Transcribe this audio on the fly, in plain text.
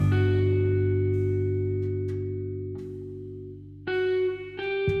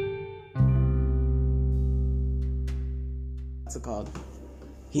it called?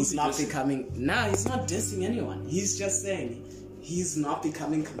 He's not becoming... Nah, he's not dissing anyone. He's just saying he's not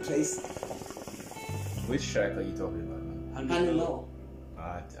becoming complacent. Which track are you talking about, man? I don't know.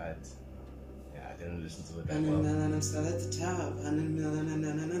 I didn't listen to it that well. I'm still at the top.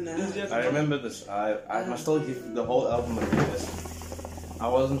 I remember this. I must still give the whole album a listen. I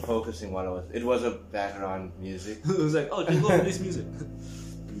wasn't focusing while I was... It was a background music. It was like, oh, just go for this music.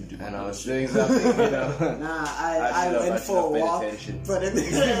 And I was doing something, you know. Nah, I went for a walk, but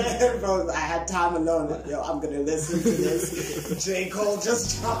bro, I had time alone. Yo, I'm gonna listen to this. J. Cole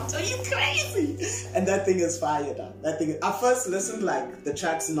just dropped. Are you crazy? And that thing is fire, though. That thing. I first listened like the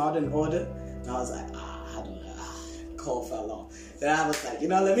tracks not in order, and I was like, how do Cole fell off. Then I was like,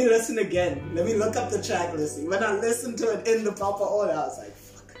 let me listen again. Let me look up the track listing. When I listened to it in the proper order, I was like,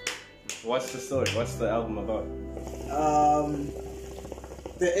 fuck. What's the story? What's the album about?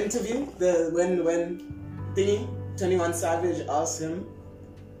 The interview, when 21 Savage asked him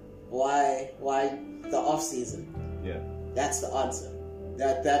why the off season. Yeah. That's the answer.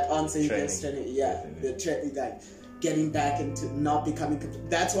 That answer he gives training. Yeah. The like getting back into not becoming.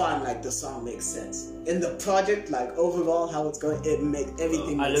 That's why I'm like the song makes sense. In the project, like overall how it's going, it makes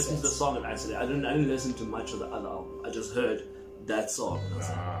everything. I listened to the song and actually I didn't listen to much of the other album. I just heard that song. And I was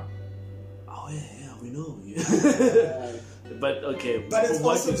like, oh yeah, we know. Yeah. But okay. But it's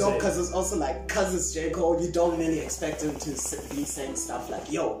also dope because it's also like, because it's J. Cole, you don't really expect him to be saying stuff like,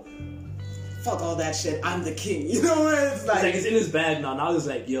 yo, fuck all that shit, I'm the king. You know what it's like? It's in his bag now. Now he's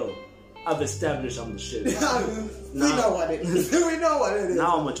like, yo, I've established I'm the shit. We know what it is. We know what it is.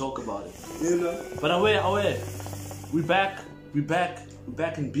 Now I'm gonna talk about it. But aware. We back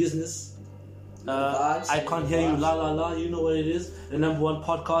in business. I can't hear you, la la la. You know what it is. The #1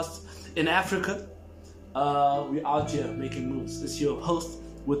 podcast in Africa. We out here making moves. It's your host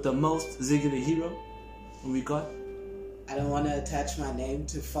with the most, Ziggy the Hero. And we got... I don't want to attach my name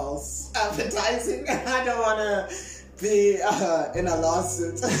to false advertising. I don't want to be in a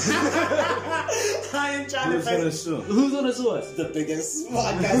lawsuit. I ain't trying Who's gonna sue? Who's gonna sue us? The biggest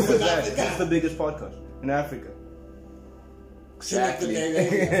podcast in Africa. What's the biggest podcast in Africa? Exactly.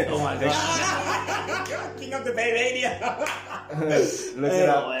 Oh my god. King of the Bay Radio. Look it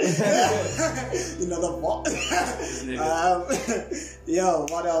up. You know the what? Yo,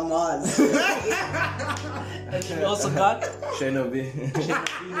 what on Mars? And we also got Shinobi.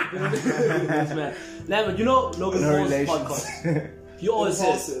 Man. Nah, but Logan Paul's podcast. He always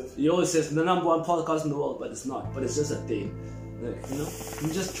says the #1 podcast in the world, but it's not. But it's just a thing. Like,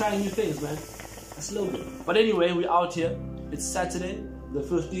 I'm just trying new things, man. That's Logan. But anyway, we're out here. It's Saturday, the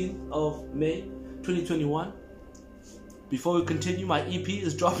 15th of May, 2021. Before we continue, my EP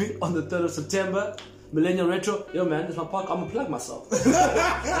is dropping on the 3rd of September. Millennial Retro. Yo, man, this is my podcast. I'm gonna plug myself.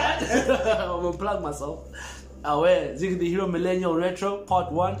 Ziggy the Hero Millennial Retro Part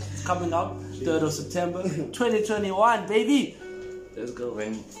 1 is coming out 3rd of September, 2021, baby. Let's go.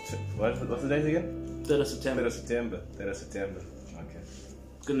 What's the date again? 3rd of September. 3rd of September. Okay.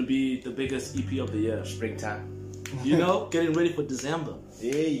 It's gonna be the biggest EP of the year. Springtime. Getting ready for December.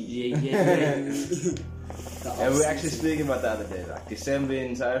 Yeah. And we were actually speaking about the other day, like December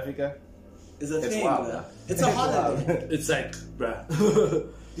in South Africa. It's a thing, wild, bro. It's a holiday. It's like, bruh.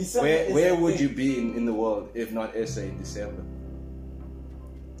 Where would you be in the world if not SA in December?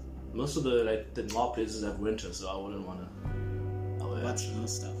 Most of the north places have winter, so I wouldn't want to. Watch new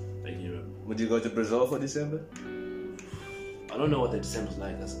stuff. Like Europe. Would you go to Brazil for December? I don't know what the December's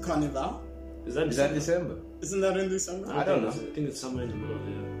like. Carnival? Is that December? Isn't that in December? I don't know. I think it's somewhere in the middle of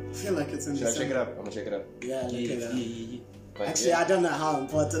the year. I feel like it's in December. Should I check it up? I'm gonna check it up. Yeah, look it up. But Actually, I don't know how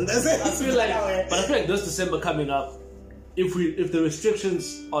important this is. I feel like this December coming up, if the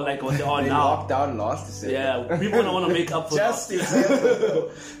restrictions are like what they are now, locked down last December. Yeah, people don't want to make up for just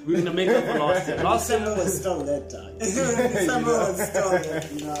December. We're gonna make up for last year. Last December was still lit, dog. December was still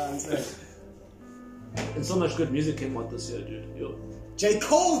lit. You know what I'm saying? And so much good music came out this year, dude. Yo. J.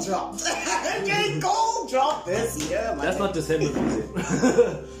 Cole dropped. J. Cole dropped this year, man. That's not December music.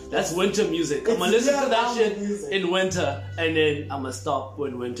 That's winter music. I'm gonna listen to that shit in winter, and then I'm gonna stop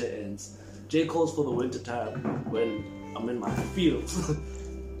when winter ends. J. Cole's for the winter time when I'm in my fields.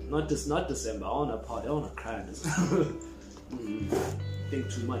 Not December. I wanna party. I wanna cry. Think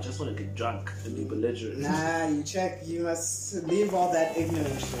too much. I just wanna get drunk and be belligerent. Nah, you must leave all that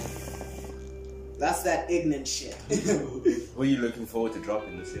ignorant shit. That's that ignorant shit. What are you looking forward to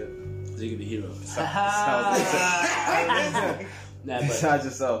dropping this year? Ziggy the Hero. Besides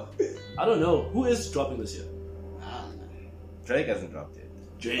yourself. I don't know. Who is dropping this year? Drake hasn't dropped yet.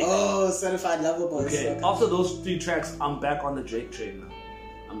 Drake. Oh, Certified Lover Boy. Okay, after those 3 tracks, I'm back on the Drake train now.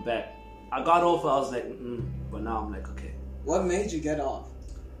 I'm back. I got off, I was like, but now I'm like, okay, What made you get off?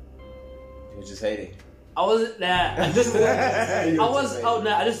 You were just hating. I wasn't there. I just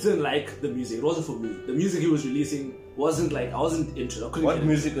I just didn't like the music. It wasn't for me. The music he was releasing wasn't like, I wasn't into it. What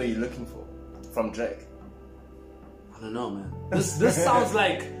music are you looking for from Drake? I don't know, man. This sounds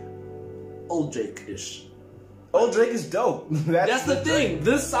like old Drake-ish. Old Drake is dope. That's the thing. Drake.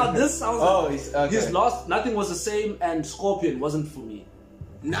 This sounds like okay. His last Nothing Was the Same and Scorpion wasn't for me.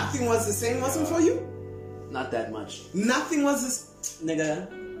 Nothing Was the Same wasn't for you? Not that much. Nothing Was the nigga.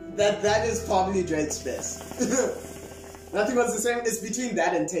 That is probably Drake's best. Nothing Was the Same. It's between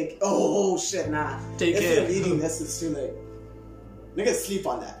that and Take. Oh shit, nah. Take If Care. you're reading this, it's too late. Nigga, sleep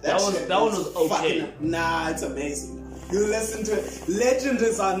on that. That one was okay. Nah, it's amazing. You listen to it. Legend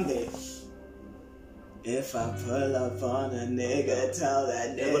is on there. If I pull up on a nigga, tell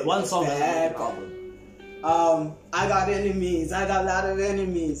that nigga. But one song bad. has a problem. I Got Enemies. I Got a Lot of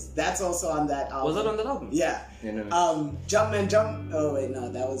Enemies. That's also on that album. Was that on that album? Yeah. Jumpman Jump. Oh wait, no,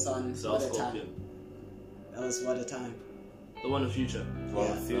 that was on What a Time. That was What a Time. The one in the future.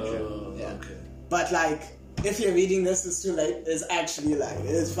 Yeah. Okay. But like, if you're reading this, it's too late. It's actually like,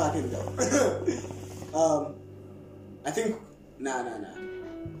 it's fucking dope. I think. Nah.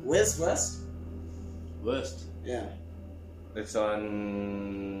 Where's West? Worst. Yeah. It's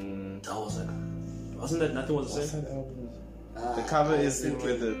on. That was like. Wasn't that Nothing Was the Same? The cover is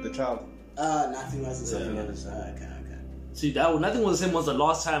with the child. Nothing Was the Same. Yeah. Okay. See, Nothing Was the Same was the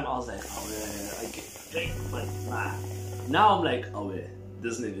last time I was like, oh yeah, I get Drake, but nah. Now I'm like, oh yeah,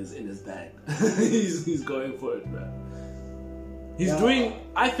 this nigga's in his bag. he's going for it, man. He's doing.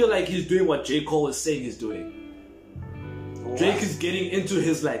 I feel like he's doing what J. Cole was saying he's doing. What? Drake is getting into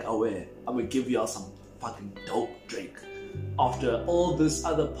his like, oh yeah, I'm gonna give y'all some fucking dope Drake. After all this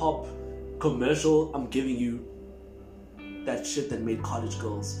other pop commercial, I'm giving you that shit that made college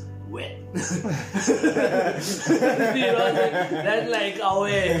girls wet. You know, that like, oh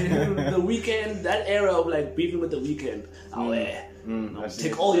yeah, The Weeknd, that era of like beefing with The Weeknd. Oh yeah,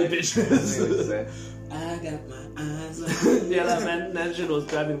 take all your bitches. I got my eyes on yeah, that shit was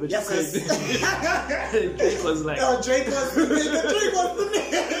driving bitches crazy. Drake was like, no, Drake was the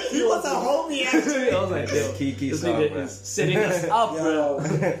nigga. He was a homie actually. I was like, yo, this nigga is setting us up, bro.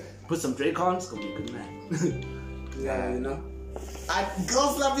 Put some Drake on, it's gonna be a good night. Yeah, you know.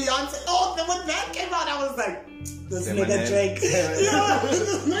 Girls Love Beyonce. Oh, then when that came out, I was like, this nigga Drake. This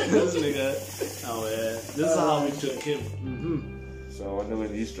nigga. Oh yeah, this is how we took him. So I wonder when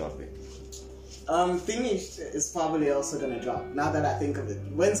he's dropping. Thingy is probably also gonna drop. Now that I think of it,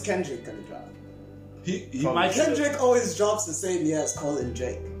 when's Kendrick gonna drop? He might. Kendrick always drops the same year as Cole and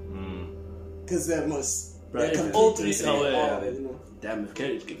Drake. Because they're all three. You know. Damn, if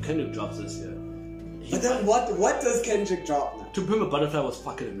Kendrick drops this year. But then what does Kendrick drop now? To Pimp a Butterfly was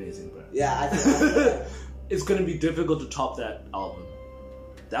fucking amazing, bro. Yeah, I think it's gonna be difficult to top that album.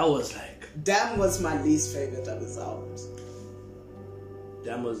 That was like. Damn was my least favorite of his albums.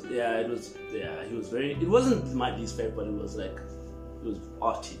 Damn was he was very. It wasn't my least favorite, but it was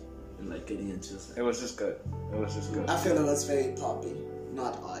arty and like getting into it. It was just good. I feel it was very poppy,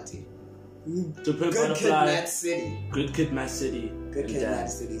 not arty. To Pimp Good Kid, Mad City. Good Kid, Mad City. Good Kid, Mad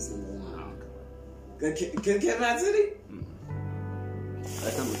City's number one. Good Kid, Mad City?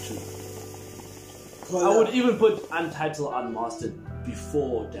 That's number 2. I would even put Untitled, Unmastered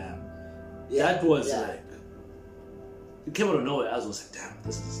before Damn. Yeah, that was like. It came out of nowhere. I was like, damn,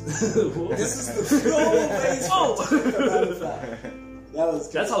 this is. This is the throwaway.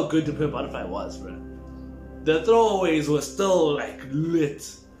 That's how good To Pimp Butterfly was, bro. The throwaways were still like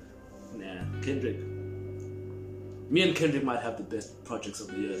lit. Nah, Kendrick. Me and Kendrick might have the best projects of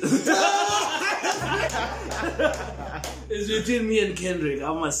the year. It's between me and Kendrick,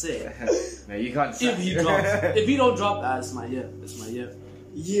 I must say. No, you can't say. If he drops. If he don't drop, it's my year. It's my year.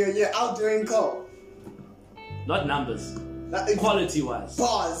 Yeah, outdoing Cole. Not numbers. Quality wise.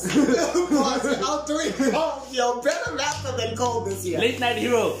 Bars. Outdoing Cole. Yo, better rapper than Cole this year. Late Night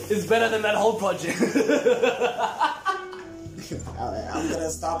Hero is better than that whole project. I'm gonna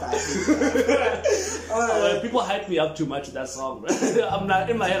stop acting. People hype me up too much with that song, bro. I'm not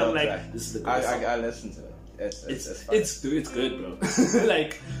in my head. I'm like, this is the good song. I listen to it. It's good, bro.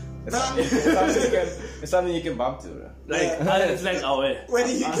 Like, it's something you can bump to, bro. Like, it's like, oh wait. When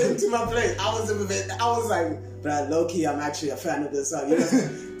he came to my place, I was like, bro, low key, I'm actually a fan of this song. You know,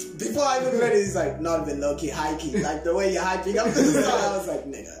 before I even read it, he's like, not even low key, high key. Like the way you're hyping up this song, I was like,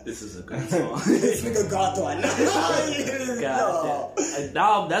 nigga, this is a good song. This nigga got one. God, and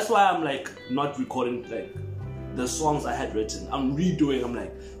now that's why I'm like not recording like the songs I had written. I'm redoing. I'm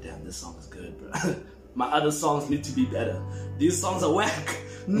like, damn, this song is good, bro. My other songs need to be better. These songs are whack.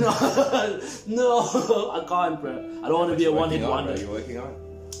 No, I can't, bro. I don't want to be a one-hit wonder. You're working on?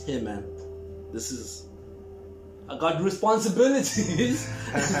 Hey, man, I got responsibilities.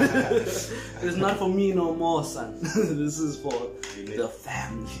 It's not for me no more, son. This is for the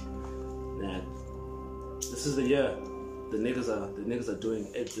family. Man, this is the year. The niggas are doing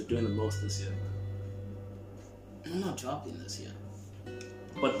it. They're doing the most this year. I'm not dropping this year.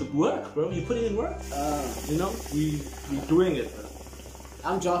 But the work, bro. You putting in work. You know, we doing it, bro.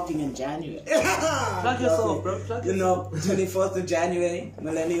 I'm dropping in January. Plug yourself, bro. Plug you know, 24th of January,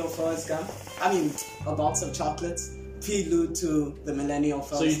 Millennial Forest Gump. I mean, a box of chocolates. Prelude to the Millennial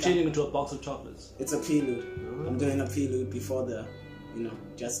Forest So you're changing into a box of chocolates? It's a prelude. I'm doing a prelude before the, you know,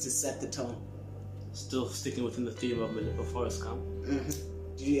 just to set the tone. Still sticking within the theme of Millennial Forest Gump. Mm-hmm.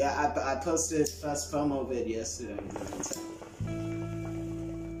 Yeah, I posted first promo vid yesterday.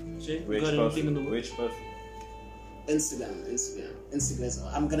 Which post?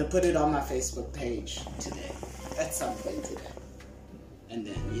 Instagram. I'm gonna put it on my Facebook page today. At some point today. And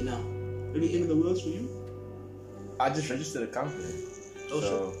then, you know. Anything in the works for you? I just registered a company. Oh,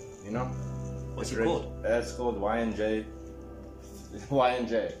 so, you know. What's it called? It's called YNJ.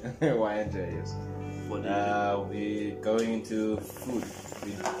 YNJ, yes. What do you we going into food.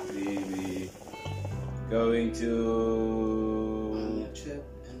 We going to. On a trip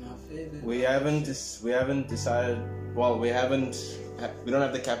and our favorite. We haven't decided. Well, we don't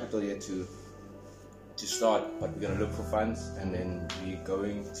have the capital yet to start, but we're gonna look for funds, and then we're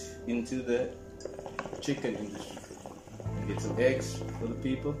going into the chicken industry. Get some eggs for the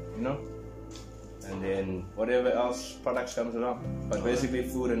people, you know, and then whatever else products comes along. But basically,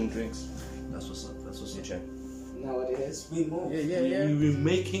 food and drinks. That's what's up. Yeah. Now it is. We move. Yeah. We're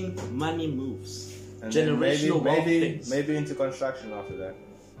making money moves. And generational maybe into construction after that.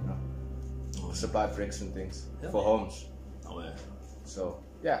 Supply bricks and things for homes. Oh yeah. So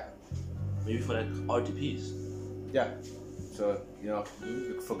yeah. Maybe for like RTPs. Yeah. So you know,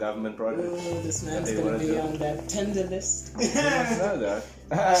 look for government projects. Oh, this man's gonna be on that tender list.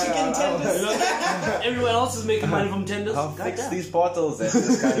 Chicken tenders. Everyone else is making money from tenders. I'll fix these portals that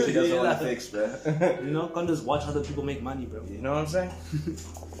this country doesn't want to fix, bro. You know, can't just watch other people make money, bro. You know what I'm saying?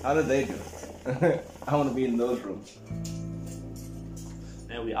 How do they do it? I want to be in those rooms.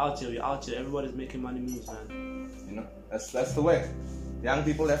 Man, we out here. Everybody's making money moves, man. You know, that's the way. Young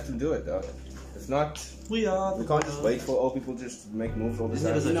people have to do it, though. If not, we can't just wait for old people just to make moves all the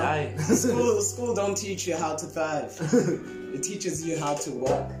time. You know, school don't teach you how to thrive. It teaches you how to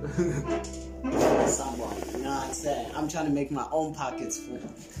work. Someone, you know what I'm saying? I'm trying to make my own pockets full.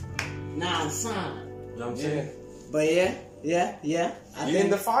 Nah, son. You know what I'm saying? But yeah. You in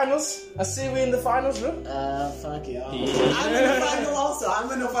the finals? I see we in the finals, bro. Fuck yeah. I'm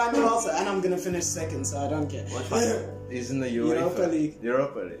in the final also. And I'm gonna finish second, so I don't care. What final? He's in the Europa League.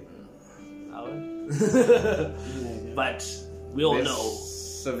 But we all know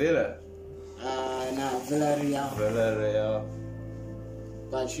Sevilla. Villarreal.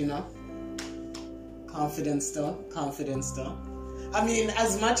 But you know, confidence though. I mean,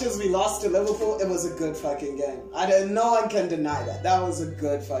 as much as we lost to Liverpool, it was a good fucking game. No one can deny that. That was a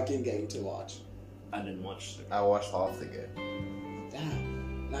good fucking game to watch. I didn't watch it. I watched half the game.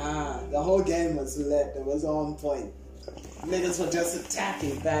 Damn. Nah, the whole game was lit. It was on point. Niggas were just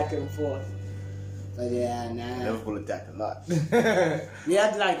attacking back and forth. But yeah, nah. Liverpool attacked a lot. We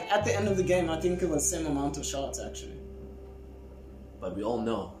had like, at the end of the game, I think it was same amount of shots actually. But we all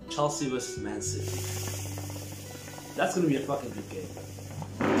know, Chelsea versus Man City. That's gonna be a fucking good game.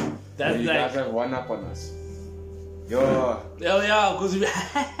 You guys have one up on us. Oh yeah, because we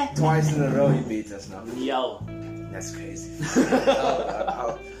twice in a row you beat us now. Yo. That's crazy.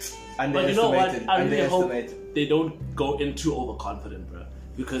 But you know what? I really hope they don't go in too overconfident, bro.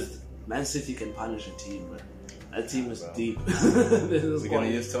 Because Man City can punish a team, bro. That team is deep. We're gonna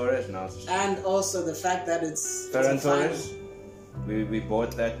use Torres now. And also the fact that it's Ferran Torres. We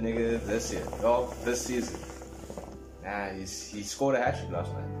bought that nigga this year. Well, this season. Nah, he scored a hat-trick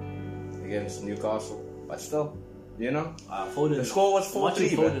last night against Newcastle. But still, you know, Foden. The score was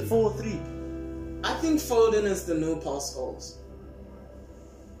 4-3. 4-3. I think Foden is the new Paul Scholes.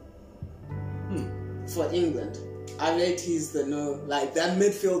 For England. I rate he's the new, like, that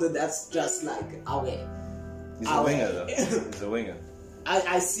midfielder that's just like away. He's a winger though. He's a winger.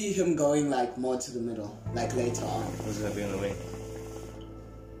 I see him going like more to the middle, like later on. Who's gonna be on the wing?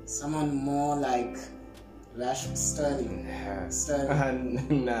 Someone more like Sterling.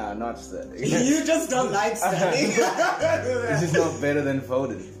 Sterling. Nah, not Sterling. You just don't like Sterling. This is not better than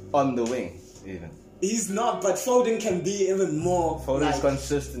Foden on the wing, even. He's not, but Foden can be even more. Foden's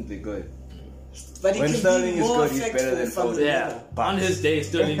consistently good. But he when can Sterling be is more good, he's better than effective from Foden. the Yeah, middle. But- on his day,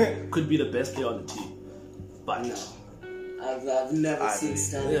 Sterling could be the best player on the team. But No, I've never I seen believe-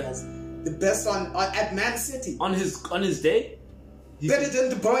 Sterling yeah. as the best on at Man City. on his day, Better than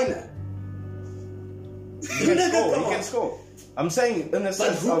De Bruyne. He can score. He can score. I'm saying in a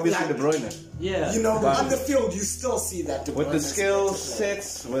sense, who- obviously like- De Bruyne. yeah, You know, But- on the field, you still see that De With Bruyne the is skill better player.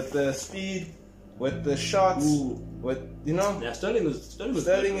 sets, with the speed, with the shots, Ooh. with you know, yeah, Sterling was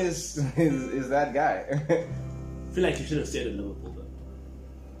Sterling good. is that guy. I feel like he should have stayed in Liverpool. Though.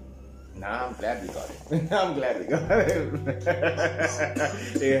 Nah, I'm glad we got it. I'm glad we got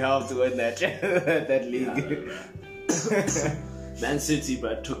it. He helped to win that that league. Man City,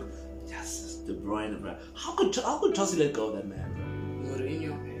 bro, took De Bruyne, bro. How could Chelsea let go of that man, bro?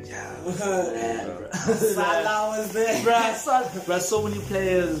 Mourinho. Yeah, Uh, man, bro. Salah was there. Bro, so many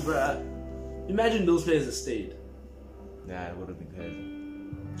players, bro. Imagine those players that stayed. Nah, it would have been crazy.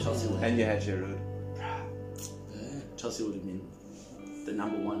 Chelsea would. And you had Giroud. Chelsea would have been the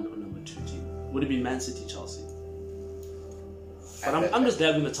number 1 or number 2 team. Would have been Man City, Chelsea. But I'm just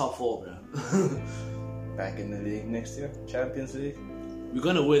glad we're in the top 4, bro. Back in the league next year, Champions League. We're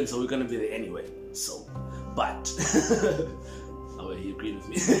gonna win, so we're gonna be there anyway. So, but oh, wait, he agreed with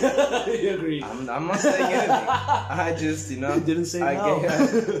me. He agreed. I'm not saying anything. I just, you know, He didn't say no.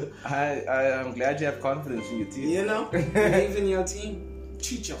 I'm glad you have confidence in your team. You know, believe in your team.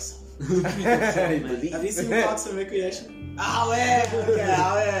 Treat yourself. Believe. Have you seen Parks and Recreation?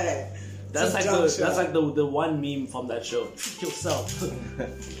 Okay. That's like the one meme from that show. Treat yourself.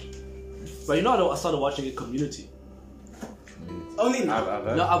 But you know, I started watching it, Community. Only now. I've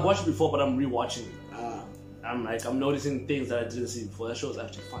heard. No, I've watched it before, but I'm rewatching it. Ah. I'm noticing things that I didn't see before. That show is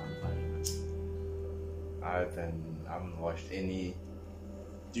actually fucking funny. I haven't watched any.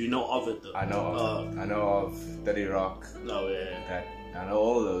 Do you know of it though? I know of 30 Rock. No, yeah. That I know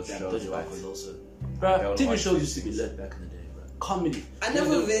all those Yeah, shows. 30 Rock but was also. I Bro, don't TV watch shows it. used to be lit back in the day, bro. Comedy. I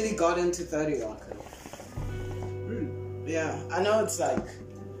never really got into 30 Rock. Yeah, I know it's like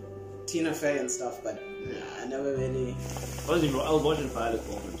Tina Fey and stuff, but I never really. I was watching for Alec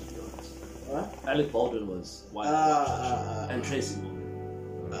Baldwin, to be honest. What? Alec Baldwin was white. And Tracy Morgan.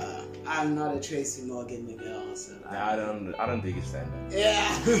 I'm not a Tracy Morgan nigga, also. Nah, I don't think it's stand up.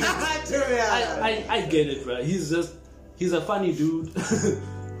 Yeah, to be honest. I get it, bro. He's a funny dude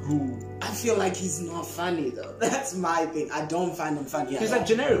who. I feel like he's not funny though. That's my thing. I don't find him funny. He's like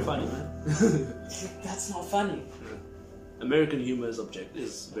generic funny, man. That's not funny. American humor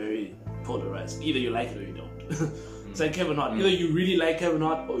is very polarized. Either you like it or you don't. It's like Kevin Hart. Either you really like Kevin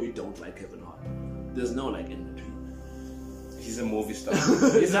Hart or you don't like Kevin Hart. There's no like in between. He's a movie star.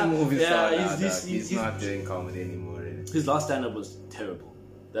 He's a movie star now, he's not doing comedy anymore. Really. His last stand-up was terrible.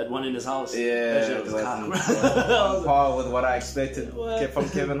 That one in his house. Yeah, that shit it was wasn't cock. on par with what I expected What? from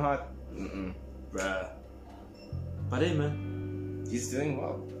Kevin Hart. Bruh. But hey, man. He's doing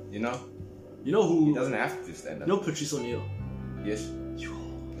well, you know. You know who? He doesn't have to stand up. You know Patrice O'Neal? Yes,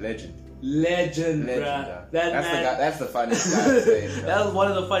 legend. Legend, Bruh. bruh. That's man. the guy. That's the funniest guy I've seen, That was one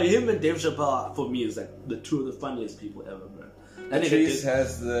of the funny. Him and Dave Chappelle for me is like the two of the funniest people ever, bro. That nigga Patrice did-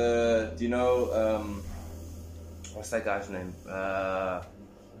 has the. Do you know? What's that guy's name?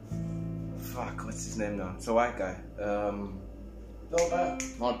 Fuck. What's his name now? It's a white guy. Bill Burr.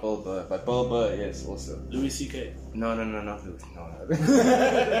 Not Bill Burr, but Bill Burr. Yes, also. Louis C.K. No, not Louis. No.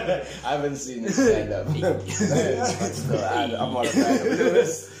 I haven't seen his stand up. I'm not a fan of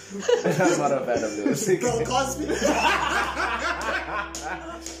Louis. I'm not a fan of Louis. Bill Cosby.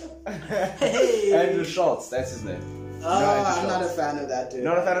 Hey. Andrew Schultz, that's his name. I'm not a fan of that dude. You're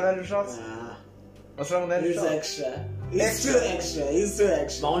not a fan of Andrew Schultz? Nah. What's wrong with Andrew He's Schultz? extra. He's too extra. He's too My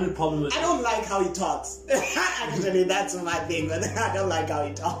extra. only problem with I don't like how he talks. Actually, that's my thing, but I don't like how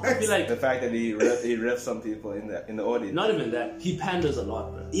he talks. I feel like The fact that he riffs some people in the audience. not even that. He panders a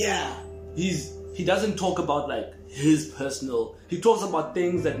lot, bro. Yeah. He doesn't talk about like his personal. He talks about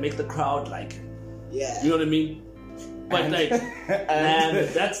things that make the crowd like him. Yeah. You know what I mean? But And- like, man,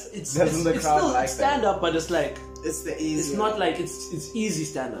 it's Doesn't the crowd still like that? stand up, but it's like It's the easy. it's not like it's easy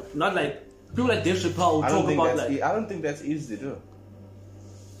stand up. Not like people like Dave Chappelle who I don't talk think about that's like I don't think that's easy to do.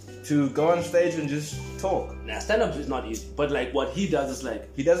 To go on stage and just talk. nah, stand up is not easy. But like what he does is like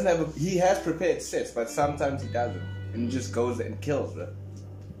He doesn't have he has prepared sets, but sometimes he doesn't. And he just goes and kills, bro.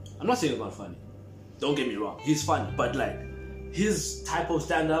 I'm not saying it's not funny. Don't get me wrong, he's funny, but like his type of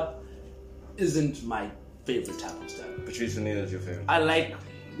stand up isn't my favorite type of stand up. Patrice O'Neal is your favorite. I like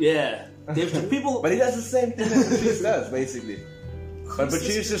Dave people. But he does the same thing that Patrice does, basically. But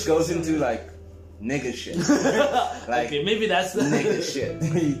Patrice just goes into like nigga shit. Like okay, maybe that's the nigga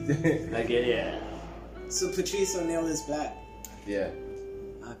shit. Like yeah. So Patrice O'Neal is black. Yeah.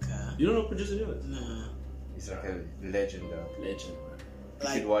 Okay. You don't know Producer Newman? Nah. He's like a legend, though. Legend, man. You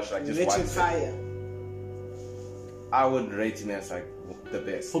should watch like just Richard one. Pryor. I would rate him as like the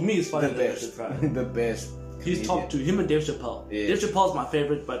best. For me, it's funny The than best. Richard Pryor. The best. He's top 2. Him and Dave Chappelle. Yeah. Dave Chappelle's my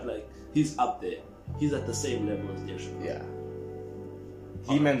favorite, but like he's up there. He's at the same level as Dave Chappelle.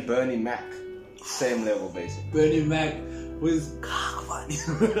 Yeah. Him and Bernie Mac, same level basically. Bernie Mac was cock funny.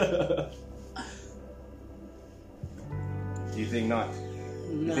 You think not?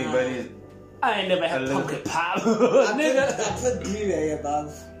 Nah. You think Bernie is I ain't never had A little pumpkin bit. pie. I Nigga. put D-Ray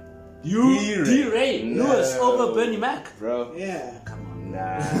above. D-Ray. No. Lewis over Bernie Mac. bro? Yeah.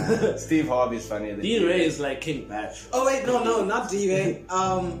 Nah. Steve Harvey's funnier than D-Ray is like King Batch. Oh wait, no, not D-Ray.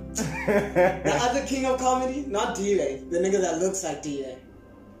 The other king of comedy, not D-Ray. The nigga that looks like D-Ray.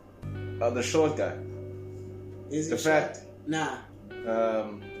 Oh, the short guy. Is he The short? fat. Nah.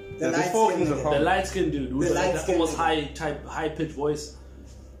 The light four skin kings of nigga. The comedy. light skinned dude with The like that light-skinned almost nigga. high pitched voice.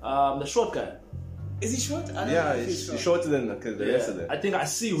 The short guy. Is he short? I don't know Yeah, if he's shorter than the rest of them. I think I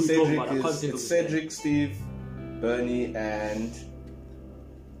see who you're talking about. I can't think of It's his name. Cedric, Steve, Bernie, and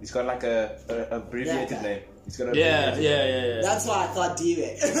he's got like a abbreviated That guy. name. He's got a Yeah. That's why I thought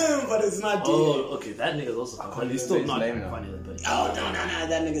D-Ray. But it's not D-Ray. Oh, okay. That nigga's also funny. can't He's remember still his not name now. funnier than Bernie. Oh, no.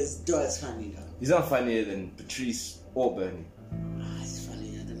 That nigga's does funny though. He's not funnier than Patrice or Bernie. He's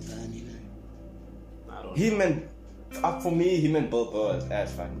funnier than Bernie though. I don't know. Him and for me, him and Bill Burr is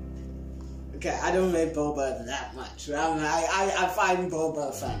as funny. Okay, I don't rate Bill Burr that much. I find Bill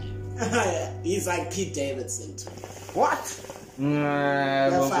Burr funny. He's like Pete Davidson to me. What? Nah, They're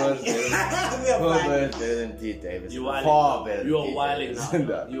Bill funny. Burr's They're Bill funny. Burr's better than Pete Davidson. You are Far better. You than are Pete wilding Davidson.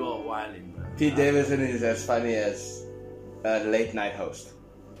 now. You are wilding, bro. Pete Davidson is as funny as a late night host.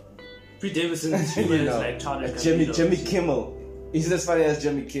 Pete Davidson's humor is like childish. Jimmy Kimmel. He's as funny as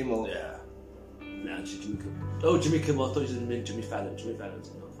Jimmy Kimmel. Yeah. Nah, Jimmy Kimmel. Oh, Jimmy Kimmel. I thought you didn't mean Jimmy Fallon. Jimmy Fallon's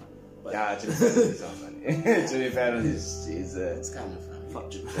not funny. But Yeah, Jimmy Fallon is not funny. Jimmy Fallon is It's kind of funny. fuck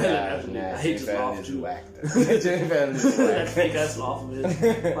Jimmy Fallon. Actually. I hate his laugh is too. whack. Jimmy Fallon is That whack. fake ass laugh of his.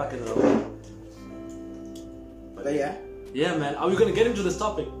 Fucking hell. But yeah. Yeah, man. Are we gonna get into this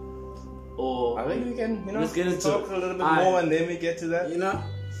topic? Or I think we can, Let's get into talk it. a little bit Alright. more and then we get to that. You know?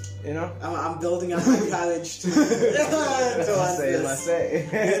 You know? I'm building up my courage to towards Say this. my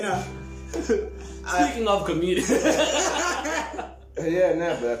say. You know? speaking of comedians, Yeah,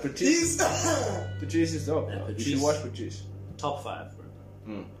 no, but Patrice He's is dope. Yeah, You Patrice. should watch Patrice. top 5, bro.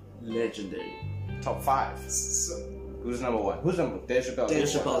 Hmm. Legendary. Top 5. so, Who's number 1? Who's number? Dave Chappelle. Dave Dave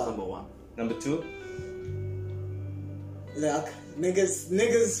Chappelle. Chappelle's number 1. Number 2? look,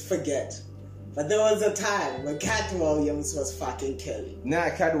 niggas forget. But there was a time when Cat Williams was fucking killing. Nah,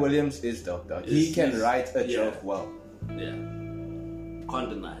 Cat Williams is dope, though. He Is- can is- write a yeah. joke well. Yeah. Can't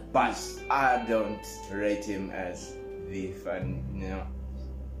deny it. But I don't rate him as the fun, you know.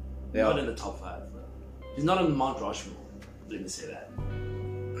 They Not are- in the top 5, bro. He's not on Mount Rushmore. Let me say that.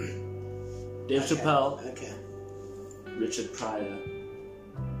 Dave Chappelle, Okay. Richard Pryor, I don't-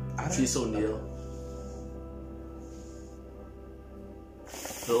 Patrice O'Neal,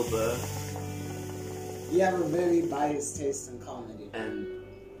 Bill Burr, You have a very biased taste in comedy. and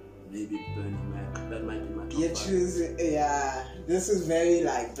maybe Bernie Mac. That might be my top You 5. choose, yeah. This is very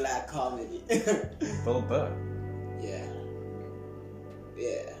like black comedy. Bill Burr. Yeah.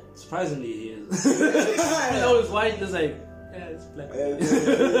 Yeah. Surprisingly, he is. You know, it's white. It's like, yeah, it's black.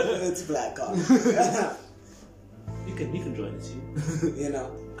 It's black comedy. You can join the team. You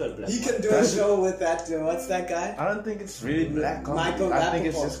know. Got black. He can do a show with that, what's that guy? I don't think it's really black comedy. Michael I think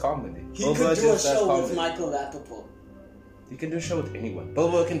it's Rappaport. just comedy. He Bill Burr could do a just does show with comedy. Michael Rappaport. He can do a show with anyone. Bill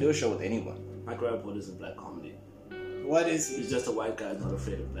Burr can do a show with anyone. Mike Rappaport is a black comedy. What is He's he? just a white guy not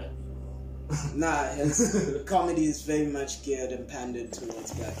afraid of black people. Nah, his comedy is very much geared and pandered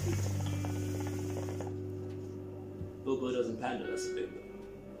towards black people. Bill Burr doesn't pander. That's the thing.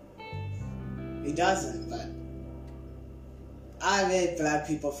 Though. He doesn't, but I made black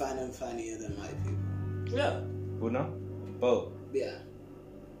people find him funnier than white people. Yeah, Who now? Bill. Yeah.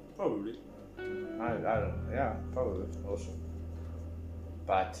 probably. I don't. Yeah, probably also.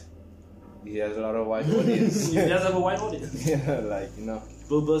 But he has a lot of white audience. He does have a white audience. Yeah, like you know.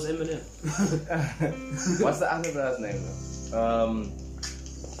 Bill Burr's Eminem. What's the other guy's name though?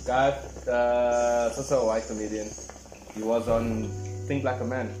 Guy, also a white comedian. He was on Think Like a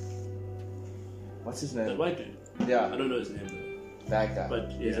Man. What's his That name? white dude. I Yeah, don't know his name. Though. that guy.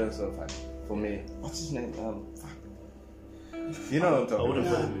 But, He's yeah. also funny for me. What's his name? Fuck. You know what I'm I talking wouldn't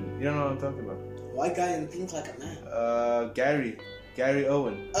about. put him in. You don't know what I'm talking about. White guy and think like a man. Gary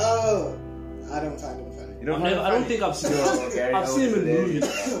Owen. Oh, I don't find him funny. You don't I find him don't funny? think I've seen Yo, him. Gary I've seen him in Owen, movies.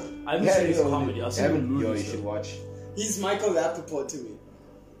 I haven't seen his comedy. I've seen him in Yo, movies. you should though. watch. He's Michael Rappaport to me.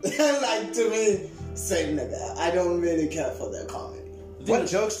 Like, to me, same nigga. I don't really care for their comedy. What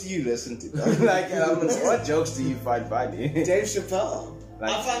jokes do you listen to, though? Like, what jokes do you find funny? Dave Chappelle.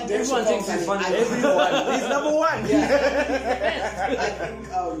 Like, I find Dave everyone Chappelle thinks he's funny. Everyone. He's number one. Yeah. I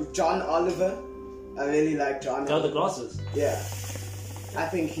think John Oliver. I really like John Got Oliver. the glasses. Yeah. I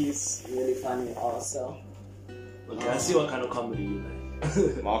think he's really funny also. Okay, I see what kind of comedy you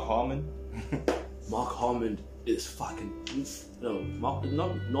like. Mark Harmon. Mark Harmon is fucking... No, Mark...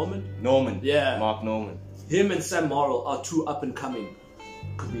 Not Norman? Norman. Yeah. Mark Norman. Him and Sam Morrill are two up-and-coming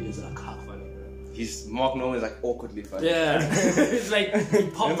comedians that are cock funny. Mark Norman is like awkwardly funny. Yeah. It's like he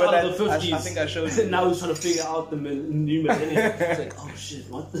popped Remember out of the that? 50s. I think I showed you. Now he's trying to figure out the new millennium. It's like, oh shit,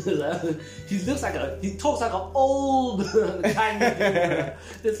 what? He looks like he talks like an old kind of dude.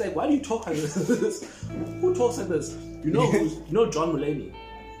 It's like, why do you talk like this? Who talks like this? You know John Mulaney?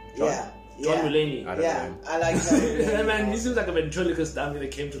 Yeah. John Mulaney. I don't know. I like that. Yeah, man, he seems like a ventriloquist dummy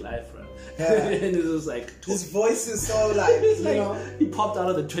that came to life, bro. Yeah. And it was like... His voice is so like, It's you like know. he popped out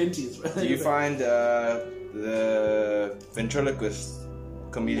of the 20s, bro. Do you find the ventriloquist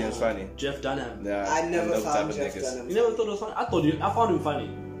comedians funny? Jeff Dunham. Yeah, I never those type found of Jeff niggas. Dunham. You never thought it was funny? I found him funny,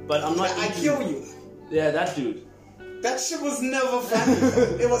 but I'm not. I into- kill you. Yeah, that dude. That shit was never funny.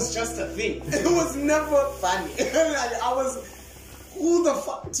 It was just a thing. It was never funny. Like, I was, who the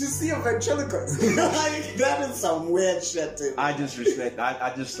fuck to see a ventriloquist? Like, that is some weird shit. To me. I just respect.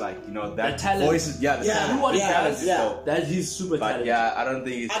 I just like that The talent. voice is the Yeah, talent. What he yeah, does, yeah. that he's super But talented. yeah, I don't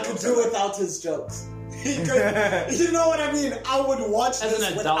think he's. I could do without his jokes. He could, you know what I mean? I would watch As this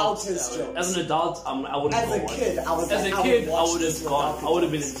an without adult, his jokes. as an adult, I wouldn't. As go a watch kid, it. I was As like, a I kid, would I watch would this have gone. without I would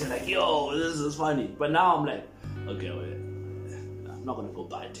have been his into like, yo, this is funny. But now I'm like, okay, wait, I'm not gonna go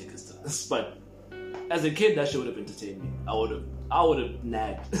buy tickets to this. But as a kid, that shit would have entertained me. I would have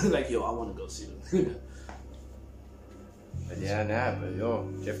nagged like, yo, I want to go see them. But yeah,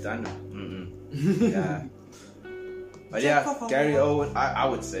 but Jeff Dunham. Yeah. But yeah, Gary Owen. I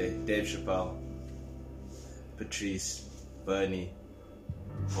would say Dave Chappelle, Patrice, Bernie,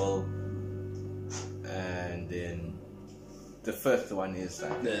 Will, and then the first one is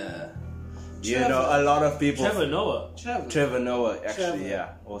like Yeah. a lot of people. Trevor Noah. Trevor Noah, actually, Trevor.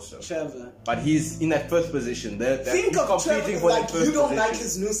 yeah, also. Trevor. But he's in that first position. Think he's of competing Trevor for like that first you don't position. like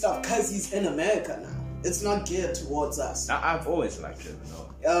his new stuff because he's in America now. It's not geared towards us. I've always liked Trevor Noah.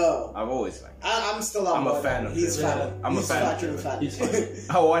 Oh, I've always liked. I'm still on I'm a board. fan of He's Trevor. funny. I'm a He's fan of fucking Trevor. funny. He's funny.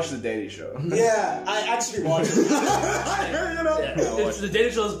 I watched the Daily Show. Yeah, I actually watched it. You know? Yeah. It's, the Daily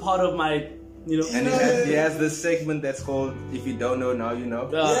Show is part of my, And he has this segment that's called "If You Don't Know Now You Know."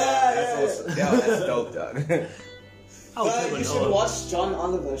 Yeah. That's dope, dog. But you should watch John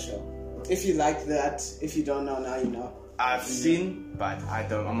Oliver show. If you like that, if you don't know now, you know. I've seen, but I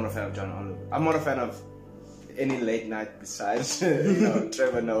don't. I'm not a fan of John Oliver. I'm not a fan of any late night besides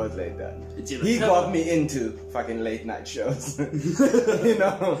Trevor Noah's late night. He got me into fucking late night shows.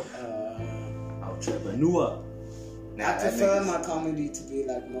 Trevor Noah. I prefer my comedy to be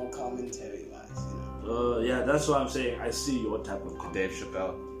like more commentary wise, you know. Yeah, that's what I'm saying. I see your type of comedy. Dave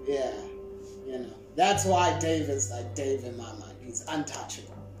Chappelle. Yeah, you know. That's why Dave is like Dave in my mind. He's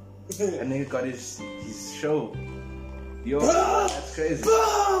untouchable. And then he got his show. Yo, that's crazy.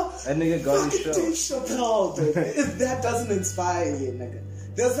 That nigga got his show. Dave Chappelle, dude. If that doesn't inspire you, nigga.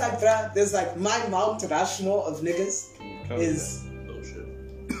 There's like that. There's like my Mount Rushmore of niggas is. Oh shit.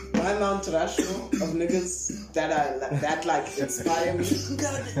 My Mount Rushmore of niggas that like inspire me.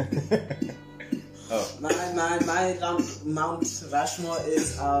 Oh. My Mount Rushmore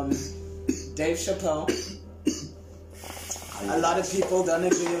is Dave Chappelle. A lot of people don't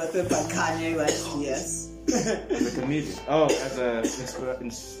agree with it, but Kanye West, yes. As a comedian. Oh, as a where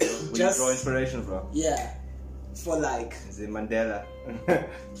you draw inspiration from. Yeah. For like Is it Mandela?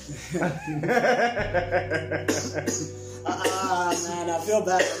 man, I feel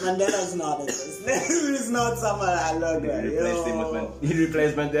bad. Mandela's not in this. He's not someone I look at. He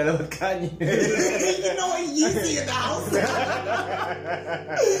replaced Mandela with Kanye. You know what Yeezy in the house?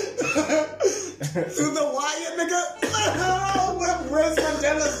 Through the wire, nigga. Where's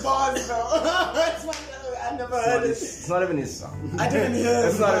Mandela's bars, though? I never heard it. It's not even his song. I didn't hear it.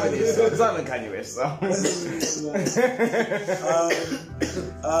 It's not even his song. It's not even Kanye West's song.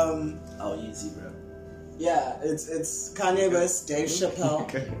 Oh, easy, bro. Yeah, it's Kanye West, Dave Chappelle.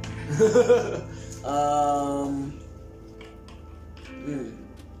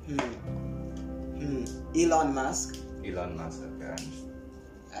 Elon Musk. Elon Musk, okay.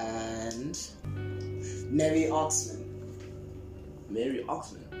 And Mary Oxman. Mary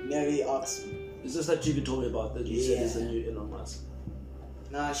Oxman. Mary Oxman. Is this that chick you told me about that you said is the new Elon Musk?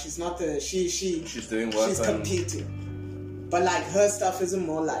 Nah, she's not the. She's doing work She's on- competing. But like her stuff isn't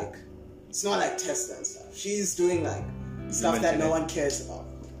more like, it's not like Tesla and stuff. She's doing like stuff that no one cares about.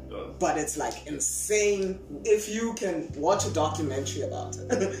 But it's like insane if you can watch a documentary about it.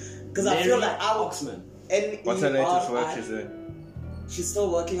 Because I feel like Oxman. What's her latest work she's doing? She's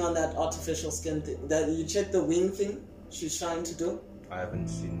still working on that artificial skin thing. That you check the wing thing she's trying to do. I haven't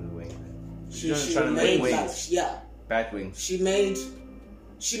seen the wing. She's trying to make wings. Yeah. Bat wings. She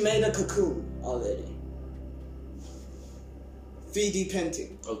made a cocoon already. 3D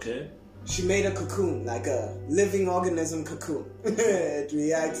printing. Okay. She made a cocoon, like a living organism cocoon. It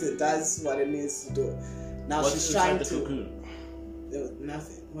reacts, it does what it needs to do. Now What's she's trying the to. cocoon? There was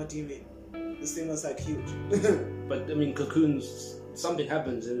nothing. What do you mean? This thing was like huge. But I mean, cocoons. Something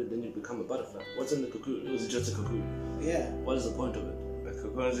happens and then you become a butterfly. What's in the cocoon? It was just a cocoon. Yeah. What is the point of it? The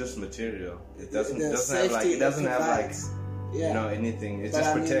cocoon is just material. It doesn't have like yeah. you know, anything. It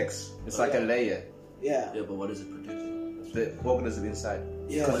just protects. It's like a layer. Yeah. Yeah, but what does it protect? The organism inside.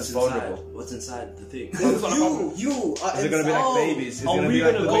 Yeah. Because it's vulnerable. What's inside the thing? You are Is it gonna be like babies? Is it gonna be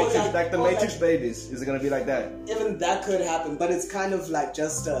like the Matrix babies? Is it gonna be like that? Even that could happen, but it's kind of like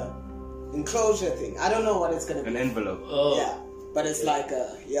just a enclosure thing. I don't know what it's gonna be. An envelope. Oh. Yeah. But it's like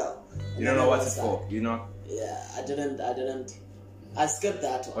You don't know what it's for, you know? Yeah, I didn't. I skipped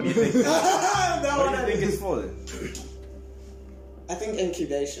that one. What do you think? What do you think it's for then? I think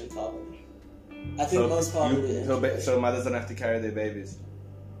incubation probably. I think most probably. So mothers don't have to carry their babies.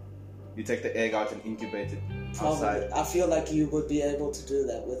 You take the egg out and incubate it outside. I feel like you would be able to do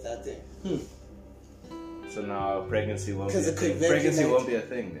that with that thing. So now pregnancy won't be a thing. Pregnancy won't be a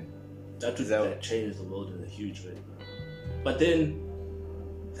thing then. That would change the world in a huge way. But then,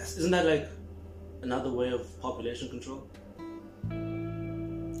 isn't that like another way of population control?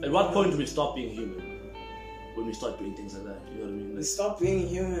 At what point do we stop being human? When we start doing things like that, you know what I mean? Like, we stopped being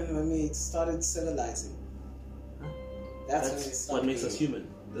human when we started civilizing. That's when we stopped. What makes us human?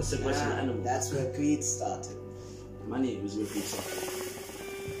 The separation of animals. That's where greed started. Money is where greed started.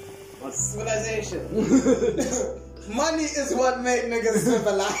 What? Civilization. Money is what made niggas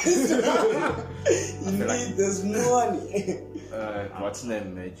civilized. You need this money. What's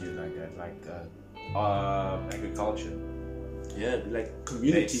name made you like that? Like agriculture. Yeah, like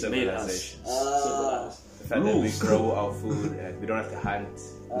community made us civilized. The fact that we grow our food and we don't have to hunt.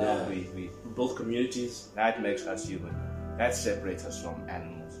 Yeah, we both communities. That makes us human. That separates us from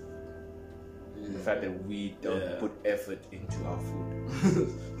animals. The fact that we don't put effort into our food,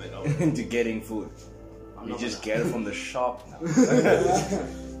 into getting food. We just get it from the shop now.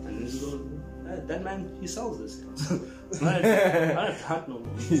 And this is that man, he sells this. I don't have to hunt no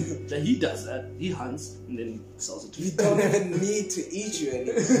more. He does that. He hunts and then he sells it to you. We don't even need to eat you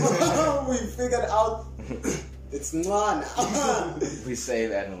anymore. We figured out it's not now. We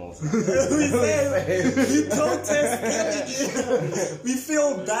save animals. We protest killing you. We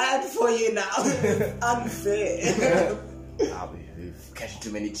feel bad for you now. Unfair. We've catching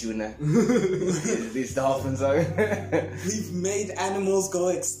too many tuna. These dolphins are. We've made animals go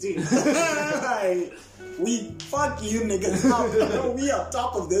extinct. We fuck you niggas up. We are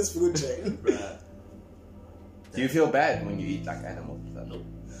top of this food chain. Do you feel bad when you eat like animals? No.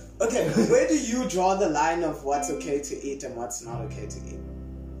 Okay, where do you draw the line of what's okay to eat and what's not okay to eat?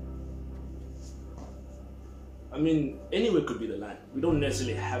 I mean, anywhere could be the line. We don't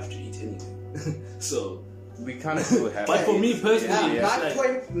necessarily have to eat anything. So we kind of do have. But for me personally,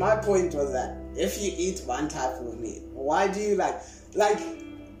 my point was that if you eat one type of meat, why do you like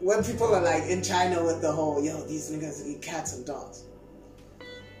when people are like in China with the whole these niggas eat cats and dogs.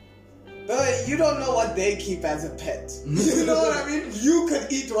 But you don't know what they keep as a pet. You know what I mean? You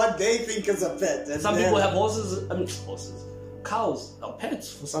could eat what they think is a pet. And some people have horses. Cows are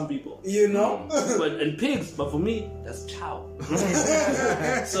pets for some people. You know? And pigs, but for me, that's chow.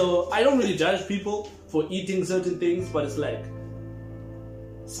 So I don't really judge people for eating certain things, but it's like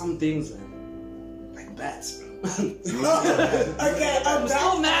some things, man, like bats, bro. Okay, I'm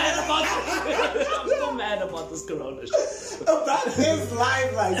so mad about this. I'm so mad about this corona shit. A bat is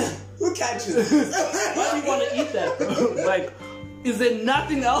live, like, who catches it? Why do you want to eat that, bro? Like, is there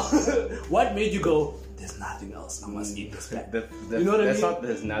nothing else? What made you go, there's nothing else, I must eat this bat? You know what I mean? That's not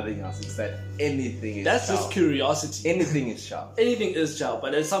there's nothing else, it's that anything is That's chow. just curiosity. Anything is chow. Anything is chow,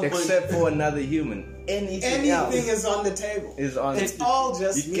 but at some point... Except for another human. Anything else is on the table. It's all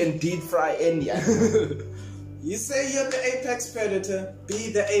just you can deep fry any animal. You say you're the apex predator,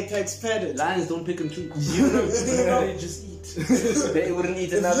 be the apex predator. Lions don't pick and choose. You know, they just eat. They wouldn't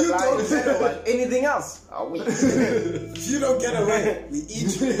eat another lion. Anything else? Oh, if you don't get away, we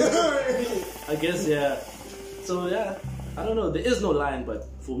eat you. I guess, yeah. So, yeah. I don't know. There is no line, but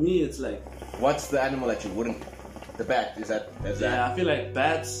for me, it's like... What's the animal that you wouldn't... The bat, is that? Yeah, I feel like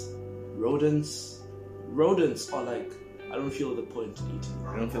bats, rodents are like, I don't feel the point to eating.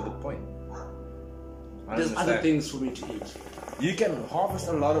 I don't feel the point. There's other things for me to eat. You can harvest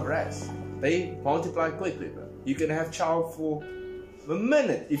a lot of rats. They multiply quickly, bro. You can have chow for a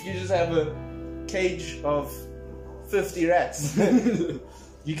minute if you just have a cage of 50 rats.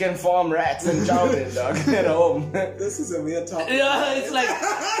 You can farm rats and chow them, dog, at home. This is a weird topic. Yeah, it's like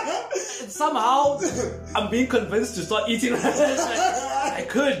somehow I'm being convinced to start eating rats. I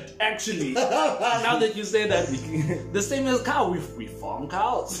could actually. Now that you say that, the same as cow. We farm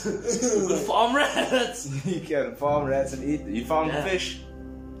cows. We could farm rats. You can farm rats and eat them. You farm fish.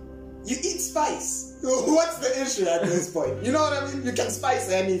 You eat spice. What's the issue at this point? You know what I mean? You can spice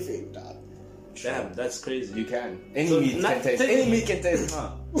anything, dog. Damn, that's crazy. You can. Any meat can taste. Any meat can taste.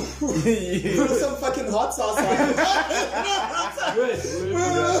 Huh? Put some fucking hot sauce on it.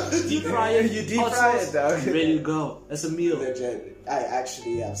 Good. Deep fry it. You deep fry it, dog. Ready to go. That's a meal. Legit. I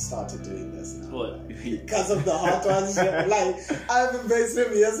actually have started doing this now. What? Because of the hot ones. Like, I embraced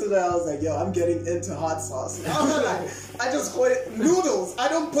him yesterday. I was like, yo, I'm getting into hot sauce. Like, I just put noodles. I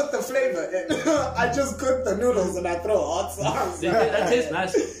don't put the flavor in. I just cook the noodles and I throw hot sauce. That tastes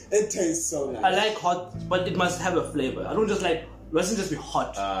nice. It tastes so nice. I like hot, but it must have a flavor. I don't just like, it mustn't just be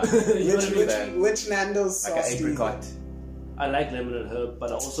hot. Which Nando's sauce? Like an apricot. I like lemon and herb,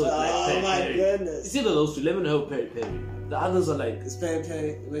 but I also like Oh peri my peri. goodness. It's either those two, lemon, herb, peri peri. The others are like, It's peri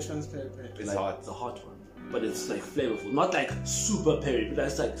peri. Which one's peri peri? It's like hot. the hot one, but it's like flavorful, not like super peri, but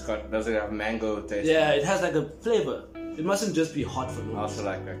it's like, Does it have mango taste? yeah, it has like a flavor. It mustn't just be hot for I noodles. also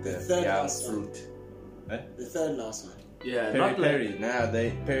like the third last one. fruit. Eh? The third last one. Yeah, Peri not like, peri. Nah,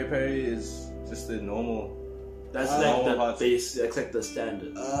 peri peri is just the normal. that's Oh, like the hot. base, that's like the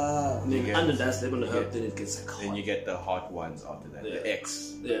standard. Ah. And then get- under that's lemon and you herb, get- then it gets like hot. Then you get the hot ones after that. Yeah. The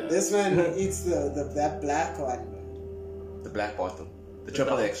X. Yeah. This one eats that black one. The black bottom. The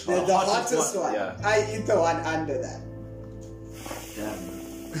triple X. The hottest hottest one, one. yeah. I eat the one under that.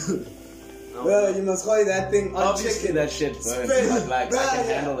 Damn. Well, you must hold that thing on Obviously chicken. that shit burns, Spin. but like I can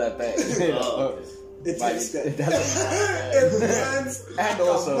Yeah. handle that thing. Oh, okay. It But tastes good. it doesn't. It burns. And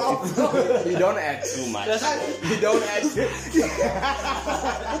also, you don't add too much. You don't add.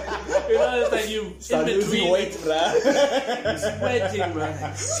 You know, it's like you Start in losing between weight, bruh. sweating,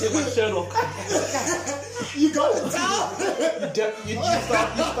 man. Take my shirt off. You got it down. You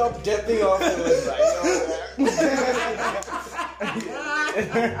stop dipping off the lid,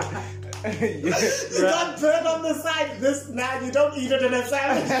 You got bread on the side. This now you don't eat it in a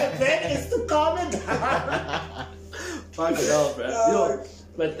sandwich. The bread is too common. Fuck it up, bro. Yo,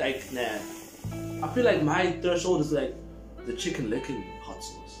 but like, nah. I feel like my threshold is like the chicken licking hot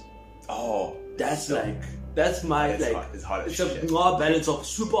sauce. Oh, That's like, that's my It's like. hot. It's hot as It's a shit. more balance of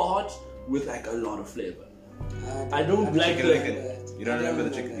super hot with like a lot of flavor. I don't like chicken the licking. You don't remember the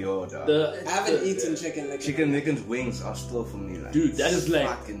chicken? Yo, dog. the. I haven't the- eaten chicken licking. Chicken licken's wings are still for me like. Dude, that is like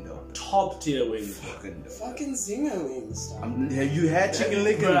fucking dope. top tier wings. Fucking dope. Fucking zinger wings. Dog. Have you had chicken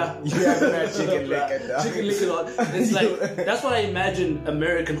licking? Bruh. You haven't had chicken Bruh. licking, dog. Chicken licking hot. It's like that's what I imagine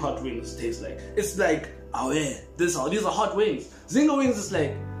American hot wings taste like. It's like, oh yeah, these are hot wings. Zinger wings is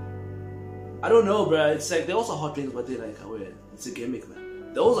like, I don't know, bruh. It's like they're also hot wings, but they're like, oh yeah, it's a gimmick,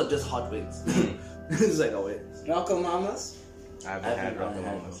 man. Those are just hot wings. It's like, oh yeah. Rocco Mamas. I haven't had Rocco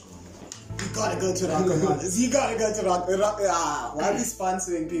Mamas. You gotta go to Rocco Mamas. You gotta go to Rocco. Why are we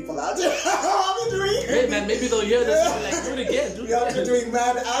sponsoring people out there? What are we doing? Hey man, maybe they'll hear this and be like, do it again, do it We are again. doing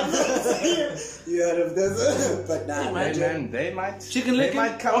mad adverts. You heard of this? But nah, Hey, Hey man, they might. Chicken they licking,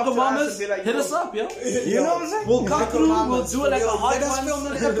 might come Rocco up to us Mamas, and be like, hit yo, us up, yo. You know what I'm saying? We'll come Rocco through, we'll Mamas, do it like a yo, hot let us one. film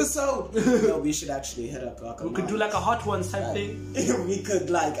an episode. No, we should actually hit up Rocco We could do like a hot ones type thing. We could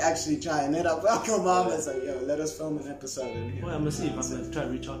like actually try and hit up Rocco Mamas. Like, yo, let us film an episode in here. Well, I'm gonna see if I'm gonna try to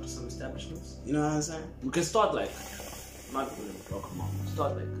reach out to some establishments. You know what I'm saying? We can start like, not with Rocco Mamas.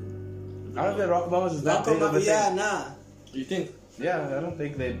 Start like. I don't think Rocco Mamas is that Rocco big of a Mamas, thing. yeah, nah. You think? Yeah, I don't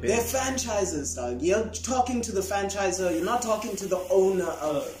think they're big. They're franchises, dog. You're talking to the franchisor. You're not talking to the owner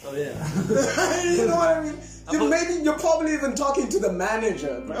of. Oh yeah. You know what I mean? You're probably even talking to the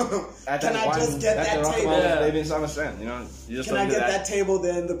manager, bro. Can I just get that table? Yeah. They've been Summer Strand, you know. You just Can I don't do get that table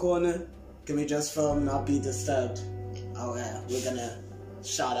there in the corner? Can we just film, not be disturbed? Oh yeah, we're gonna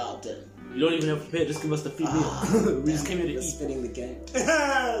shout out then. You don't even have to pay. Just give us the free meal. We just came here to You're eat. spinning the game.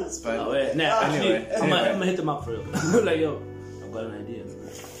 But Oh yeah. Nah, actually, Anyway. I'm gonna hit them up for real. Like yo, I've got an idea.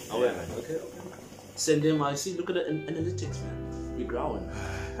 Oh yeah. Okay. Send them. I see. Look at the analytics, man. We're growing.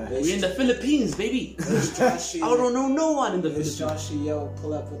 We're in the Philippines, baby. Joshy, I don't know no one in the It's Philippines. Joshy, yo,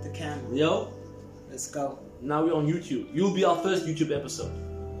 pull up with the camera. Yo, Let's go. now we're on YouTube. You'll be our first YouTube episode.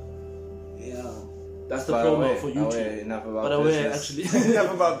 Yo. That's the promo for YouTube. Enough about but business. Actually,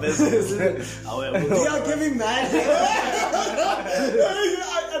 enough about business. We are giving mad.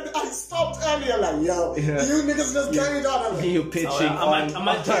 I stopped earlier, like, yo, you niggas just carried on. Like, you pitching. I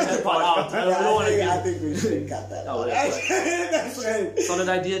might take that part out. I think we should cut that. That's right. Solid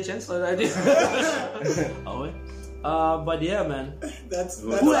idea, Jen. Solid idea. But yeah, man. That's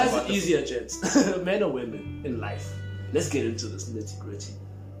who has it easier, gents? Men or women in life? Let's get into this nitty-gritty.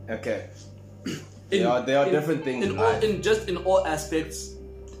 Okay. They are different things in life. In all aspects,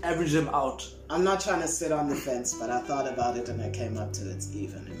 average them out. I'm not trying to sit on the fence, but I thought about it and I came up to it's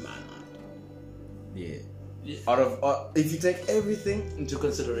even in my mind. Yeah. Out of if you take everything into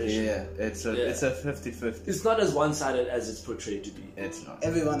consideration, it's a 50-50. It's not as one-sided as it's portrayed to be. It's not.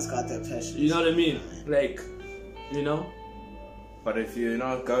 Everyone's got their passion. You know what I mean? Like, you know. But if you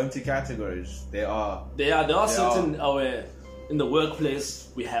go into categories, there are certain where in the workplace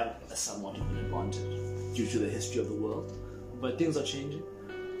we have a somewhat of an advantage due to the history of the world, but things are changing.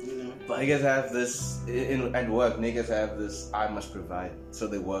 But niggas have this at work. Niggas have this. I must provide, so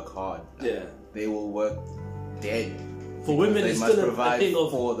they work hard. Yeah, they will work dead. For women, it's still a thing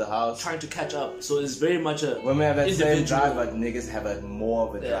of for the house, trying to catch up. So it's very much a women have that same drive, but niggas have more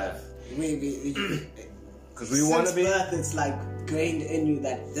of a drive. Because we want to be. Birth, it's like grained in you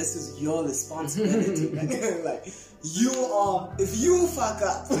that this is your responsibility. Like if you fuck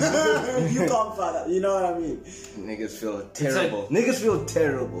up, you can't fuck up. You know what I mean? Niggas feel terrible. Niggas feel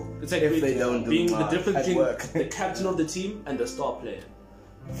terrible. It's like if they don't do being the difference between the captain of the team and the star player.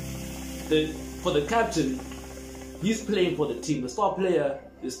 For the captain, he's playing for the team. The star player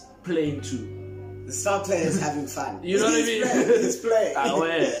is playing too. The star player is having fun. You know what I mean? He's playing.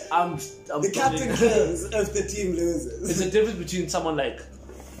 The captain cares if the team loses. It's a difference between someone like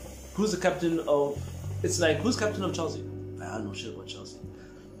who's the captain of. It's like who's captain of Chelsea? I don't know shit about Chelsea.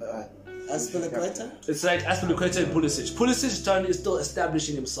 Azpilicueta? It's like Azpilicueta and Pulisic. Pulisic's turn is still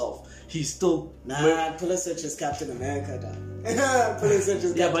establishing himself. He's still Pulisic is Captain America, Pulisic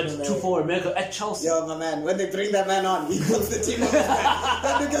is Captain America. 2 for America at Chelsea. Yo, my man, when they bring that man on, he puts the team on.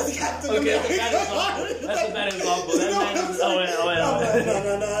 That nigga's Captain America. That's a bad example. That man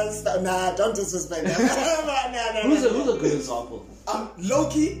is Nah, don't disrespect that. Who's a good example?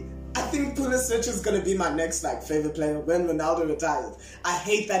 Loki. I think Pulisic is gonna be my next favorite player when Ronaldo retires. I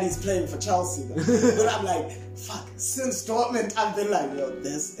hate that he's playing for Chelsea though. But I'm like, fuck, since Dortmund I've been like, yo,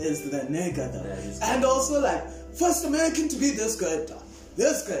 this is the nigga though. Yeah, and also first American to be this good though.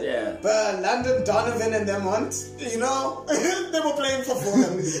 This good. Yeah. But Landon Donovan and them once, they were playing for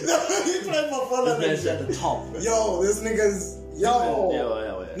Fulham. He played for Fulham. He's at the top. Yo, this nigga's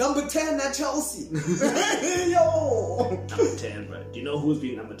number 10 at Chelsea. Yo. Number 10, bro. Do you know who's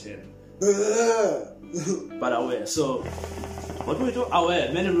being number 10? But so what do we do?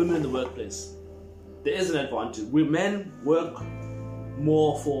 Men and women in the workplace. There is an advantage. Men work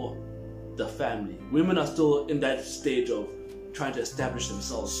more for the family. Women are still in that stage of trying to establish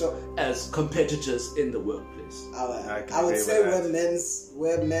themselves as competitors in the workplace. I would say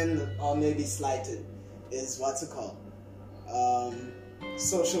where men are maybe slighted is what's it called?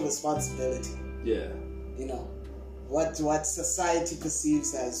 Social responsibility. Yeah. What society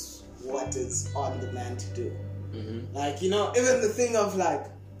perceives as what is on the man to do. Mm-hmm. Even the thing of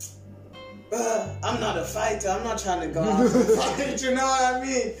I'm not a fighter, I'm not trying to go out and fight, you know what I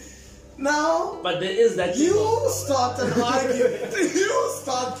mean? No. But there is that. You start an argument. You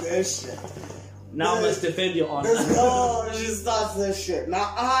start this shit. Now must defend your honor. She starts this shit.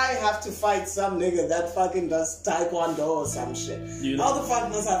 Now I have to fight some nigga that fucking does taekwondo or some shit. How the fuck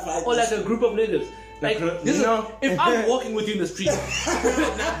must I fight? Or a group of niggas. If I'm walking with you in the street and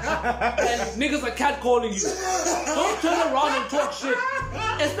niggas are catcalling you, don't turn around and talk shit.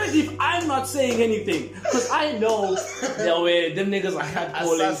 Especially if I'm not saying anything, because I know them niggas are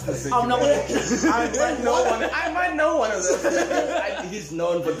catcalling. I'm not gonna. I might know one of those. He's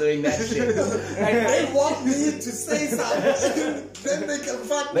known for doing that shit. They want me to say something, then they can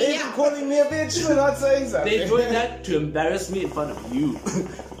fuck me. They ain't calling me a bitch for not saying something. They're doing that to embarrass me in front of you.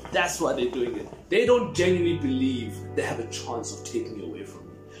 That's why they're doing it. They don't genuinely believe they have a chance of taking you away from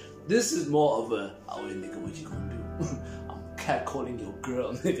me. This is more of a, nigga, what you gonna do? I'm catcalling your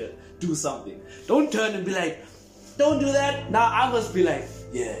girl, nigga. Do something. Don't turn and be like, don't do that. Now I must be like,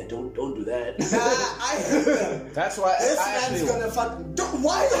 yeah, don't do that. I hate them. That's why this man's gonna fuck.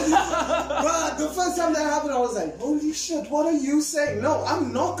 Why are you? Bruh, the first time that happened, I was like, holy shit, what are you saying? No,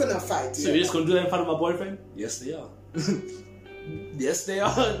 I'm not gonna fight you. So you're just gonna do that in front of my boyfriend? Yes, they are. Yes, they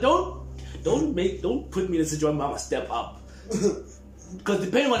are. Don't put me in a situation where I'm gonna step up. Because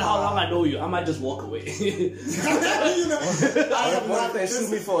depending on how long I know you, I might just walk away. You know, what if they sue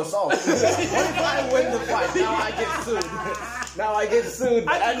me for assault? What if I win the fight? Now I get sued. Now I get sued.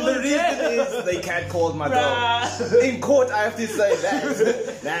 And the reason is they catcalled my girl. In court, I have to say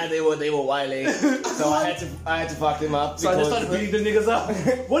that. Nah, they were wilding. So I had to fuck them up. So I just started beating the niggas up.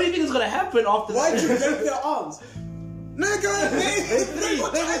 What do you think is gonna happen after why'd that? you break their arms? Nigga,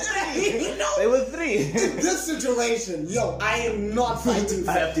 They were three. In this situation, yo, I am not fighting.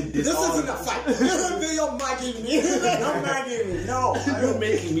 I have to This disarm. isn't a fight. You're mugging me. You're mugging me. No. You're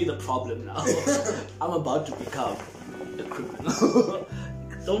making me the problem now. I'm about to become a criminal.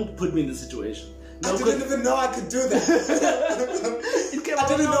 Don't put me in this situation. No, I didn't even know I could do that. I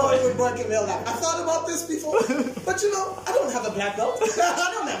didn't know it would work in real life. I thought about this before, but you know, I don't have a black belt. I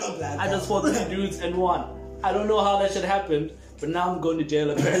don't have a black belt. I just fought 3 dudes and won. I don't know how that should happen, but now I'm going to jail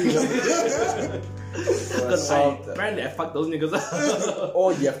apparently. Because apparently I fucked those niggas up.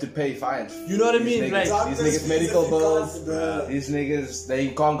 Or you have to pay fines. You know what I mean? These niggas medical bills. These niggas, they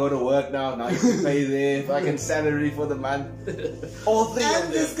can't go to work now. Now you have to pay their fucking salary for the month. All 3 of them.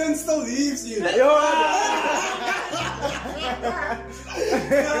 And this gun still leaves you. Dog.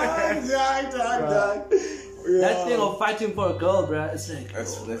 That thing of fighting for a girl, bruh, it's like...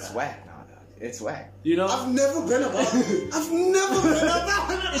 It's whack now, dog. It's whack. You know? I've never been about it. I've never been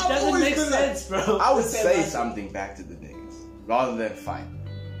about it. It doesn't make sense, bro. I would say something back to the niggas rather than fight.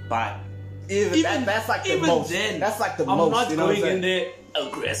 But that's like the most. Then, that's like the I'm most. not you know going in there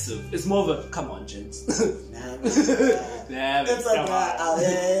aggressive. It's more of a, come on, gents. It's like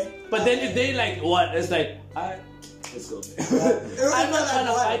that. But then if they like, what? It's like, alright. Let's go, man. I'm not trying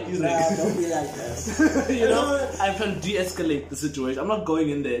to fight you, nigga. Don't be like this. You know, I'm trying to de-escalate the situation. I'm not going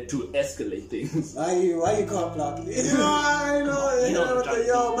in there to escalate things. Why you can't block me? You know,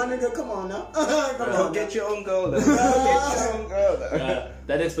 yo, my nigga, come on now. Come on. Get your own girl, though. Get your own girl, though.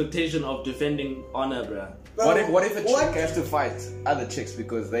 That expectation of defending honor, bruh. What if a chick has to fight other chicks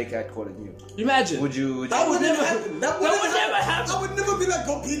because they catcalling you? Imagine. Would you That would never happen. That would never happen. I would never be like,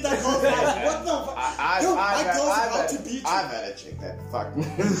 go beat that girl. What the fuck? Yo, my girl's about to beat you. I've had a chick that fucked me.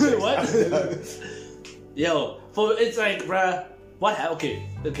 What? Yo, it's like, bruh, what happened?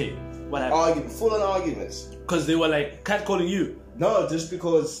 Okay, what happened? Full-on arguments. Because they were like catcalling you. No, just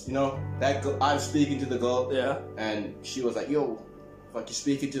because, you know, that girl, I was speaking to the girl. Yeah. And she was like, yo, fuck you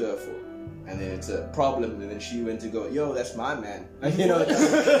speaking to her for? And then it's a problem, and then she went to go, yo, that's my man. Like, you know.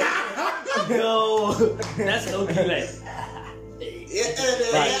 No, that's okay. Like,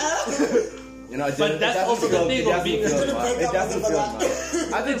 you know, but that's also the thing of being. It doesn't feel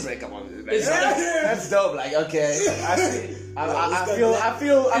right. I didn't break up on this. That's dope. Like, okay, I see. I feel like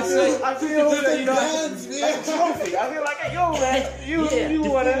trophy. I feel like, hey, yo, man, you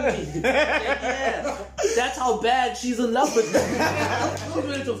wanna? Yeah. That's how bad she's in love with me. She's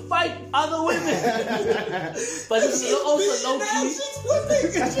ready to fight other women. But this is also low key.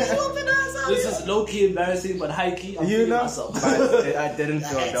 She's whooping us out. This is low key embarrassing, but high key, I'm feeling myself. But I didn't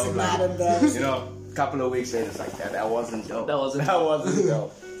feel dope. Like, you know, a couple of weeks later, it's like that wasn't dope. That wasn't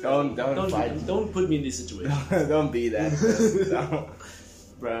dope. Don't fight. Don't put me in this situation. Don't be that.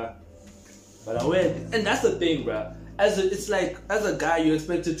 Bruh. But I went, and that's the thing, bruh. It's like, as a guy, you're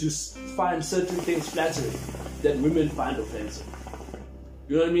expected to find certain things flattering that women find offensive.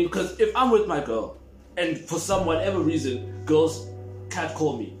 You know what I mean? Because if I'm with my girl, and for some whatever reason, girls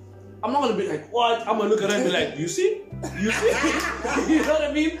catcall me, I'm not gonna be like, what? I'm gonna look at her and be like, you see? You see? You know what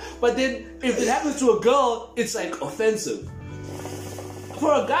I mean? But then, if it happens to a girl, it's like offensive.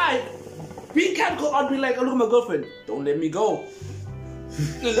 For a guy, being catcalled, I'd be like, oh, look at my girlfriend. Don't let me go.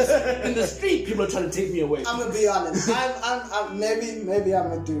 In the street, people are trying to take me away. I'm gonna be honest. I'm maybe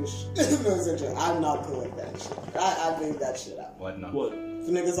I'm a douche. I'm not cool with that shit. I think that shit out. What now? What? If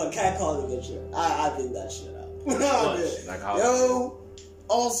niggas are catcalling and shit, I think that shit out. Like how? Yo.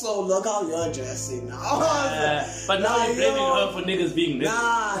 Also, look how you're dressing now. But now you're blaming her for niggas being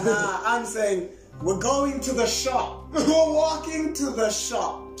niggas. Nah. I'm saying we're going to the shop. We're walking to the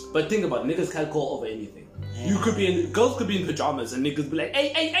shop. But think about it, niggas can't call over anything. You could be girls could be in pajamas and niggas be like,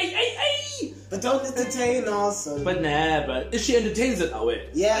 hey. But don't entertain also. But if she entertains it, I will.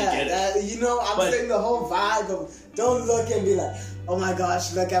 Yeah, I'm saying the whole vibe of don't look and be like, oh my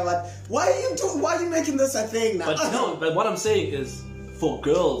gosh, look at what. Why are you making this a thing now? But what I'm saying is, for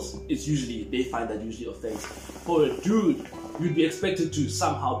girls, they find that usually offensive. For a dude, you'd be expected to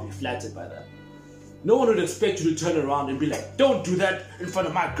somehow be flattered by that. No one would expect you to turn around and be like, don't do that in front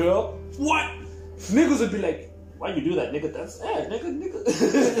of my girl. What? Niggas would be like, why you do that, nigga? That's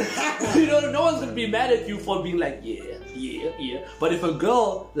nigga. You know, no one's gonna be mad at you for being like, yeah. But if a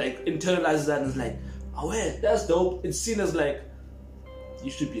girl like internalizes that and is like, oh yeah, that's dope, it's seen as like,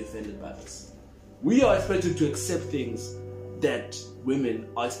 you should be offended by this. We are expected to accept things that women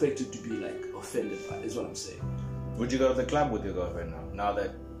are expected to be like offended by, is what I'm saying. Would you go to the club with your girlfriend now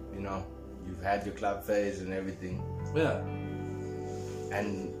that you've had your club phase and everything? Yeah.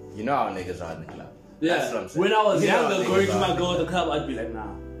 And you know how niggas are in the club. Yeah. That's what I'm saying. When I was younger, going to my girl at the club, I'd be like,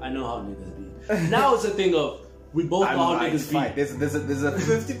 nah, I know how niggas be. Now it's a thing of we both know how niggas be. There's a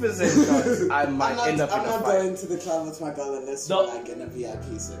 50% chance I might end up in a fight. I'm not going to the club with my girl unless we're like in a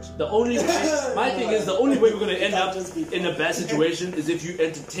VIP section. The only way, my thing is, the only way we're gonna end up in a bad situation is if you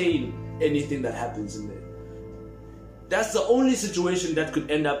entertain anything that happens in there. That's the only situation that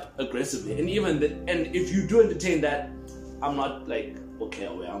could end up aggressively. And and if you do entertain that, I'm not like, okay,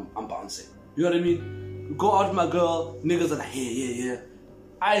 I'm bouncing. You know what I mean? Go out with my girl, niggas are like, yeah.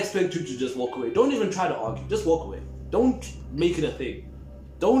 I expect you to just walk away. Don't even try to argue. Just walk away. Don't make it a thing.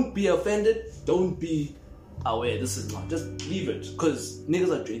 Don't be offended. Don't be aware. This is not. Just leave it. Because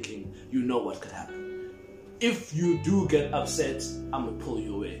niggas are drinking. You know what could happen. If you do get upset, I'm going to pull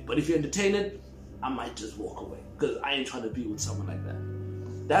you away. But if you entertain it, I might just walk away. Because I ain't trying to be with someone like that.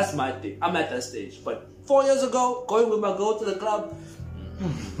 That's my thing. I'm at that stage. But 4 years ago, going with my girl to the club, I'm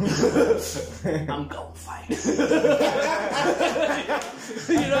gonna fight.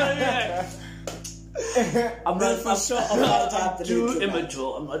 You know what I mean? I'm too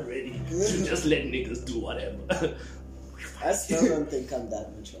immature. I'm not ready to just let niggas do whatever. I still don't think I'm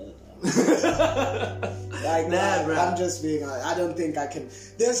that mature. Bro. I'm just being honest. I don't think I can.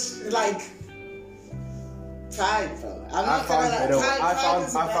 There's like pride, bro. I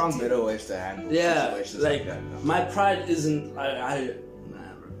found better ways to handle situations like that. My pride isn't. I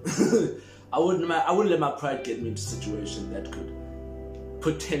wouldn't let my pride get me into a situation that could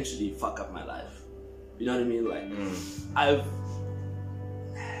potentially fuck up my life. You know what I mean? Like,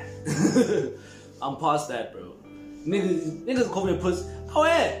 I'm past that, bro. Niggas call me a pussy. Oh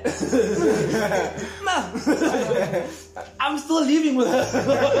yeah. I'm still living with her. You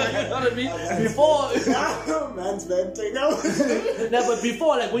know what I mean? Before man's venting. No, but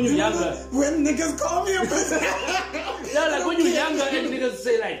before, like when you're younger. When niggas call me a pussy. No, like when you're younger and niggas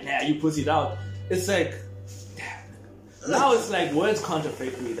say like, nah, you pussied out. It's like, damn. Now it's like words can't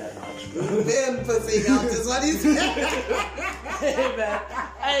affect me that much. Been pussy out is what he said. Hey man,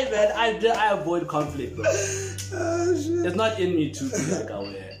 I avoid conflict, bro. Oh, shit. It's not in me to be like, oh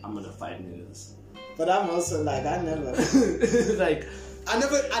yeah, I'm gonna fight niggas. But I'm also like, I never like I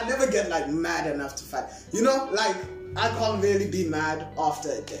never get like mad enough to fight. You know, like I can't really be mad after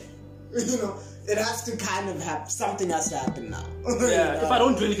a day. You know, it has to kind of happen. Something has to happen now. Yeah, you know? If I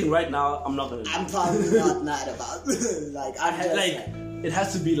don't do anything right now, I'm not gonna. I'm probably not mad about. Like it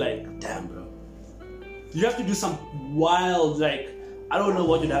has to be like, damn, bro. You have to do some wild, like, I don't know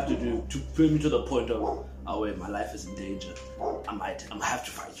what you'd have to do to bring me to the point of, oh wait, my life is in danger. I'm gonna have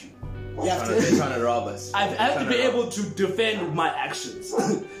to fight you. They're trying to rob us. I have to be able to defend my actions.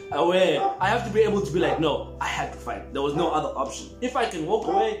 I have to be able to be like, no, I had to fight. There was no other option. If I can walk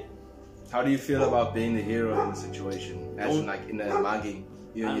away. How do you feel about being the hero in the situation? As in, like, in a mugging,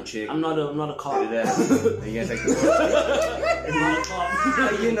 you and your chick. I'm not a cop. You guys like I'm not a cop.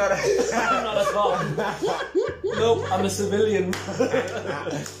 You're not I'm not a cop. Nope, I'm a civilian. Stop,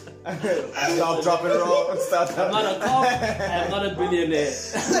 drop and roll. I'm not a cop. I'm not a billionaire.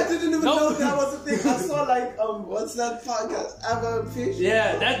 I didn't even know that was a thing. I saw like what's that podcast? Ava Fish.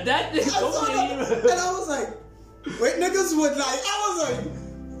 Yeah, that I saw that, and I was like, wait, niggas would like. I was like,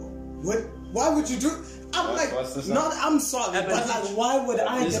 what? Why would you do? I'm like, I'm sorry, but like, why would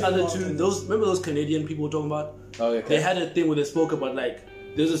I? These other two, remember those Canadian people we're talking about? Oh, okay. They had a thing where they spoke about like.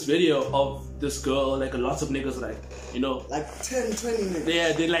 There's this video of this girl, like lots of niggas, like, you know, like 10, 20 niggas.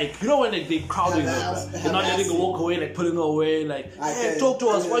 Yeah, they like, you know, when they crowding her, they're not letting her walk away, like pulling her away, like, hey, talk to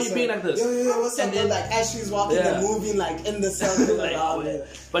us. Why are you being like this? Yeah, what's up? Then, like as she's walking, they're moving like in the circle like, around it.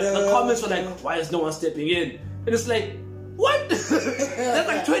 But the comments were like, why is no one stepping in? And it's like, what? There's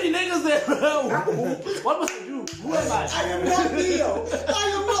like 20 niggas there, bro. What must I do? Who am I? I am not Neo. I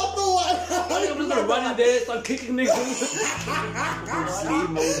am not the one. I'm just gonna run in there, start kicking niggas.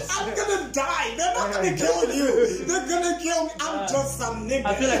 I'm gonna die. They're not gonna kill you. They're gonna kill me. I'm just some nigga.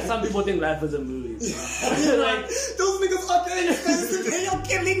 I feel like some people think life is a movie. Like, those niggas are getting expensive. You're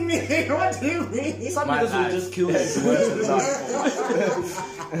killing me. What do you mean? Some niggas will just kill me.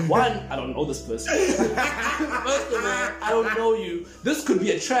 One, I don't know this person. First of all, I don't know you. This could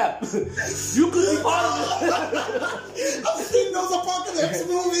be a trap. You could be part of it. I've seen those apocalypse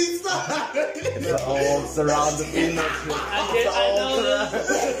movies. All surrounded in I know this.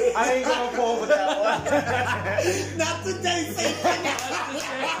 I ain't gonna fall for that one. Not today, Satan.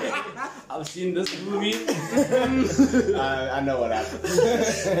 I've seen this movie. I know what happened.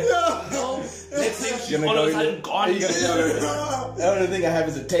 No. Next thing, she's all of a sudden gone. The only thing I have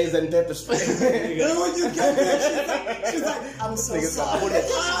is a taser and pepper spray. Then when you get there, she's like, I'm so sorry.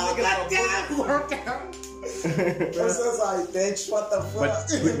 Oh, goddamn, worked out. I'm so sorry, bitch. What the fuck?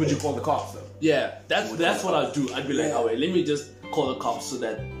 But would you call the cops though? Yeah, that's what I'd do. I'd be like, oh wait, let me just call the cops so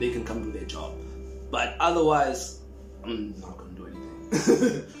that they can come do their job. But otherwise, I'm not gonna do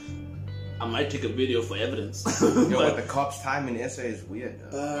anything. I might take a video for evidence. But the cops' time in SA is weird.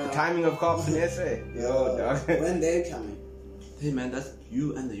 The timing of cops in SA. Yo, dog. When they coming? Hey man, that's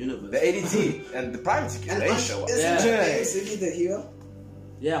you and the universe. The ADT and the private security, they show up. Isn't Ziggy the hero?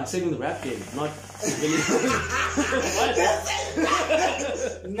 Yeah, I'm saving the rap game, not really.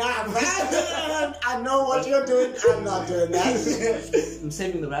 Nah, man. I know what you're doing. I'm not doing that. I'm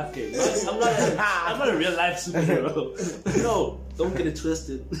saving the rap game. I'm not a real life superhero. No, don't get it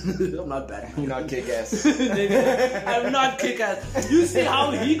twisted. I'm not bad. You're not kick-ass. I'm not kick-ass. You see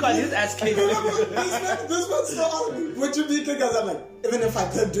how he got his ass kicked. This one's so ugly. Would you be kick-ass? I'm like, even if I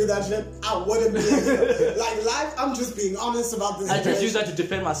could do that shit, I wouldn't be a hero. Like, life, I'm just being honest about this. I just use that to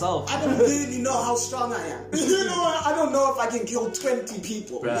defend myself. I don't really know how strong I am. You know what? I don't know if I can kill 20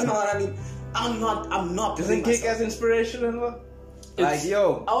 people. Bruh. You know what I mean? I'm not. Isn't kick-ass inspirational? Like,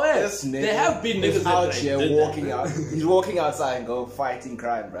 yo, this nigga there have been niggas out here walking out. He's walking outside and go fighting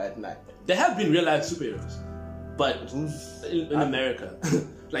crime right now. There have been real life superheroes, but in America,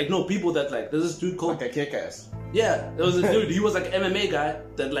 like no people that like. There's this dude called like a kick-ass. Yeah, there was a dude. He was like an MMA guy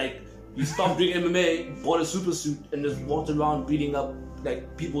that like he stopped doing MMA, bought a super suit, and just walked around beating up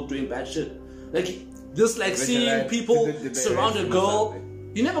like people doing bad shit. Like just like seeing people surround a girl.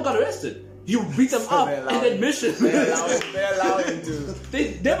 He never got arrested. He beat them up in admission. They allow him to.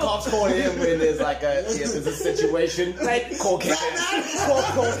 The cops call him when there's like there's a situation. Like cocaine.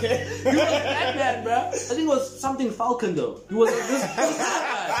 Cocaine. He was a Batman, bro. I think it was something Falcon though. He was this black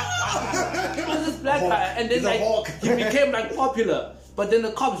guy. He was this black guy, and then like he became like popular. But then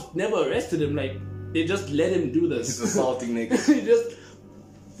the cops never arrested him. Like they just let him do this. He's assaulting niggas. He just.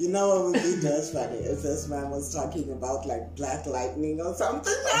 You know what would be just funny if this man was talking about like Black Lightning or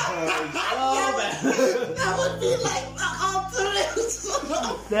something? Oh man, that would be like the ultimate.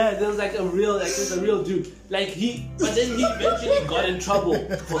 Yeah, there was like a real dude. Like but then he eventually got in trouble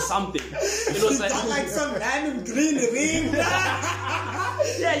for something. It was like some random green ring.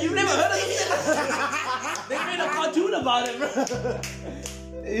 Yeah, you've never heard of it? They made a cartoon about it, bro.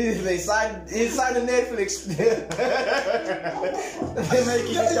 He signed a Netflix. They're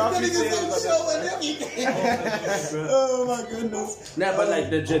making a documentary show and everything. Oh my goodness. Nah, but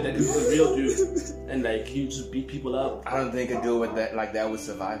like legit, that dude's a real dude, and like he just beat people up. I don't think a dude with that like that would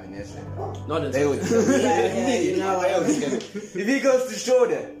survive in this. Not in they would. You know, if he goes to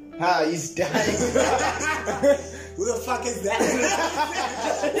shoulder, he's dying. Who the fuck is that?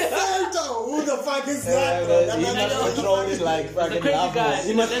 Who the fuck is that? He must patrol it like fucking love.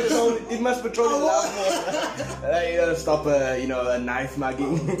 He must patrol it love. Stop a knife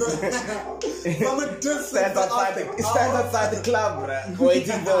mugging. From a distance. Stands outside the club,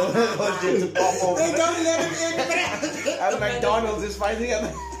 waiting for shit to pop off. They don't let him in. And McDonald's is fighting him.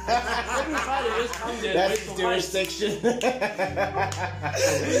 Every Friday, just come there. That is jurisdiction. He's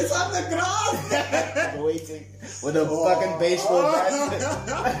on the ground. Waiting with a fucking baseball bat.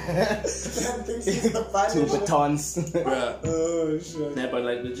 Two batons. Bruh. Oh shit. Yeah, but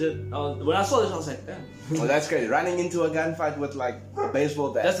like legit. When I saw this, I was like, damn. Well, that's crazy. Running into a gunfight with like a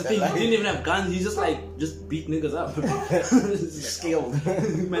baseball bat. That's the thing. He didn't even have guns. He just beat niggas up. Skilled.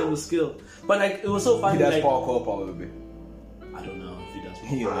 Man was skilled. But like it was so funny. He does like, parkour probably. I don't know if he does.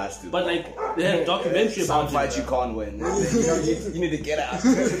 He has to. But like they had a documentary some about fights you can't win. You need to get out.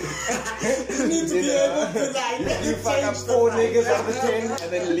 You need to be able to like. You fuck up 4 niggas out of 10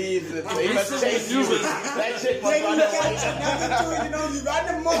 and then leave. They must chase you. That shit must run away. You know, you run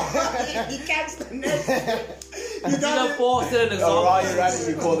them more. You catch the next. You got 4 still in the zone. While you're running,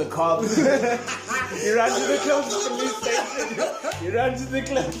 you call the cops. You run to the closest police station. You run to the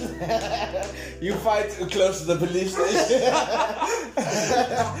closest. You fight close to the police station.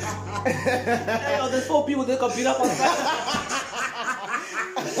 Hey, yo, there's 4 people that got beat up on site.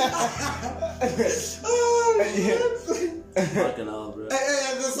 Fucking hell, bro.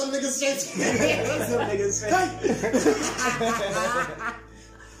 Hey, there's some niggas straight. There's some niggas straight.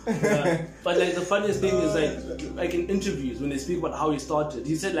 But like the funniest thing is like in interviews when they speak about how he started,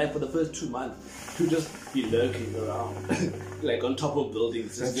 he said like for the first 2 months he would just be lurking around, like on top of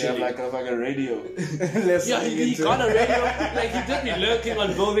buildings, just chilling. Have like a radio. Yeah, he got a radio. Like he just be lurking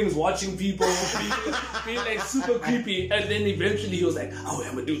on buildings, watching people, being like super creepy. And then eventually he was like, "Oh,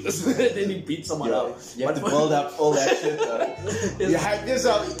 I'm gonna do this." And then he beat someone up. You have to build up all that shit. You hype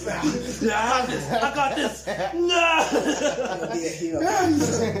yourself. Yeah, I have this. I got this. No. Be a hero.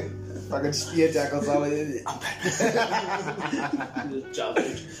 Fucking spear tackles all in it.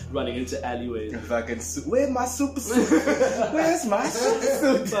 Running into alleyways. Fucking where's my super suit? Where's my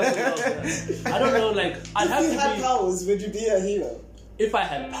super suit? I don't know, like I'd have If you to had be. powers, would you be a hero? If I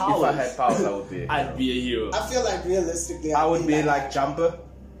had powers, If I had powers, I would be. I'd be a hero. I feel like realistically, I would be like Jumper.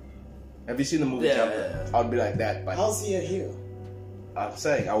 Have you seen the movie Jumper? Yeah. I would be like that, but How's he a hero? I'm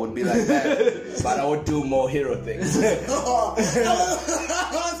saying I would be like that, but I would do more hero things. I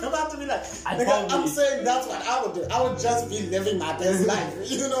was about to be like, I'm saying that's what I would do. I would just be living my best life.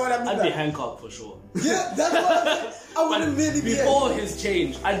 You know what I mean? I'd be Hancock for sure. Yeah, that's what I'm saying. I wouldn't really be before his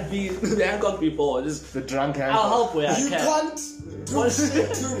change. I'd be the Hancock before. Just The drunk Hancock. I'll help where I You can. can't do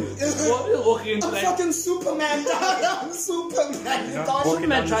shit to me. Walking into I'm like fucking Superman, dog. I'm Superman. You can't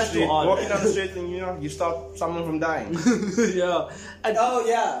Superman tries too hard. Walking down the street and you stop someone from dying. yeah. Oh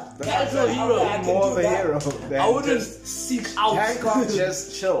yeah, Casual hero. I can More do of a that. hero. I wouldn't seek out. Hancock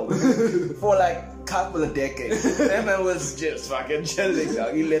just chilled for like a couple of decades. That man was just fucking chilling,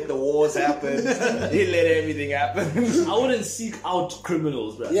 dog. He let the wars happen. He let everything happen. I wouldn't seek out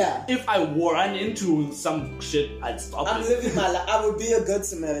criminals, bro. Yeah. If I ran into some shit, I'd stop I'm it. living my life. I would be a good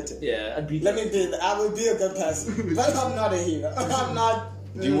Samaritan. Yeah, I'd be. I would be a good person, but I'm not a hero. I'm not.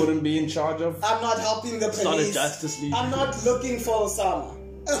 You wouldn't be in charge of. I'm not helping the police. Not a Justice League. I'm not looking for Osama.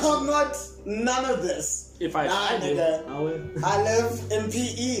 I'm not none of this. If I did, I would. I live in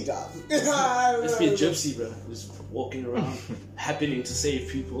PE, dog. Just be a gypsy, bro. Just walking around, happening to save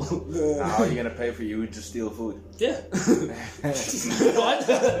people. How are you gonna pay for you to steal food? Yeah. What?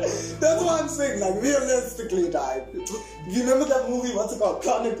 That's what I'm saying. Like realistically, dog. You remember that movie? What's it called?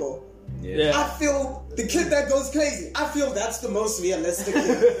 Chronicle. Yeah. I feel the kid that goes crazy. I feel that's the most realistic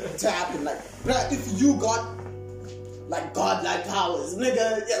thing to happen. Like, bruh, if you got like godlike powers,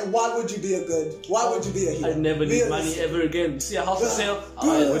 nigga, yeah, why would you be a hero? I'd never need money ever again. See a house for sale?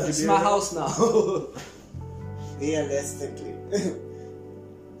 Oh, it's my house now. Realistically.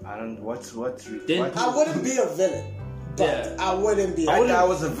 I don't. What's Then- I wouldn't be a villain. But Yeah. I wouldn't be That guy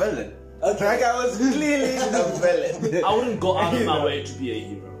was a villain. Okay. That guy was clearly a villain. I wouldn't go out of my way to be a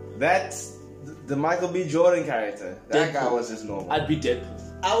hero. That's the Michael B. Jordan character. That guy Deadpool. was just normal. I'd be Deadpool.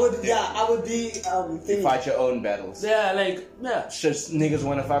 I would be thinking. Fight your own battles. Yeah, like, yeah. Just niggas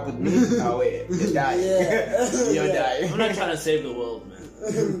wanna fuck with me. Oh wait, you die. Yeah. You'll die. I'm not trying to save the world,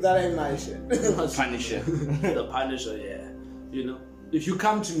 man. That ain't my shit. Punisher. The Punisher, yeah. You know? If you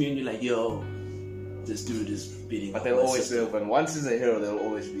come to me and you're like, yo, this dude is beating But up they'll my always sister. be open. Once he's a hero, there'll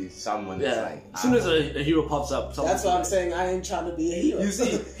always be someone that's Yeah. like. As soon as a hero pops up, That's what I'm saying. I ain't trying to be a hero. You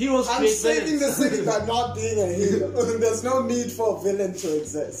see, heroes I'm create saving the villains. city by not being a hero. There's no need for a villain to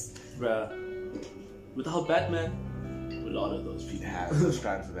exist. Bruh. Without Batman, a lot of those people. Yeah, those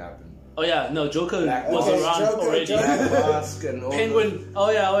crimes would happen. Oh yeah, no, Joker Black was Mask. around Joker, already. Joker. Black Mask and all Penguin, oh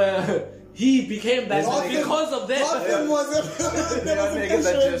yeah. He became Batman Gotham- because of that. Gotham was a There are niggas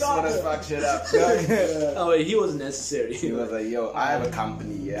that just wanna fuck shit up. Oh wait, he wasn't necessary. He was like, yo, I have a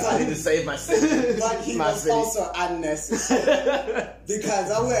company, yeah. I need to save my city. But he My was city. also unnecessary.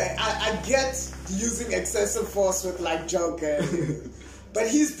 Because I get using excessive force with like Joker. But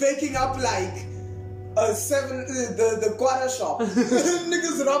he's picking up like the quarter shop.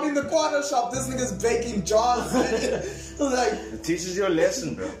 Niggas robbing the quarter shop. This nigga's baking jars. Like, It teaches you a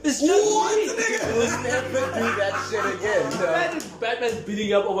lesson, bro. It's just what, weed. nigga? You'll never do that shit again, bro. Batman's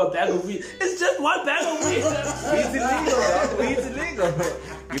beating up over a bag of weed. It's just one bag of weed. Weed's illegal, dog. Weed's illegal.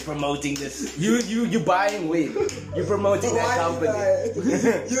 You're promoting this. You buying weed. You're promoting that Why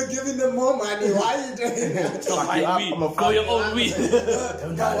company. you're giving them more money. Why are you doing that? Stop you buying up, weed. I'ma Grow fuck your you own up. weed.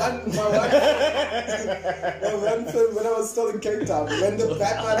 My one film when I was still in Cape Town, when the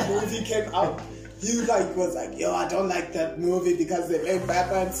Batman movie came out, he was like, yo, I don't like that movie because they made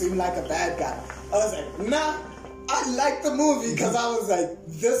Batman seem like a bad guy. I was like, nah, I like the movie because I was like,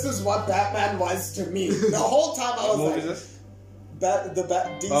 this is what Batman was to me. The whole time I was What movie like, is this?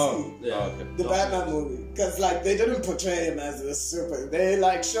 DC, Yeah. okay. the Batman movie. Because, like, they didn't portray him as a super. They,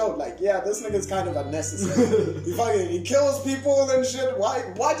 like, showed, like, yeah, this nigga's kind of unnecessary. he kills people and shit.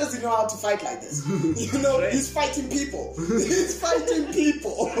 Why does he know how to fight like this? You know, he's fighting people. He's fighting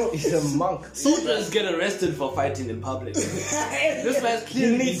people. He's a monk. Soldiers get arrested for fighting in public. This man's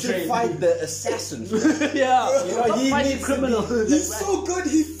clearly needs to fight the assassins. Yeah. You know, he needs criminals. He's so good,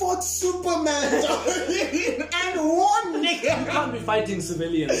 he fought Superman and won, nigga. You can't be fighting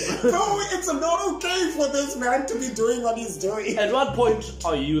civilians. Bro, it's not okay for this man to be doing what he's doing. At what point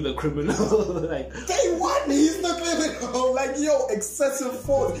are you the criminal? Like, Day one, he's the criminal. Like, yo, excessive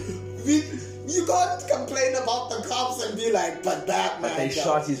force. You can't complain about the cops and be like, but Batman. But they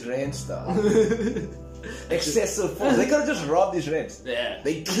shot his ranch star. Excessive force. They could have just robbed his ranch. yeah.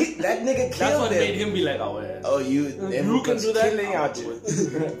 That nigga killed That's what them. made him be like, oh, yeah. Oh, you can do that? killing out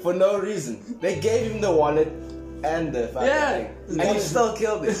for no reason. They gave him the wallet and the fucking thing, and he still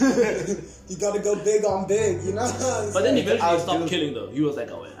killed it. You gotta go big on big, you know? But then eventually he stopped killing though. He was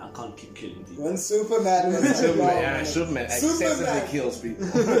like, oh, yeah, I can't keep killing people. When Superman was Superman excessively kills people.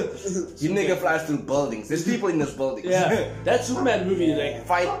 You nigga flies through buildings. There's people in this building. Yeah, that Superman movie, like,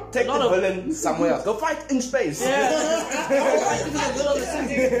 take the villain somewhere else. Go fight in space. Yeah.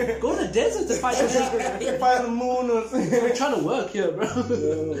 Go to the desert to fight. Fight on the moon. We're trying to work here, bro.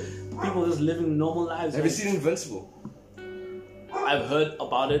 People just living normal lives. Have you seen Invincible? I've heard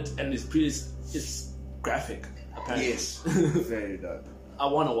about it, and it's graphic. Apparently. Yes, very dark. I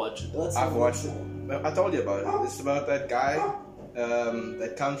want to watch it. I've watched it. I told you about it. It's about that guy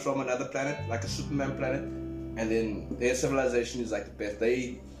that comes from another planet, like a Superman planet, and then their civilization is like the best.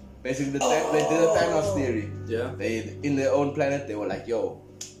 They basically they did a Thanos theory. Yeah. They in their own planet they were like, yo,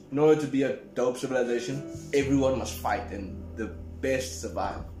 in order to be a dope civilization, everyone must fight and the best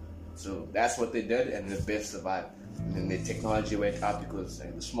survive. So that's what they did, and the best survived. And then their technology went up because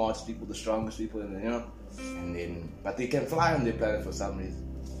like, the smartest people, the strongest people, and but they can fly on their planet for some reason.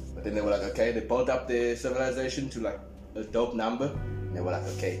 But then they were like, okay, they built up their civilization to like a dope number. And they were like,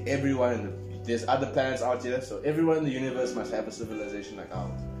 okay, there's other planets out here, so everyone in the universe must have a civilization like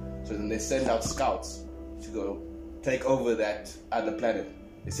ours. So then they send out scouts to go take over that other planet.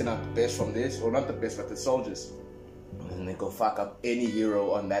 They send out the best from this, or not the best, but the soldiers. And they go fuck up any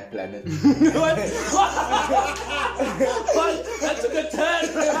hero on that planet. What? That took a turn.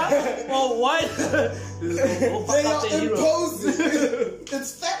 Oh, what? They are imposing.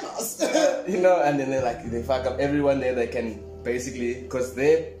 It's Thanos. And then they fuck up everyone there. They can basically, because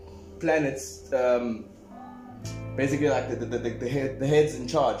their planets, basically like the heads in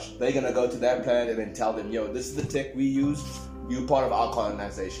charge, they're gonna go to that planet and then tell them, yo, this is the tech we use. You're part of our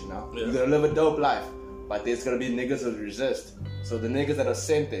colonization now. Yeah. You're gonna live a dope life. But there's gonna be niggas that resist. So the niggas that are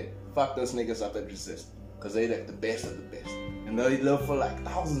sent there, fuck those niggas up that resist. Because they're like the best of the best. And they live for like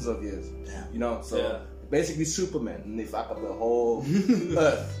thousands of years. Yeah. So basically Superman. And they fuck up the whole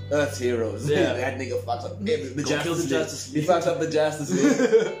Earth's heroes. Yeah. That nigga fucks up the Justice League. He fucks up the Justice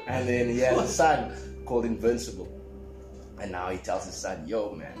League. And then he has a son called Invincible. And now he tells his son,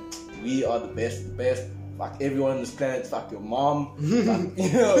 yo man, we are the best of the best. Fuck everyone on this planet. Fuck your mom. Fuck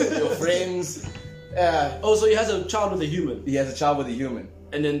your friends. So he has a child with a human. He has a child with a human.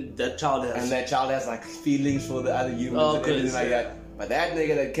 And then that child has like feelings for the other humans and everything like that. But that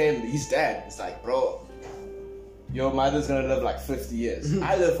nigga that came, his dad, it's like, bro, your mother's gonna live like 50 years.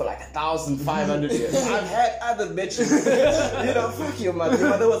 I live for like 1,500 years. I've had other bitches. Fuck your mother. Your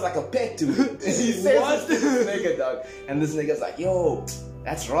mother was like a pet to me. He says this nigga, dog. And this nigga's like, yo,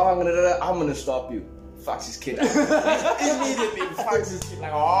 that's wrong. I'm gonna stop you. Fucks his kid immediately fucks his kid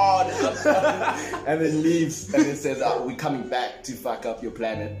like and then leaves and then says we're coming back to fuck up your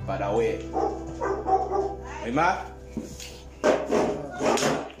planet but away. Hey ma,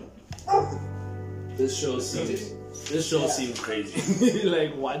 this show seems crazy.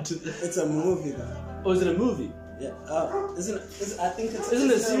 Like what? It's a movie though. Oh, is it a movie? Yeah. I think it's isn't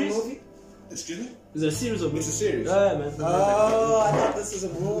it a series? movie? Excuse me? Is it a series or movie? It's a series. Yeah, man. Oh, I thought this is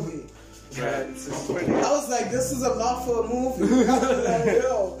a movie. Right. I was like, this is a lot for a movie. I was like,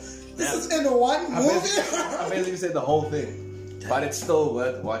 yo, this is in one movie? I basically said the whole thing. But it's still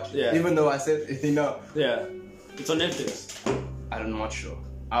worth watching. Yeah. Even though I said, Yeah. It's on Netflix. I'm not sure.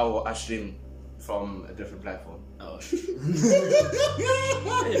 I stream from a different platform. Oh.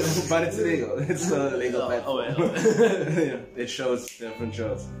 But it's legal. It's still a legal platform. It shows different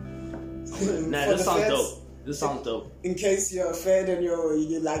shows. Nah, this sounds dope. This sounds dope. In case you're afraid and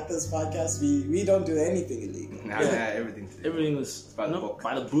you like this podcast, we don't do anything illegal. Nah, everything is by the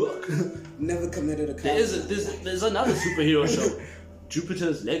book. Never committed a crime. There's another superhero show,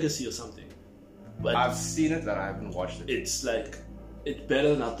 Jupiter's Legacy or something. But I've seen it, but I haven't watched it. It's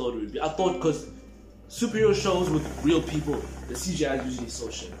better than I thought it would be. I thought because superhero shows with real people, the CGI is usually so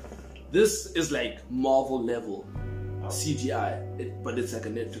shit. This is like Marvel level CGI, but it's like a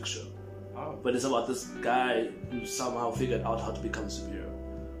Netflix show. Oh. But it's about this guy who somehow figured out how to become a superhero,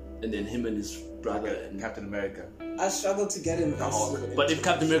 and then him and his brother and Captain America. I struggle to get invested. But if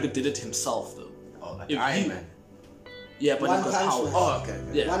Captain America did it himself, though. Oh, like If Iron he- Man. Yeah, but One he's got Punch powers. Man. Oh, okay.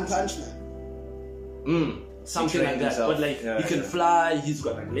 Yeah. One Punch Man. Something He like trained that. himself. But like Yeah, he can yeah. fly, he's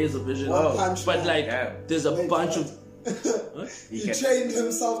got like laser vision. One Punch But Man. like Yeah. there's a Wait, bunch what? of He He can- trained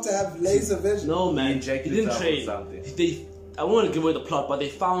himself to have laser vision. no man. He injected didn't himself train. with something. I won't want to give away the plot, but they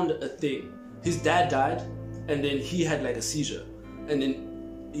found a thing. His dad died, and then he had like a seizure, and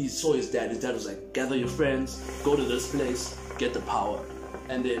then he saw his dad. His dad was like, "Gather your friends, go to this place, get the power."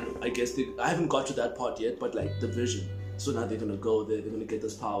 And then I guess I haven't got to that part yet, but like the vision. So now they're gonna go there, they're gonna get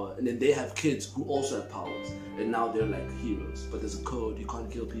this power, and then they have kids who also have powers, and now they're like heroes. But there's a code, you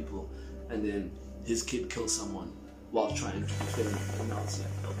can't kill people, and then his kid kills someone while trying to defend him, and now it's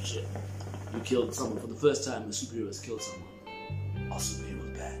like, oh shit, you killed someone for the first time. A superhero has killed someone. Our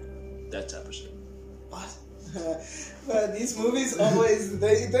superhero's bad. That type of shit. What? But these movies always,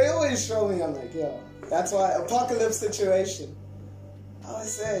 they always show me, I'm like, yo, that's why apocalypse situation. I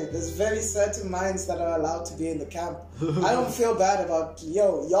always say, there's very certain minds that are allowed to be in the camp. I don't feel bad about,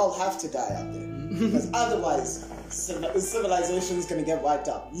 y'all have to die out there. Because otherwise, civilization's gonna get wiped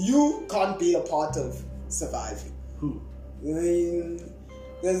out. You can't be a part of surviving. Who? I mean,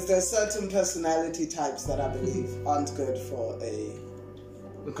 there's certain personality types that I believe aren't good for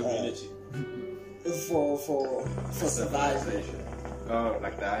The community. for survival. Oh,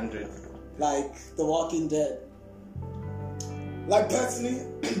 like the 100. Like The Walking Dead. Like personally,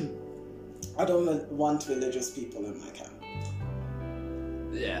 I don't want religious people in my camp.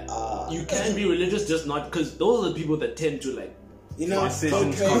 Yeah. You can be religious, just not because those are the people that tend to like. You know,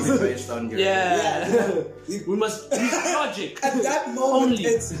 Decisions go can't be crazy. based on your Yeah. You know, We must use logic. at that moment, Only.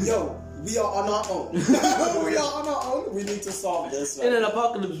 it's we are on our own. We are on our own. We need to solve this. In an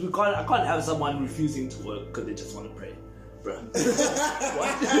apocalypse, I can't have someone refusing to work because they just want to pray. Bruh.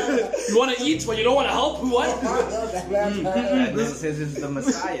 What? You want to eat but you don't want to help? What? And then says it's the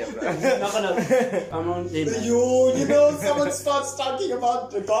Messiah, bro. Not gonna. I'm on. Hey, man. You know, someone starts talking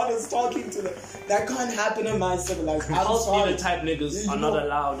about God is talking to them. That can't happen in my civilization. I'm Cult sorry. leader type niggas are not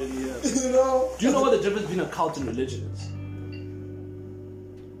allowed in here. You know. Do you know what the difference between a cult and religion is?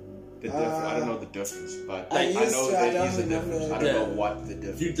 I don't know the difference, but I I used know to, I there is a don't difference. remember. I don't Yeah. know what the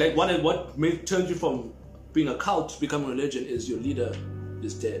difference. You, like what turns you from being a cult to becoming a religion is your leader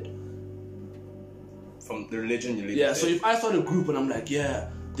is dead. From the religion you lead. Yeah, so if I start a group and I'm like, yeah,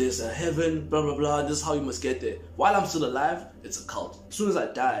 there's a heaven, blah blah blah, this is how you must get there. While I'm still alive, it's a cult. As soon as I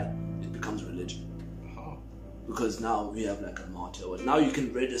die, it becomes a religion. Oh. Because now we have like a martyr. Now you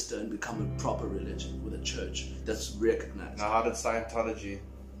can register and become a proper religion with a church that's recognized. Now, how did Scientology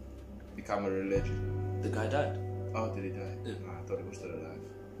become a religion? The guy died. Oh, did he die? Yeah. No, I thought he was still alive.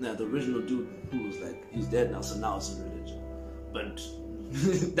 Now the original dude who was like, he's dead now, so now it's a religion. But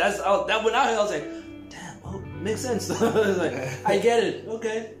that went out here, I was like, damn, well, makes sense. I was like, I get it.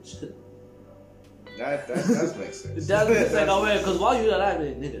 Okay. Shit. That does make sense. It does. It's like, oh, because while you're alive,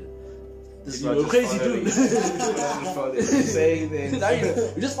 nigga, this you're a crazy dude. Saying things. Now you're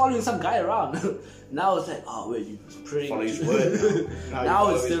just following some guy around. Now it's like, oh wait, you praying. Follow his word. Now you it's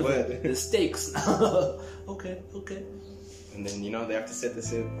follow his different. word. The stakes. Okay. And then they have to set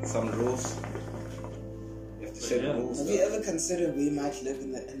some rules. You have to set Yeah. rules. Have you ever considered we might live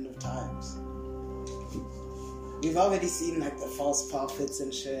in the end of times? We've already seen like the false prophets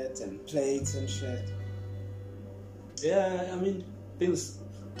and shit and plagues and shit. Yeah, I mean,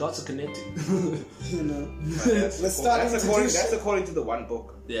 dots are connecting. You know, That's We're starting to do that's shit. according to the one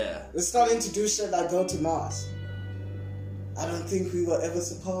book. Yeah. we're starting to do shit like go to Mars. I don't think we were ever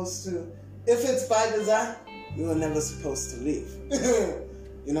supposed to. If it's by design, we were never supposed to leave.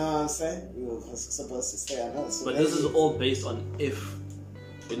 You know what I'm saying? We were supposed to stay on Earth. So But this is maybe- all based on if,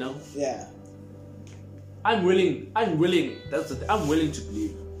 you know. yeah. I'm willing. I'm willing to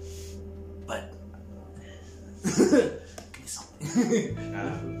believe, but give me something.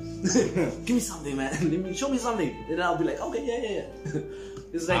 Give me something, man. Show me something, and then I'll be like, okay, yeah.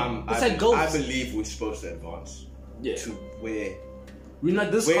 It's like I ghosts. believe we're supposed to advance Yeah, to where we're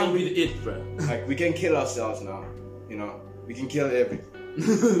not. This Where can't we- be it, bro. like we can kill ourselves now. You know, we can kill everything.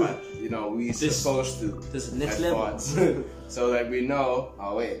 But we're supposed to This is next level. advance so that we know.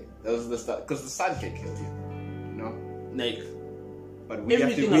 Oh wait, those are the stuff because the sun can kill you. You know. Like, But we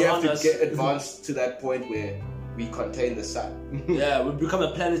Everything have around to us- get advanced to that point where we contain the sun. yeah, we become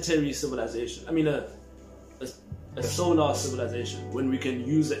a planetary civilization. I mean, a solar civilization when we can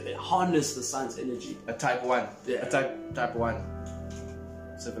use it, harness the sun's energy. A type 1. Yeah. A type 1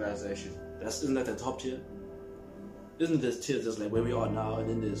 civilization. Isn't that the top tier? Isn't this tier just like where we are now, and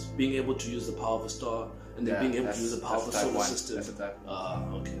then there's being able to use the power of a star, and then being able to use the power of a solar system? That's a type.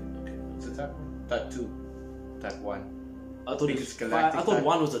 Okay. It's a type 1. Type 2. Type 1. I thought it's five, I thought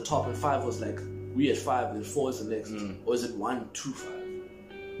 1 was the top and 5 was like we at 5 and then 4 is the next. Or is it 1, 2, 5?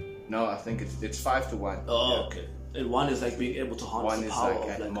 No, I think it's 5 to 1. Oh, yeah. Okay. And 1 is like being able to harness the power like of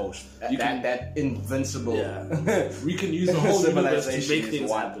at like most. That invincible. Yeah. We can use the whole universe to make things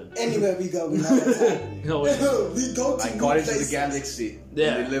happen. Anywhere we go, we know what's happening. We go to like Guardians of the Galaxy.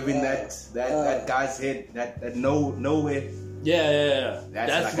 Yeah. They live in that guy's head. That nowhere. Yeah.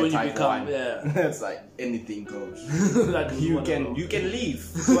 That's like when a you become 1. yeah. That's like anything goes. Like you can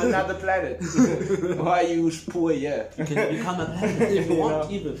leave to another planet. Why are you poor? Yeah. You can become a planet if you want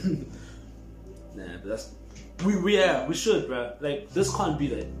even. Nah, but that's we should, bro. Like this can't be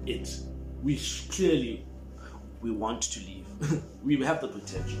it. Clearly we want to leave. We have the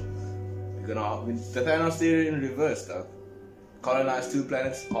potential. We're gonna the Thanos theory in reverse though. Colonize 2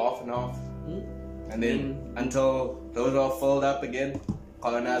 planets, half and half. And then until those are filled up again,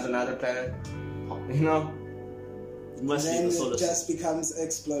 colonize another planet. You know? And then it just becomes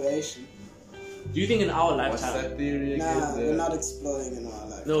exploration. Do you think in our lifetime? What's that theory again? Nah, we're not exploring in our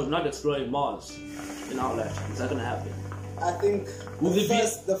lifetime. No, not exploring Mars in our lifetime. Is that gonna happen? I think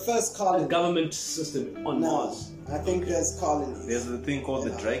the first colony. A government system on Mars. I think there's colonies. There's a thing called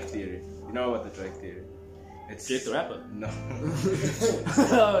the Drake theory. You know about the Drake theory? It's Drake the rapper? No.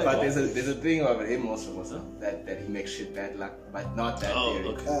 But there's a thing about him also that he makes shit bad luck, but not that theory.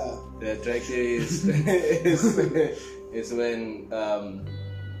 Okay. The Drake theory is when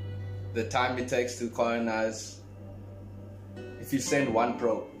the time it takes to colonize. If you send 1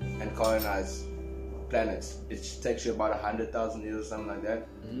 probe and colonize planets, it takes you about 100,000 years or something like that.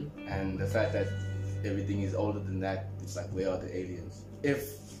 And the fact that everything is older than that, it's like, where are the aliens?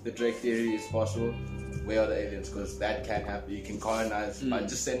 If the Drake theory is possible, where are the aliens? Because that can happen. You can colonize by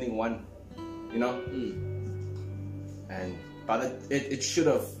just sending 1, you know. But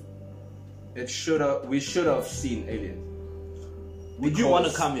we should have seen aliens. Would you want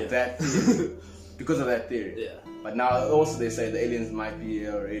to come here? Because of that theory. Yeah. But now also they say the aliens might be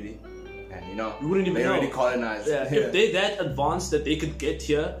here already, and you know, we wouldn't even they know. already colonized. Yeah. If they're that advanced that they could get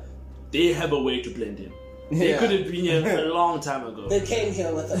here, they have a way to blend in. They could have been here a long time ago. They came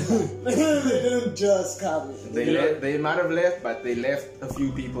here with a plan. They didn't just come. They might have left, but they left a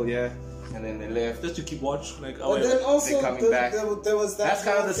few people here, and then they left just to keep watch. Like, but then also back. There was that. That's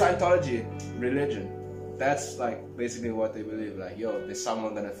kind of the Scientology religion. That's like basically what they believe. Like, yo, there's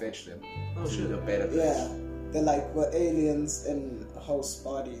someone gonna fetch them to a better place. Yeah, they're like we're aliens in host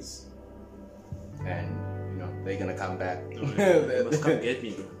bodies, and you know they're gonna come back. They must come get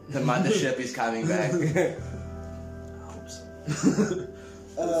me, bro. The mothership is coming back. I hope so.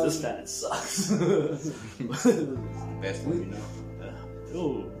 This planet sucks. Best one you know.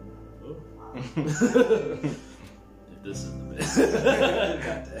 Oh. This is the best.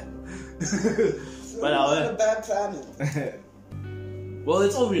 Goddamn. But a bad planet. Well,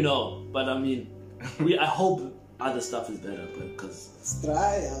 it's all we know. But I mean, I hope other stuff is better, because it's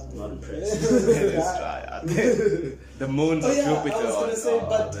dry out. I'm not impressed. It's dry out. The moons of Jupiter. I was gonna say,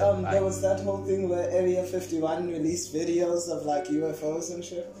 there was that whole thing where Area 51 released videos of like UFOs and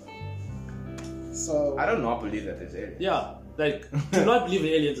shit. So I don't not believe that there's aliens. Yeah, like to not believe in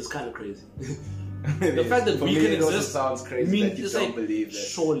aliens is kind of crazy. The fact that we can exist sounds crazy. That you don't like, believe that.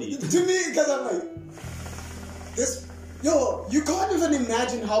 Surely. To me, because I'm like, you can't even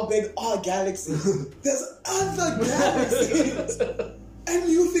imagine how big our galaxy is. There's other galaxies, and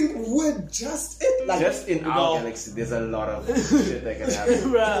you think we're just it? Like, just in our galaxy, there's a lot of shit that can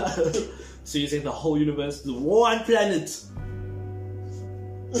happen. So you think the whole universe is 1 planet?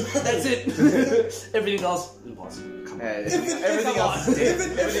 That's it. Everything else impossible. Come on. Everything else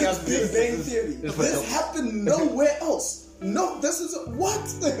Big Bang Theory. This happened nowhere else. No, this is what?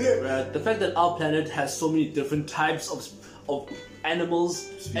 The fact that our planet has so many different types of animals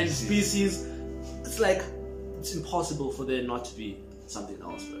and species, it's like it's impossible for there not to be something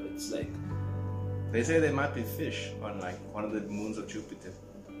else, bro. It's like they say there might be fish on like one of the moons of Jupiter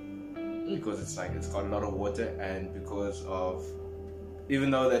because it's got a lot of water, and because of even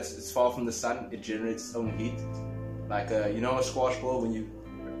though it's far from the sun, it generates its own heat. Like a squash ball when you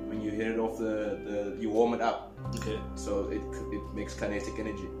hit it off you warm it up. Okay. So it makes kinetic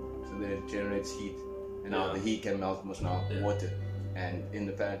energy. So then it generates heat, and now the heat can melt water. And in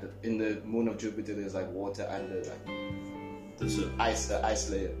the moon of Jupiter, there's like water under ice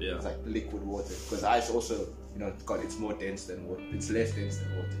layer. Yeah. It's like liquid water. Because ice also, it's more dense than water. It's less dense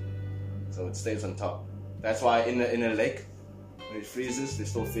than water. So it stays on top. That's why in a lake, when it freezes, there's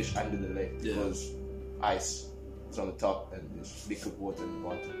still fish under the lake. Because ice is on the top and there's liquid water in the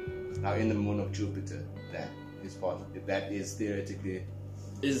bottom. Now in the moon of Jupiter, that is theoretically...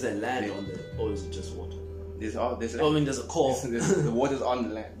 Is there land on there, or is it just water? There's a core. The water's on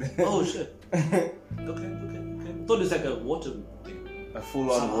the land. Oh shit. Okay. I thought it's like a water thing. A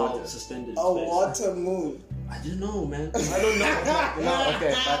full-on water. Suspended. A water moon. I don't know, man. I don't know.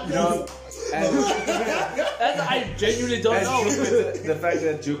 Okay, but and I genuinely don't know. Jupiter, the fact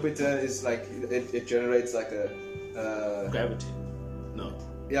that Jupiter is like it generates like a gravity. No.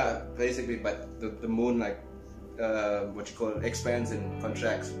 Yeah, basically, but the moon expands and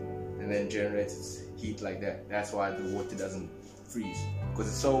contracts, and then generates its heat like that. That's why the water doesn't freeze, because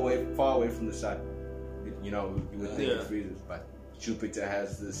it's so far away from the sun. You would think it freezes, but Jupiter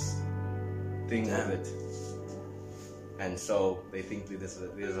has this thing with it, and so they think that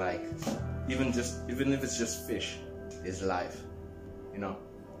there's like even if it's just fish, there's life,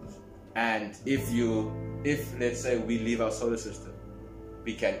 And if let's say we leave our solar system,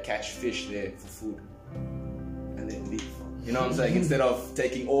 we can catch fish there for food, and then leave. You know what I'm saying? Instead of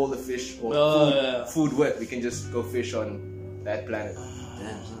taking all the fish or food with, we can just go fish on that planet.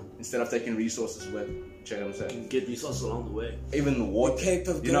 Instead of taking resources with. Check what I'm saying? You can get resources along the way. Even the water.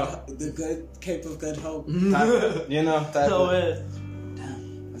 The Cape of Good Hope. Type No way.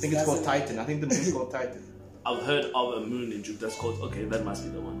 I think it's called Titan. I think the moon's called Titan. I've heard of a moon in Jupiter that's called, okay, that must be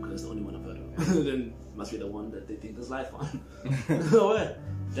the one, because it's the only one I've heard of. Then it must be the one that they think there's life on. No way.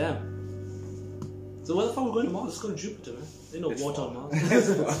 Damn. So where the fuck are we going to Mars? Let's go to Jupiter, man. Ain't no water on Mars.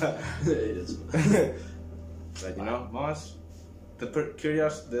 It is. But Mars, the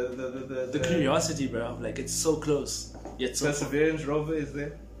curiosity, bro. Like, it's so close. Yet so Perseverance rover is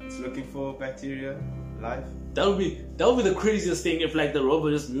there. It's looking for bacteria, life. That would be the craziest thing if like the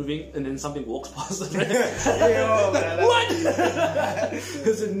rover is moving and then something walks past it. What?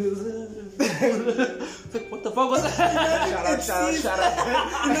 What the fuck was that? Shut up.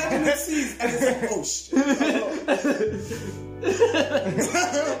 Imagine it sees and it's like, oh shit.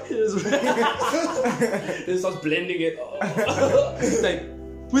 It starts blending it. It's like,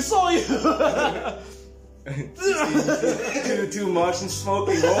 we saw you. Two Martians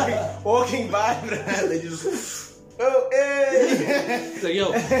smoking, walking by, they just, oh, hey! It's like,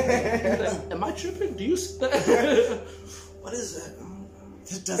 yo, am I tripping? Do you see that? What is that?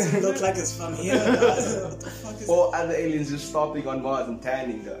 It doesn't look like it's from here. What the fuck is or other aliens just stopping on Mars and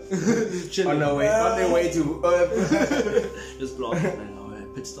tanning them on their way to Earth. Just blocking.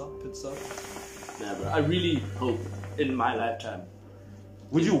 Pit stop. Nah, bro. I really hope in my lifetime.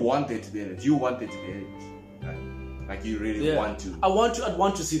 Would you want there to be aliens? You want there to be aliens? Like you really want to? I'd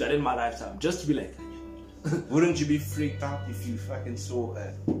want to see that in my lifetime, just to be like. Wouldn't you be freaked out if you fucking saw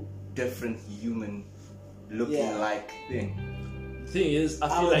a different human looking like thing? The thing is, I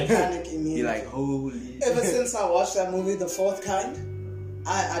feel would like panic immediately. You're like, holy. Ever since I watched that movie, The Fourth Kind,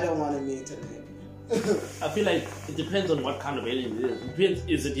 I don't want to meet an alien. I feel like it depends on what kind of alien it is. It depends,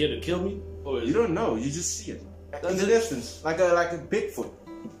 is it here to kill me? Or you don't know, you just see it. In the distance. Like a Bigfoot.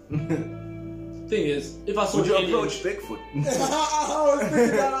 Thing is, if I saw would you alien, approach Bigfoot? I was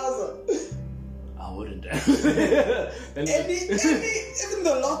thinking that also. I wouldn't. Even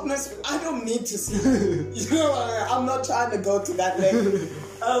the Loch Ness, I don't need to see it. You know what I mean? I'm not trying to go to that lake.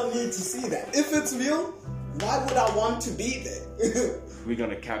 I don't need to see that. If it's real, why would I want to be there? We're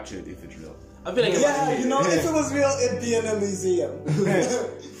gonna capture it if it's real. I feel like if it was real, it'd be in a museum.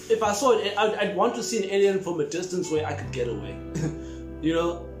 If I saw it, I'd want to see an alien from a distance where I could get away.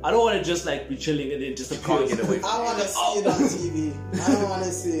 I don't want to just like be chilling and then just can't get away. I want to see it on TV. I don't want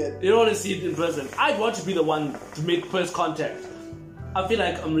to see it. You don't want to see it in person. I'd want to be the one to make first contact. I feel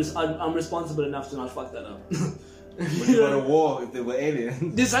like I'm responsible enough to not fuck that up. Would you go to war if they were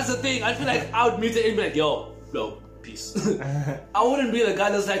aliens? That's the thing. I feel like I would meet the alien and be like, yo, no, peace. I wouldn't be the guy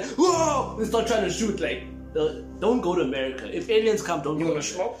that's like, whoa, and start trying to shoot. Like, don't go to America. If aliens come, don't go. You want to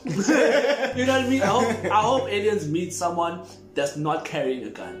smoke? You know what I mean? I hope aliens meet someone that's not carrying a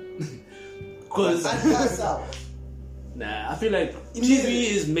gun. Cause nah, I feel like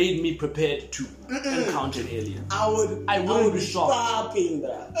TV has made me prepared to encounter an alien. I would be shocked. Popping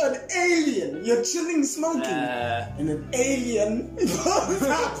that. An alien. You're chilling, smoking, and an alien.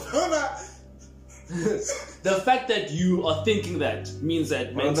 The fact that you are thinking that means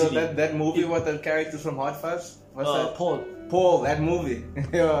that mentally... that movie, what the characters from Hot Fuzz? What's that? Paul, that movie.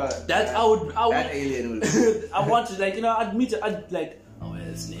 That I would that alien. I want to I'd meet it. I'd like, oh,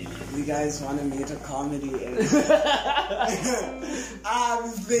 it's an alien. You guys want to meet a comedy agent? I'm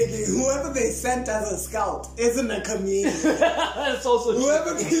thinking whoever they sent as a scout isn't a comedian. That's also true.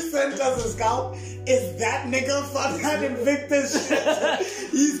 Whoever they sent as a scout is that nigga from that Invictus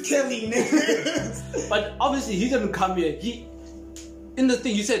shit. He's killing niggas. But obviously he didn't come here. In the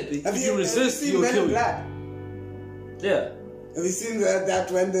thing you said, if you resist, he'll kill you. Yeah. Have you seen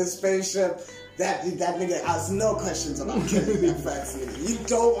that when the spaceship? That nigga asks no questions about killing that first nigga. You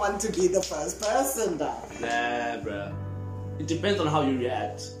don't want to be the first person, dog. Nah, bruh. It depends on how you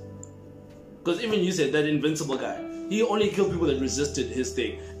react. Because even you said that invincible guy, he only killed people that resisted his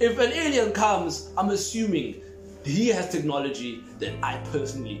thing. If an alien comes, I'm assuming he has technology that I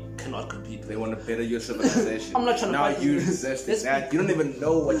personally cannot compete with. They want to better your civilization. I'm not trying to now fight you resist that. You don't even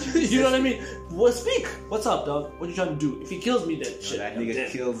know what you resist. You know what I mean? Well, speak. What's up, dog? What you trying to do? If he kills me, then shit. That nigga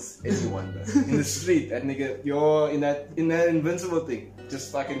kills everyone, bro. In the street, that nigga, you're in that invincible thing.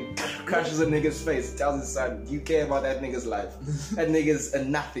 Just fucking crushes a nigga's face. Tells his son, you care about that nigga's life. That nigga's a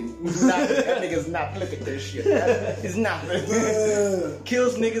nothing. That nigga's nothing. Look at this shit. He's nothing.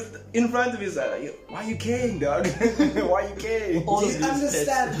 Kills niggas in front of his son. Like, why you caring, dog? Why you caring? Do you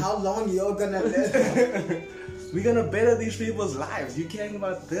understand how long you're gonna live? We're gonna better these people's lives. You caring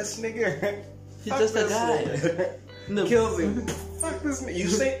about this nigga? He's just a guy. No. Kills him. Fuck this nigga. You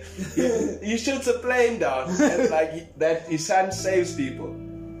say you shoots a plane down and like that his son saves people.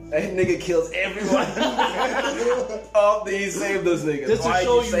 That nigga kills everyone after he saved those niggas. Just to Why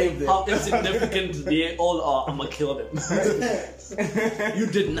show you how insignificant they all are, I'ma kill them. You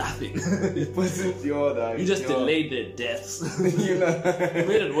did nothing. It wasn't your dog. You just delayed their deaths. You know. You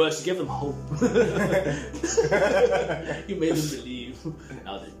made it worse. You gave them hope. You made them believe.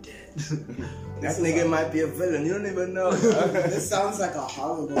 Now they're dead. That nigga might be a villain. You don't even know. This sounds like a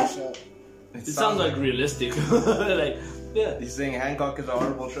horrible show. It sounds like realistic. Like, yeah. You're saying Hancock is a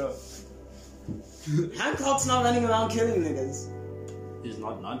horrible show. Hancock's not running around killing niggas. He's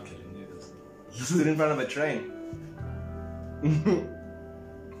not killing niggas. He stood in front of a train.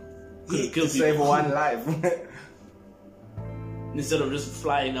 Could kill to save one life. Instead of just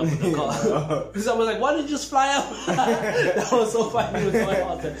flying up with the car. Because I was like, why did you just fly up? That was so funny with my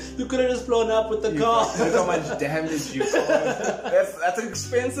heart. You could have just flown up with the car. Look how much damage you caused. That's an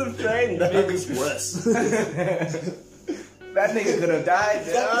expensive train. Maybe it's worse. That nigga could have died.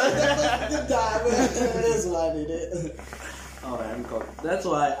 That could die, man. It is what it is. Oh, Hancock. That's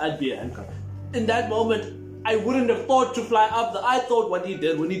why I'd be a Hancock. In that moment, I wouldn't have thought to fly up. I thought what he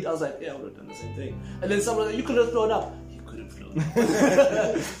did when I was like, yeah, I would have done the same thing. And then someone was like, you could have flown up.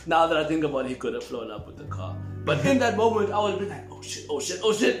 Now that I think about it, he could have flown up with the car. But in that moment, I would have been like, oh shit, oh shit,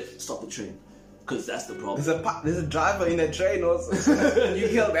 oh shit. Stop the train. Because that's the problem. There's a driver in that train also. You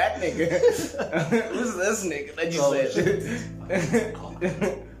killed that nigga. Who's this nigga that you said?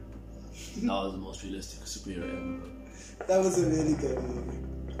 That was the most realistic superhero ever. That was a really good movie.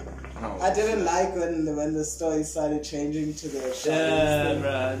 Oh, I didn't like when the story started changing to the show. Yeah,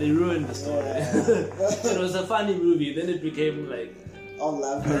 bruh, they ruined the story. Yeah. It was a funny movie, then it became like all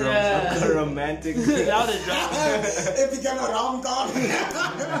love. Yeah. A romantic. Now they dropped it became a rom-com.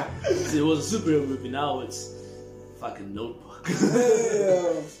 It was a superhero movie, now it's fucking Notebook.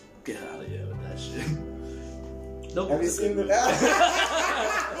 Yeah. Get out of here with that shit. Notebook. Have you seen the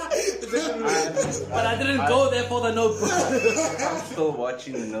But I didn't go there for the Notebook. I'm still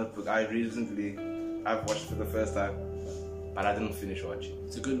watching The Notebook. I've watched for the first time, but I didn't finish watching.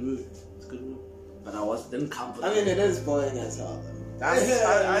 It's a good movie. It's a good movie. But didn't come for that. I mean, it is boring as hell.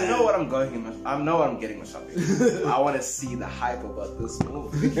 I know what I'm going in. I know what I'm getting myself into. I want to see the hype about this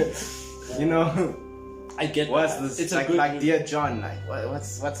movie. You know. I get what's that. this? It's like, a good like movie. Dear John. Like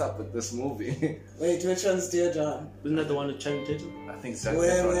what's up with this movie? Wait, which one's Dear John? Isn't that the one with Channing Tatum? I think Zac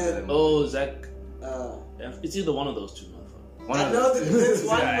Where? Efron. Oh, Zach. Yeah. It's either one of those two, motherfucker. I know that there's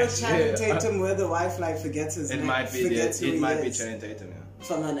one Yeah, with Channing yeah. Tatum where the wife forgets his name. It might be. It might be Channing Tatum. Yeah.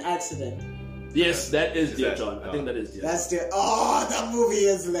 From an accident. Yes, that is Dear that- John. I think that is Dear That's the that movie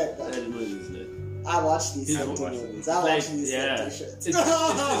is lit. John. That movie is lit. I watch these I empty watched it. movies. I watch these yeah. empty shits.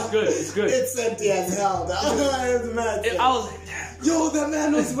 It's good. It's good. It's empty as hell. It's mad. I was like, damn. Yo, that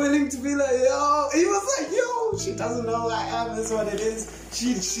man was willing to be like, yo. He was like, yo, she doesn't know who I am. That's what it is.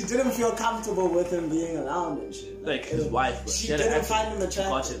 She didn't feel comfortable with him being around and shit. Like his wife, bro. She had didn't an find him accident.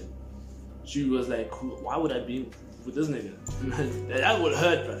 Got attractive. him. She was like, why would I be with this nigga? That would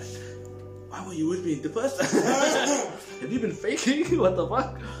hurt, bro. Why were you with me the first time? Have you been faking? What the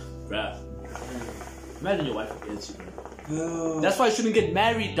fuck? Bruh. Imagine your wife against you, bro. No. That's why you shouldn't get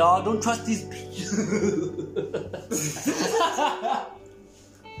married, dog. Don't trust these bitches.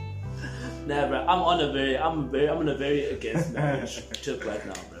 Nah, bro. I'm on a very against marriage tip right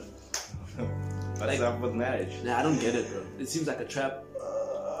now, bro. What's up with marriage? Nah, I don't get it, bro. It seems like a trap.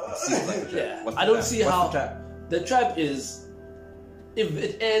 It seems like a trap. Yeah, What's I the don't trap? see What's how the trap? the trap is. If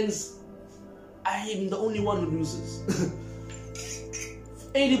it ends, I am the only one who loses.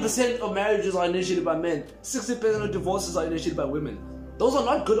 80% of marriages are initiated by men. 60% of divorces are initiated by women. Those are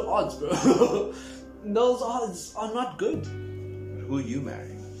not good odds, bro. Those odds are not good. Who you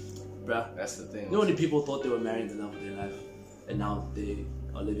marry? Bruh. That's the thing. You know, many people thought they were marrying the love of their life, and now they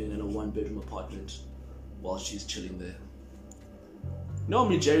are living in a one-bedroom apartment while she's chilling there. You know how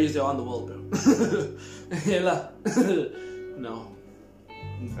many Jerrys there are in the world, bro? Hela. No.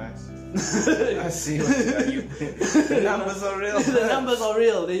 Facts. I see what you The numbers are real. The numbers are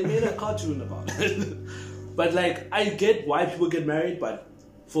real. They made a cartoon about it. But like, I get why people get married, but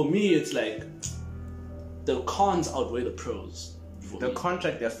for me, it's like the cons outweigh the pros. The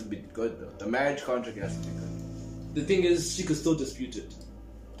contract has to be good, though. The marriage contract has to be good. The thing is, she could still dispute it.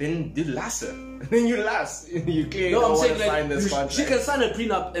 Then you last her. Then you last. You clearly No, don't I'm want saying to sign this like contract. she can sign a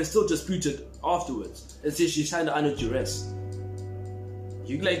prenup and still dispute it afterwards and say she signed it under duress.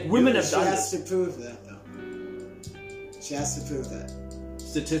 Women have She done has it to prove that, though. She has to prove that.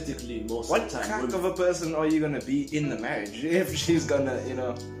 statistically most What of the time. kind of a person are you gonna be in the marriage if she's gonna,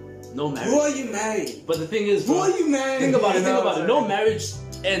 No marriage. Who are you marrying? But the thing is, Who bro, are you marrying? think about it. You know Think about what it. I'm No marriage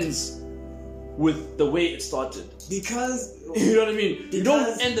ends with the way it started. Because You know what I mean? You don't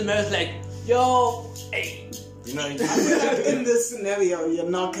Because- end the marriage like, yo, hey. You know, I feel like in this scenario, you're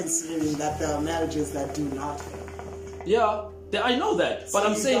not considering that there are marriages that do not fail. Yeah, I know that. But So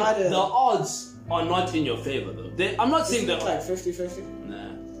I'm you saying gotta- the odds are not in your favor, though. I'm not saying Isn't that. it like 50-50? Nah.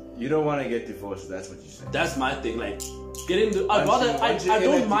 you don't want to get divorced. That's what you say. That's my thing. Like, getting the. I'd Once rather. you- once you're I in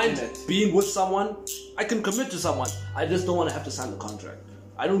don't it, mind you're in it. being with someone. I can commit to someone. I just don't want to have to sign the contract.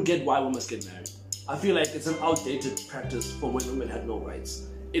 I don't get why we must get married. I feel like it's an outdated practice from when women had no rights.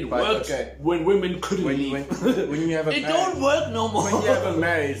 It But, worked okay. when women couldn't When leave. you have a it marriage, don't work no more. when you have a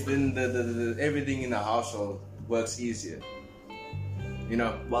marriage, then the everything in the household works easier.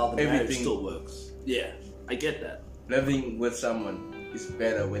 While the marriage everything still works. Yeah, I get that. living with someone is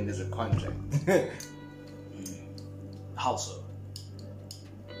better when there's a contract. How so?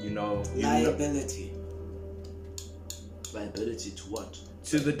 Liability. Liability to what?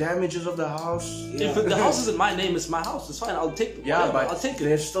 To the damages of the house. If the house is in my name, it's my house. It's fine. I'll take it. Yeah, Whatever, but I'll take it.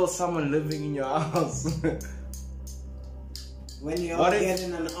 there's still someone living in your house. When you What all if- get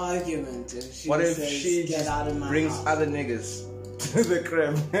in an argument and she What if says, she get just out of my brings house. other niggas to the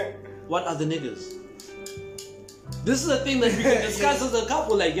crib? What are the niggas? This is a thing that we can discuss as a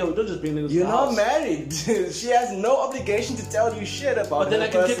couple. Like, yo, don't just bring niggas to You're the not house. married. She has no obligation to tell you shit about. But then her I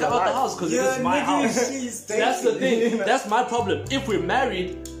can kick her personal out the life. house because You're it's my nigga, house. she's That's the dating. thing. That's my problem. If we're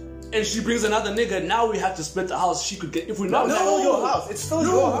married and she brings another nigga, now we have to split the house. She could get. If we're not It's married, still your house. It's still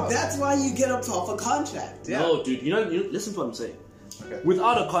your No, house. that's why you get a proper contract. Yeah. no, dude. You listen to what I'm saying. Okay.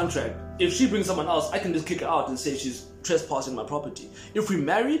 Without a contract, if she brings someone else, I can just kick her out and say she's trespassing my property. If we're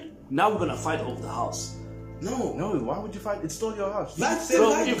married, now we're gonna fight over the house. No. No, why would you fight? It's still your house. That's You the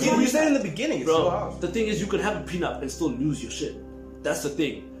said- right you contract. said in the beginning, it's your Bro, house. the thing is, you could have a prenup and still lose your shit. That's the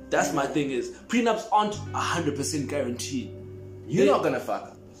thing. That's my thing is, prenups aren't 100% guaranteed. You're They- not gonna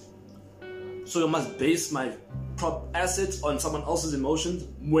fuck. So you must base my prop assets on someone else's emotions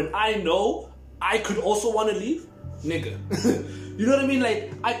when I know I could also want to leave? Nigga. You know what I mean?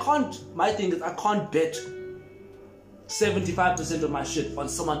 Like, my thing is, I can't bet 75% of my shit on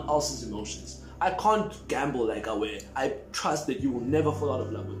someone else's emotions. I can't gamble like where I trust that you will never fall out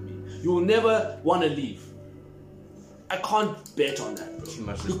of love with me. You will never want to leave. I can't bet on that, bro. She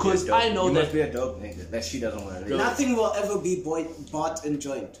must just Because be a dope. I know you that must be a dope nigga that she doesn't want to leave. Nothing will ever be bought and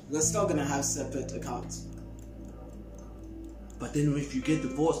joined. We're still gonna have separate accounts. But then if you get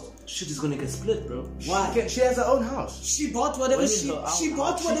divorced, shit is gonna get split, bro. Why? She has her own house. She bought whatever What she is her she outcome?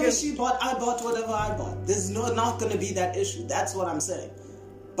 bought She whatever can- she bought. I bought whatever I bought. There's not gonna be that issue. That's what I'm saying.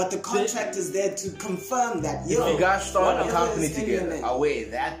 But the contract is there to confirm that. Yo, If you guys start a whatever company is in your together, name. away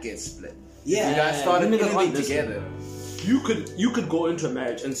that gets split. Yeah. You guys started You niggas anything want this. together. You could go into a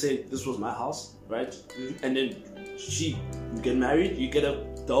marriage and say this was my house, right? And then you get married, you get a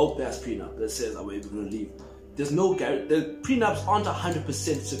dope ass prenup that says we're gonna leave. There's no guarantee. The prenups aren't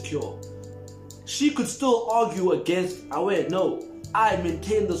 100% secure. She could still argue against no, I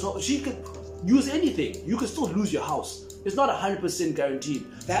maintain this whole. She could use anything. You could still lose your house. It's not 100% guaranteed.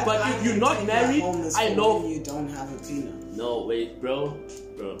 That But I if you're not maintain that married, home is I for know. when you don't have a prenup. No, wait, bro.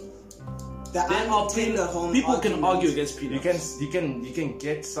 That There I are maintain the home people can argument. argue against prenups. You can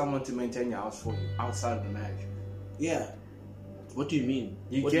get someone to maintain your house for you outside of the marriage. Yeah. What do you mean?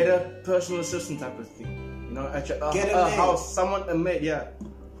 You What get do you a personal assistant type of thing. At your Get a maid. house, someone a maid, yeah.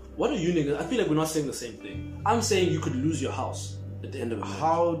 what a union. I feel like we're not saying the same thing. I'm saying you could lose your house at the end of the night.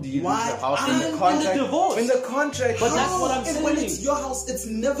 How do you lose your house in the contract? In the divorce. In the contract. But that's what I'm saying. When it's your house, it's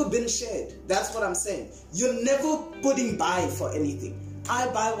never been shared. That's what I'm saying. You're never putting by for anything. I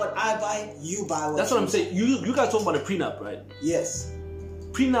buy what I buy, you buy what That's what I'm saying. You guys talk about a prenup, right? Yes.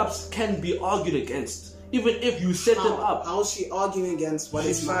 Prenups can be argued against, even if you set them up. How's she arguing against what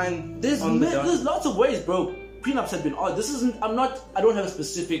is mine? There's lots of ways, bro. Prenups have been argued. This isn't. I don't have a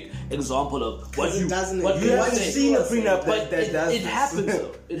specific example of what you. What you haven't seen a prenup, but that does. It happens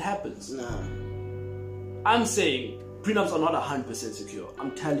though. It happens. Nah. I'm saying prenups are not 100% secure.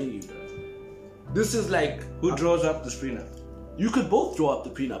 I'm telling you, bro. This is like who draws up this prenup? You could both draw up the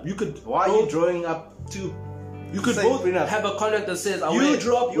prenup. You could. Why are you drawing up two? You could both prenup. have a contract that says, you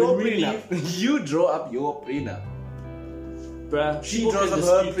draw up your prenup. You draw up your prenup. Bruh, she draws up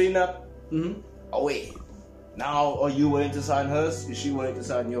her prenup. Mm-hmm. Away. Now, are you willing to sign hers? Is she willing to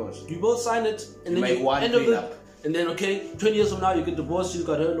sign yours? You both sign it, and then make one prenup. And then, okay, 20 years from now, you get divorced. She's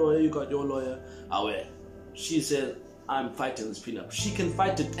got her lawyer, you got your lawyer. Away. She said, I'm fighting this prenup. She can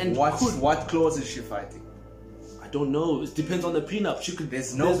fight it. And what clause is she fighting? I don't know. It depends on the prenup.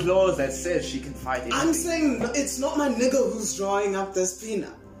 There's no clause that says she can fight anything. I'm saying it's not my nigga who's drawing up this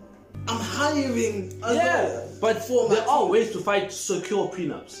prenup. I'm hiring a lawyer. But there are ways to fight secure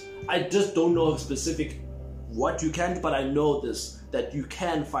prenups. I just don't know of specific what you can, but I know this, that you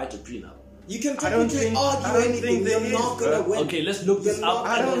can fight a prenup. You can technically argue anything. You're not gonna win. Okay, let's look this up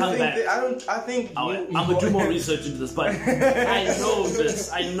and come back. I'm gonna do more research into this, but I know this.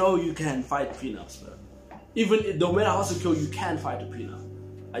 I know you can fight prenups, bro. Even no matter how secure, you can fight a prenup.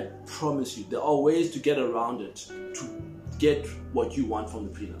 I promise you, there are ways to get around it to get what you want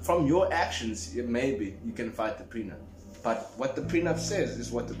from the prenup. From your actions, maybe you can fight the prenup, but what the prenup says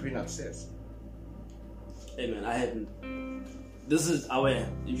is what the prenup says. Hey man, I haven't. This is aware.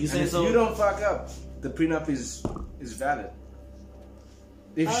 If you say so, you don't fuck up. The prenup is valid.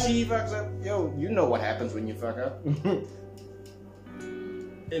 If she fucks up, yo, you know what happens when you fuck up.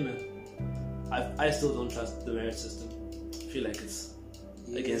 Hey man, I still don't trust the marriage system. I feel like it's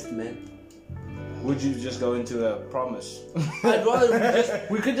against men. Would you just go into a promise? I'd rather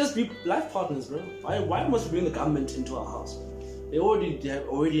we could just be life partners, bro. Why must we bring the government into our house? They already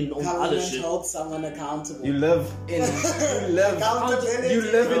know other shit. Hold someone accountable. You live in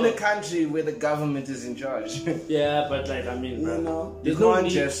a country where the government is in charge. Yeah, but like I mean, bro, you know, there's no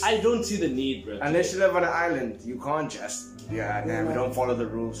need. I don't see the need, bro. Unless you live on an island, you can't just we don't follow the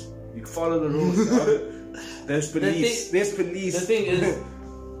rules. You follow the rules. There's police. There's police. The thing is,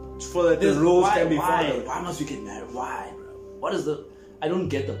 so that the rules can be followed. Why must we get married? Why, bro? What is the? I don't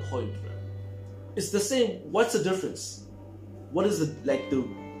get the point, bro. It's the same. What's the difference? What is the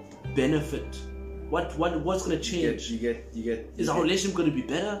benefit? What's gonna change? You get. Is our relationship gonna be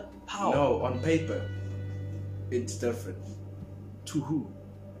better? How? No, on paper, it's different. To who?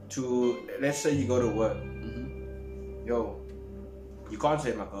 To let's say you go to work. Mm-hmm. Yo, you can't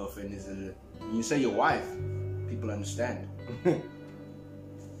say my girlfriend is a. You say your wife, people understand. You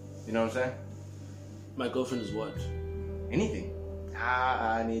know what I'm saying? My girlfriend is what? Anything.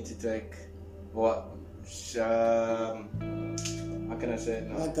 I need to take what. How can I say it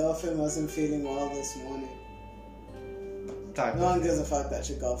now? My girlfriend wasn't feeling well this morning. No one gives a fuck that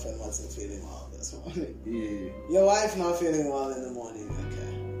your girlfriend wasn't feeling well this morning. Yeah. Your wife not feeling well in the morning.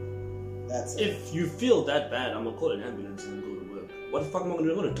 Okay, that's it. If you feel that bad, I'm gonna call an ambulance and go to work. What the fuck am I gonna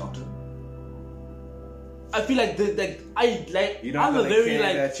do? I'm gonna doctor. I feel like I'm a very your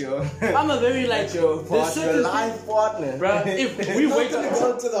life partner, bro. If we wake up,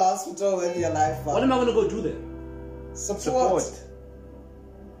 go to the hospital with your life partner. What am I gonna go do there? Support.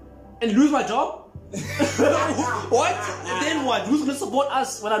 And lose my job? What? And then what? Who's gonna support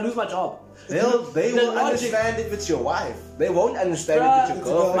us when I lose my job? They will understand if it's your wife. They won't understand if it's your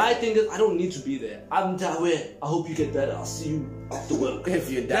girlfriend. My thing is, I don't need to be there. I'm aware. I hope you get better. I'll see you after work. If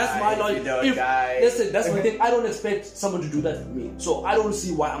you die, that's my logic. If you don't die. Listen, that's my thing. I don't expect someone to do that for me. So I don't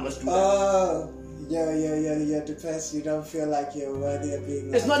see why I must do that. You're depressed. You don't feel like you're worthy of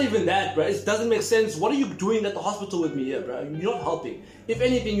being. It's not even that, bro. It doesn't make sense. What are you doing at the hospital with me here, bro? You're not helping. If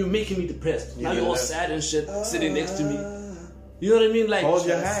anything, you're making me depressed. Now you're all sad and shit, sitting next to me. You know what I mean? Like, hold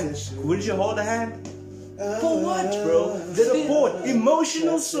your hand. Wouldn't you hold a hand? For what, bro? Support,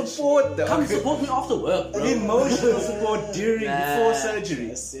 emotional support. Though. Come support me after work, bro. Emotional support before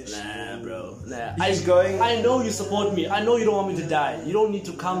surgery. Nah, bro. Nah. I know you support me. I know you don't want me to die. You don't need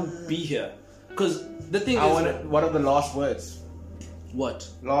to come be here. Because the thing is, what are the last words? What?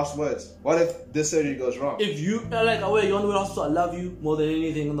 Last words. What if this surgery goes wrong? If you are like, oh wait, you want to hospital, I love you more than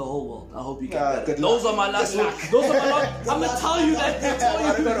anything in the whole world. I hope you get that. Good Those luck. are my last words. Those are my last. I'm gonna tell you that.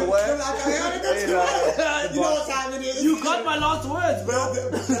 I don't know what. You know what time it is? You got my last words, bro.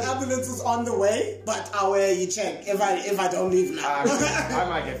 The ambulance is on the way, but you check if I don't leave now. I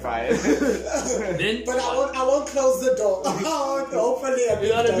might get fired. Then, but I won't close the door. Hopefully,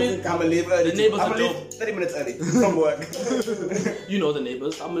 you know what I mean? I'm gonna leave early. The neighbors I'm are gonna leave 30 minutes early from work. You know the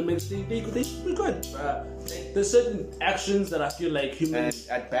neighbors. I'm gonna make they should be good. There's certain actions that I feel like humans.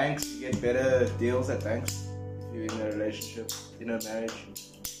 And at banks, you get better deals at banks if you're in a relationship, in a marriage.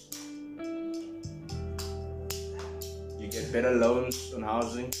 You get better loans on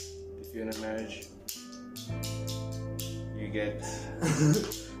housing if you're in a marriage. You get.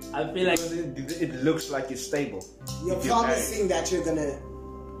 I feel like it looks like you're stable. You're promising that you're gonna.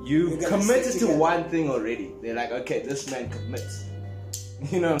 You committed to one thing already. They're like, okay, this man commits.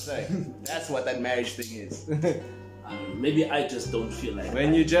 You know what I'm saying? That's what that marriage thing is. Maybe I just don't feel like.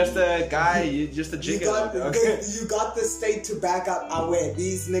 When you're just a guy, you're just a jigger. You got the state to back up where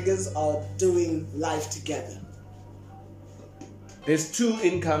these niggas are doing life together. There's two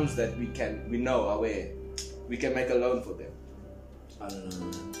incomes that we know are where we can make a loan for them. I don't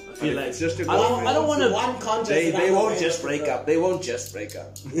know. I feel like it's just a I don't want to. One contract. They won't just break up. They won't just break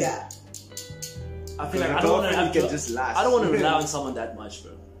up. Yeah. I feel like I don't want to just last. I don't want to rely on someone that much,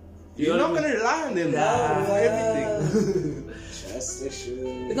 bro. You're not gonna rely on them for everything. Trust issues.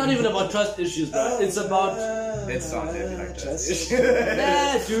 It's not even about trust issues, bro. It's about. It's not like trust issues.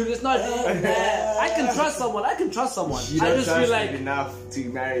 Nah, dude, it's not. Nah. I can trust someone. I just feel like enough to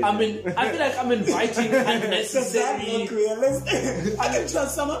marry. I feel like I'm inviting Does that unnecessary. look realistic? I can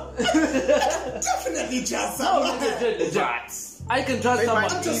trust someone. I can definitely trust someone. Legit. I can trust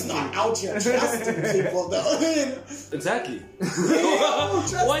someone. I'm just not out here trusting people, though. Exactly.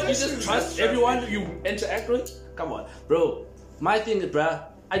 What? You just trust everyone you interact with? Come on, bro. My thing is, bruh,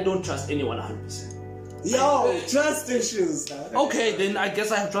 I don't trust anyone 100%. Yo, trust issues. Huh? Okay, then I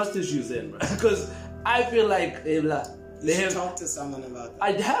guess I have trust issues then, bruh. Because I feel like you should talk to someone about that.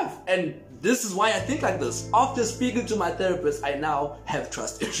 I have, and this is why I think like this. After speaking to my therapist, I now have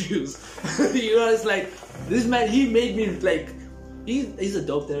trust issues. You know, it's like this man. He made me like. He's a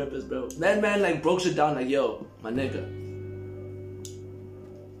dope therapist, bro. That man like broke shit down like, yo, my nigga.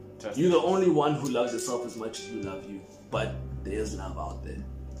 You're the only one who loves yourself as much as you love you. But there's love out there.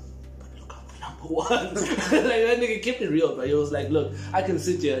 But look out for number one. Like that nigga kept it real, bro. He was like, look, I can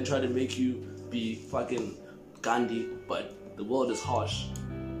sit here and try to make you be fucking Gandhi, but the world is harsh.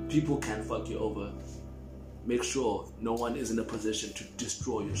 People can fuck you over. Make sure no one is in a position to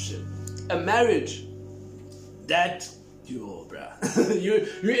destroy your shit. A marriage, that... Yo, bruh.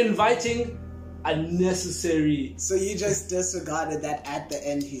 You're inviting unnecessary. So you just disregarded that at the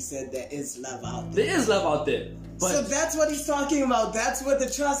end he said there is love out there. There is love out there. But so that's what he's talking about. That's where the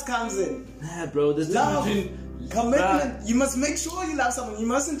trust comes in. Nah, bro. There's love, between commitment. Bruh. You must make sure you love someone. You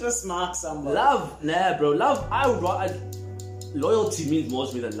mustn't just mark someone. Love, nah, bro. Love. Loyalty means more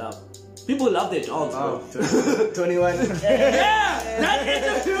to me than love. People love their dogs, bro. 21. Yeah,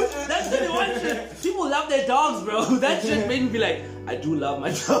 that's 21 shit. People love their dogs, bro. That shit made me be like, I do love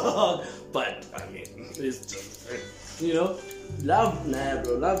my dog, but I mean, it's just, you know, love, nah,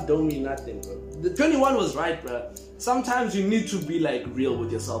 bro. Love don't mean nothing, bro. The 21 was right, bro. Sometimes you need to be like real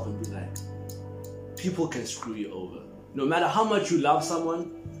with yourself and be like, people can screw you over. No matter how much you love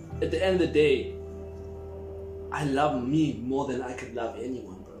someone, at the end of the day, I love me more than I could love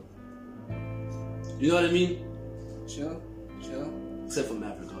anyone, bro. You know what I mean? Sure. Except for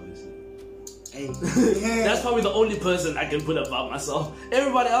Maverick, obviously. Hey. That's probably the only person I can put above myself.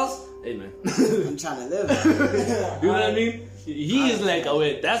 Everybody else, hey man. I'm trying to live. You know what I mean? He is like, oh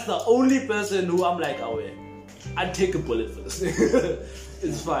wait, that's the only person who I'm like, oh wait, I'd take a bullet for this nigga.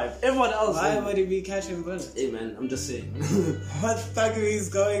 It's fine. Everyone else. Why would he be catching bullets? Hey man, I'm just saying. What thuggery is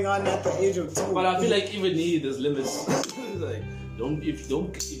going on at the age of 2? But I feel like even there's limits. Like, don't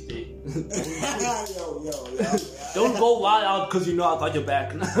go wild out because you know I got your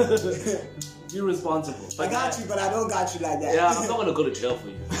back. Be responsible. I got you, but I don't got you like that. Yeah, I'm not gonna go to jail for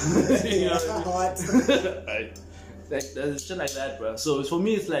you. You know what I mean? Right. Like, there's shit like that, bro. So for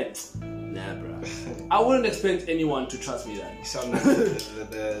me, it's like, nah, bro. I wouldn't expect anyone to trust me that. You sound like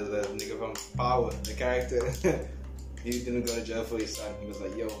the nigga from Power, the character. He didn't go to jail for his son. He was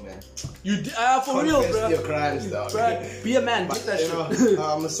like, yo, man. You for real, bro. Your crimes, dog. Bro, be a man. Take that shit.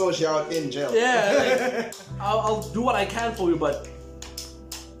 I'm gonna sort you out in jail. Yeah, like, I'll do what I can for you, but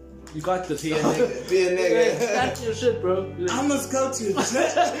You got this. Be a nigga. That's your shit, bro. I must go to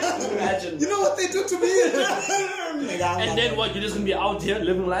Imagine. You know what they do to me? And then what? You're just gonna be out here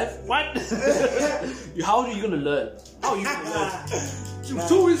living life? What? How are you gonna learn? How are you gonna learn?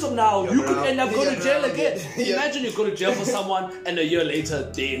 2 weeks from now, you could end up going to jail again. Imagine you go to jail for someone, and a year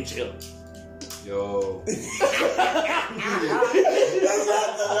later, they're in jail. Yo.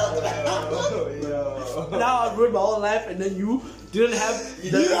 Now I've ruined my whole life, and then you didn't have.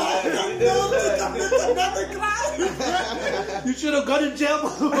 Another crime. You should have gone to jail.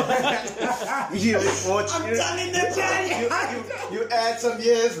 I'm telling the judge. You add some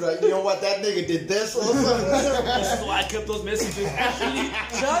years, right? You know what? That nigga did this or something. This is why I kept those messages. Actually,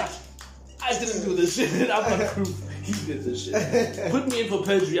 judge, I didn't do this shit. I've got proof. He did this shit. Put me in for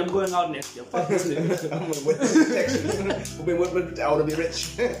perjury. I'm going out next year. Fuck this nigga. I want to be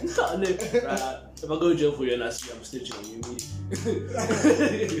rich. If I go to jail for you and I see I'm snitching on you,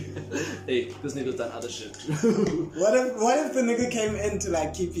 hey, this nigga's done other shit. What if the nigga came in to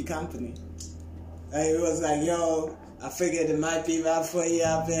like keep you company? Like, it was like, yo, I figured it might be about 40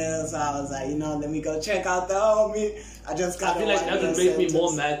 up there, so I was like, you know, let me go check out the homie. I feel like that would make me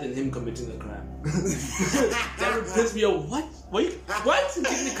more mad than him committing a crime. That would piss me off. What? Wait, what?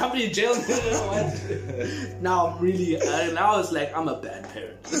 Keeping the company in jail? What? Now I'm really, now it's like I'm a bad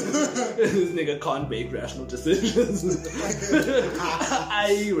parent. This nigga can't make rational decisions.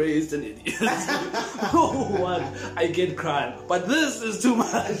 I raised an idiot. What? I get crime. But this is too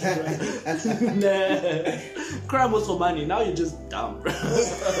much, bro. Nah. Crime was for money. Now you're just dumb, bro.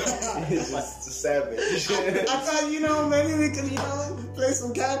 It's just savage. I thought, you know, maybe we could, you know, play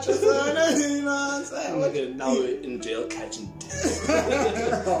some catch or something, you know what I'm saying? Okay, now we're in jail catching dicks.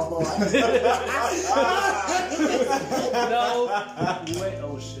 Oh, no. Wait,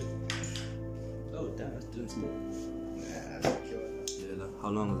 oh shit. Oh, damn, that didn't smoke. Nah, that's cute. Yeah, how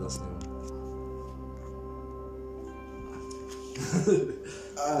long was that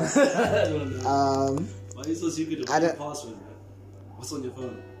I don't know. Why are you so secret about your password, man? What's on your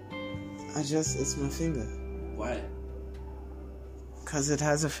phone? It's my finger. Why? Because it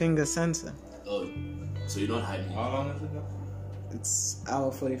has a finger sensor. Oh, so you're not hiding. How long is it now? It's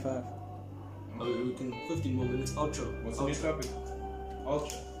hour 45. Oh, we can 15 more minutes. Outro. What's the new topic?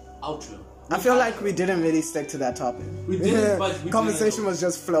 Outro. I feel like we didn't really stick to that topic. We didn't, but we conversation was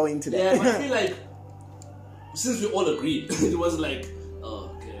just flowing today. Yeah, but I feel like since we all agreed, it was like,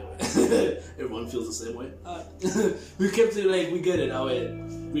 oh, okay, everyone feels the same way. We kept it like, we get it,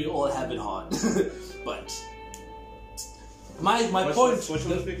 we all have it hard. But my point, what you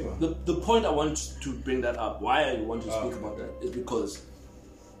want to speak about? The point I want to bring that up, why I want to speak about that, is because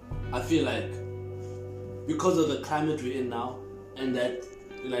I feel like because of the climate we're in now, and that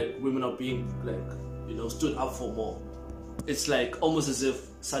like women are being like, you know, stood up for more. It's like almost as if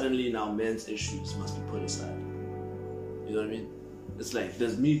suddenly now men's issues must be put aside. You know what I mean? It's like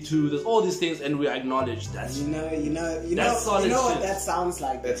there's Me Too, there's all these things, and we acknowledge that. You know what that sounds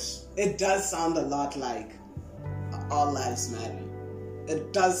like. It does sound a lot like All Lives Matter.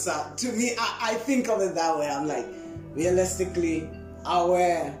 It does sound to me. I think of it that way. I'm like, realistically,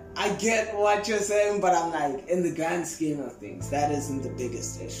 I get what you're saying, but I'm like, in the grand scheme of things, that isn't the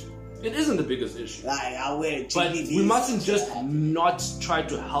biggest issue. It isn't the biggest issue. Like, I wear GBVs. But we mustn't just not try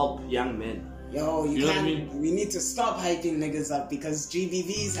to help young men. Yo, you know can't. What I mean? We need to stop hyping niggas up because GBV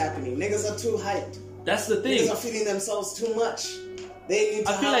is happening. Niggas are too hyped. That's the thing. Niggas are feeling themselves too much. They need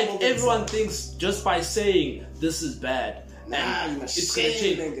to. I feel like everyone thinks just by saying this is bad, and it's gonna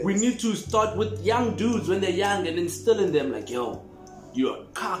change. Niggas. We need to start with young dudes when they're young and instill in them like, yo, you're a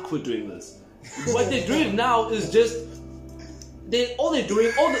cock for doing this. What they're doing now is just all that's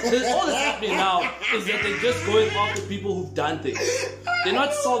happening now is that they're just going after people who've done things. They're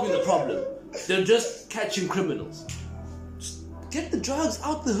not solving the problem. They're just catching criminals. Just get the drugs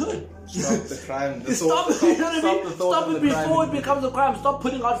out the hood. Stop the crime. Stop it before it becomes a crime. Stop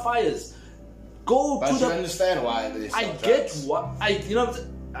putting out fires. But you understand why they sell drugs.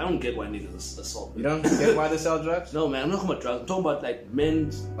 I don't get why niggas assault. You don't get why they sell drugs? No, man, I'm not talking about drugs. I'm talking about like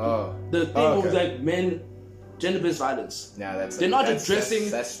men's. Oh. The thing with like men, gender-based violence. Yeah, that's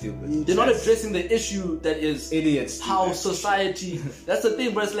stupid. They're not addressing the issue that is idiots. How society. That's the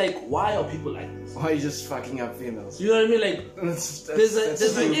thing, but it's like, why are people like this? Why are you just fucking up females? You know what I mean? Like, there's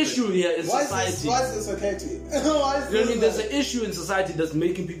an issue here in society. Why is this okay to you? You know what I mean? There's an issue in society that's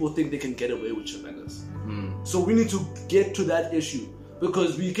making people think they can get away with shit like this. So we need to get to that issue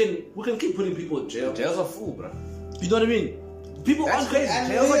because we can keep putting people in jail. Jails are full, bro. You know what I mean? People aren't crazy.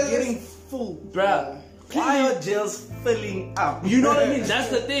 Jails are getting full, bruh. Why are jails filling up? You know what I mean? That's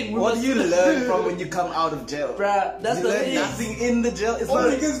the thing. What do you learn from when you come out of jail? Bruh, that's you the learn thing. nothing in the jail. It's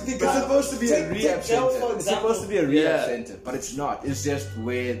supposed to be a rehab center. It's supposed to be a rehab center, but it's not. It's just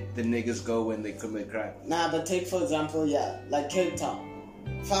where the niggas go when they commit crime. Nah, but take for example, like Cape Town.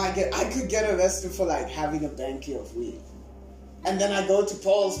 If I could get arrested for like having a banky of weed, and then I go to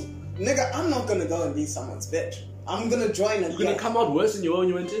Paul's, nigga, I'm not gonna go and be someone's bitch. I'm gonna join a You're gonna come out worse than you were when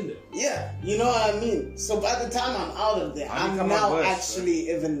you went in there. Yeah, you know what I mean? So by the time I'm out of there, I'm now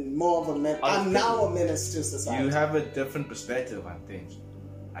actually even more of a menace. I'm now a menace to society. You have a different perspective on things.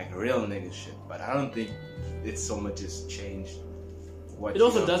 Like real nigga shit. But I don't think it's so much has changed. It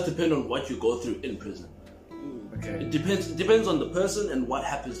also does depend on what you go through in prison. Okay. It depends on the person and what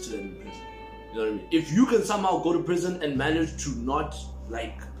happens to them in prison. You know what I mean? If you can somehow go to prison and manage to not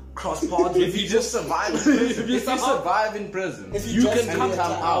like cross paths, if you just survive, if you survive in prison, if you can come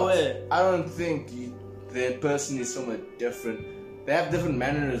out, I don't think the person is somewhat different. They have different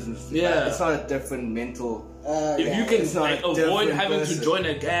mannerisms. Yeah, it's not a different mental. If you can like avoid having to join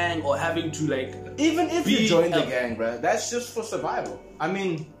a gang or having to like, even if you join the gang, bro, that's just for survival. I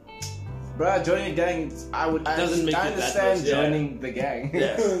mean, bro, joining a gang, I understand joining the gang.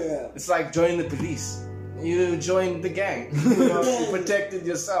 Yeah. It's like joining the police. You joined the gang. You protected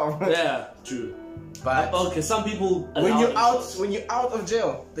yourself. Yeah, true. But okay, some people when you're out of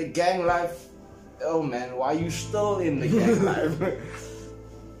jail, the gang life. Oh man, why are you still in the gang life?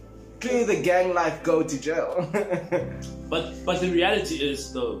 Clearly, the gang life go to jail. but the reality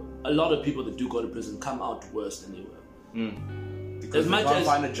is, though, a lot of people that do go to prison come out worse than they were. Because they can't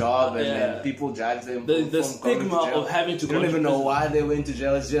find a job and then people judge them. The stigma of having to go to prison. You don't even know why they went to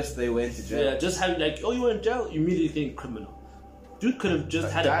jail. It's just they went to jail. Yeah, just having like, oh, you were in jail, you immediately think criminal. Dude could have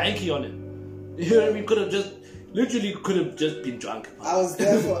just had a hanky on him. You know what I mean? Could have just been drunk. I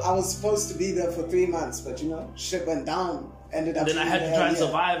was supposed to be there for 3 months, but you know, shit went down. Ended up. Then I had to try and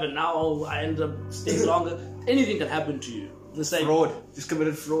survive, and now I ended up staying longer. Anything can happen to you. The same. Fraud. Just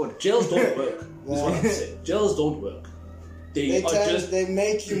committed fraud. Jails don't work. That's what I'm saying. Jails don't work. They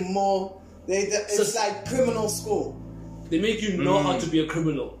make you more. It's like criminal school. They make you know how to be a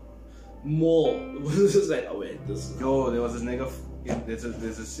criminal more. It's like, oh wait, this. Yo, there was a nigga. There's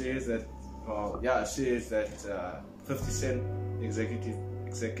a series that. A series that 50 Cent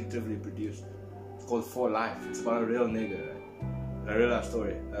executively produced. It's called For Life. It's about a real nigga, a real life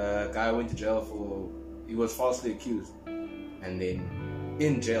story. A guy went to jail he was falsely accused, and then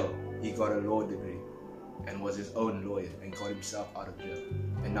in jail he got a law degree and was his own lawyer and got himself out of jail,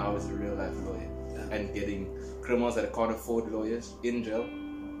 and now he's a real life lawyer and getting criminals that can't afford lawyers in jail.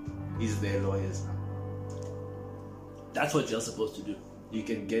 He's their lawyers now. That's what jail's supposed to do. You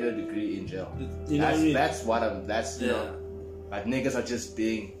can get a degree in jail. You know that's you know. But niggas are just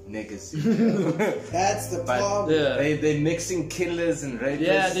being niggas. That's the problem. Yeah. They're mixing killers and rapists.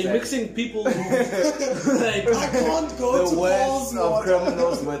 Yeah, they're mixing people who like I can't go to the worst of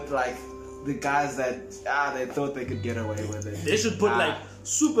criminals with like the guys that they thought they could get away with it. They should put like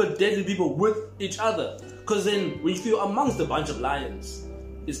super deadly people with each other. Cause then when you're amongst a bunch of lions,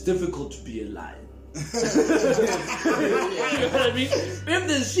 it's difficult to be a lion. You know what I mean? If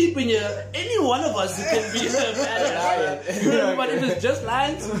there's sheep in here, any one of us can be a bad lion. You know, but if it's just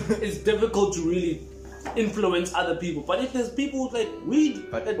lions, it's difficult to really influence other people. But if there's people like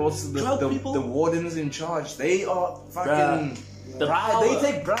weed, but also the wardens in charge, they are fucking. They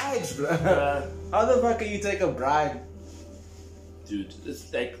take bribes, bro. How the fuck can you take a bribe? Dude,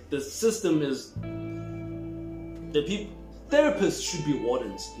 it's like the system is. Therapists should be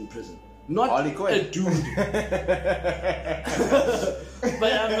wardens in prison. Not a dude. But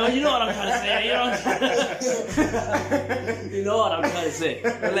you know what I'm trying to say. You know what I'm trying to say.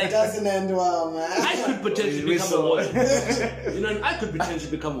 Like, it doesn't end well, man. I could potentially become a warden. You know, I could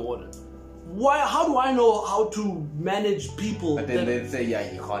potentially become a warden. Why? How do I know how to manage people? But then they say, yeah,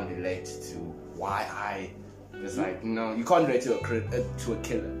 you can't relate to why I. It's like, no, you can't relate to a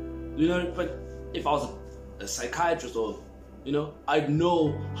killer. You know, but if I was a psychiatrist or. You know, I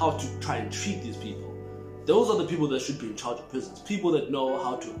know how to try and treat these people. Those are the people that should be in charge of prisons. People that know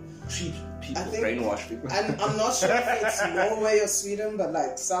how to treat people, brainwash people. And I'm not sure if it's Norway or Sweden, but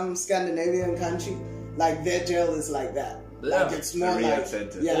like some Scandinavian country, like their jail is like that. Yeah. Like it's more like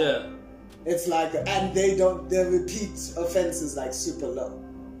it's like, and their repeat offenses like super low.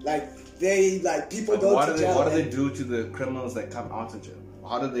 Like people go to jail. What do they do to the criminals that come out of jail?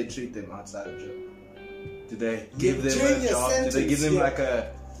 How do they treat them outside of jail? Do they give them a job? Do they give them like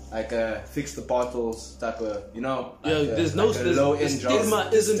a fix the bottles type of, you know? There's no low end job. Stigma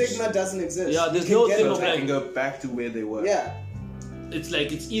doesn't exist. Yeah, there's no thing of they can go back to where they were. Yeah. it's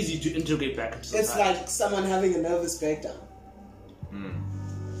like it's easy to integrate back into society. It's like someone having a nervous breakdown.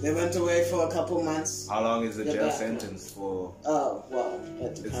 They went away for a couple months. How long is the jail sentence for? Oh, well,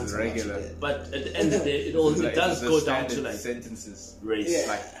 it depends. It's regular. But at the end of the day, it does go down to like sentences, race,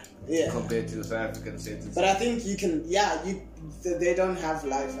 compared to the South African sentences. But I think you can, they don't have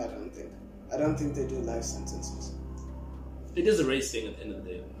life. I don't think they do life sentences. It is a race thing at the end of the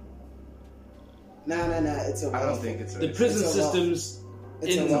day. No, it's a wealth. I don't think it's a the race prison it's systems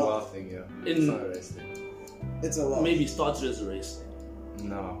it's It's a wealth thing, yeah. It's not a race thing. It's a wealth. Maybe started as a race thing.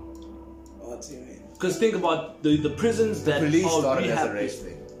 No. What do you mean? Because think about the prisons that Police are started rehab as a race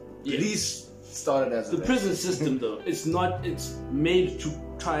thing. Yeah. Police started as a The race prison system though, it's made to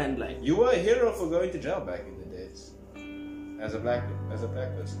try and like. You were a hero for going to jail back in the days. As a black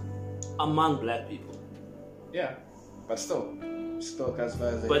person. Among black people. Yeah. But still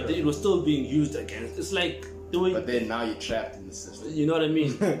classified as a But hero. it was still being used against. It's like doing. But then now you're trapped in the system. You know what I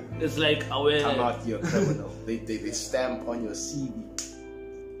mean? It's like our. Come out, you're a criminal. they stamp on your CV.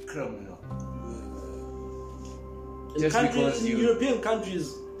 Criminal. In European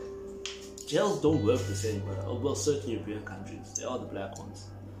countries, jails don't work the same. But well, certain European countries, they are the black ones.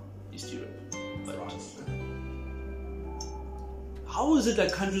 East Europe. But how is it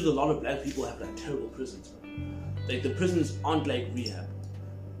that countries with a lot of black people have like terrible prisons? Like the prisons aren't like rehab.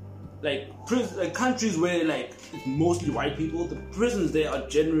 Like countries where like it's mostly white people, the prisons there are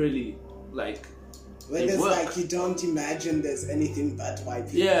generally like. When it's like you don't imagine there's anything but white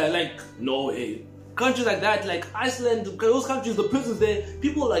people. Yeah, like Norway. Countries like that, like Iceland, those countries, the prisons there,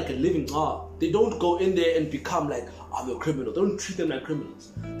 people like are living they don't go in there and become like, they're criminals. They don't treat them like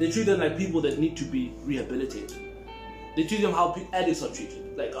criminals. They treat them like people that need to be rehabilitated. They treat them how addicts are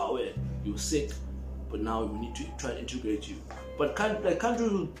treated. Like, you're sick, but now we need to try and integrate you. But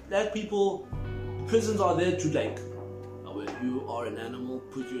countries with black people, prisons are there to like, you are an animal,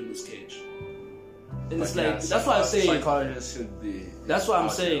 put you in this cage. And it's like, that's why I'm saying psychologists should be. That's why I'm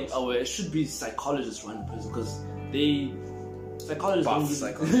saying, it should be psychologists running prison because psychologists Buff don't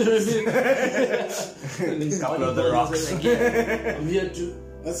psychologists. Couple of the rocks. Like, I'm here to.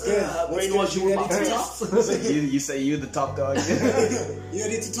 That's good. Brainwash you about So you say you're the top dog. You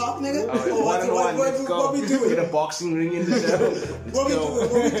ready to talk, nigga? What we doing? Get a boxing ring in the jail. What we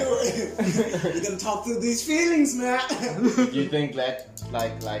doing? We're gonna talk through these feelings, man. You think like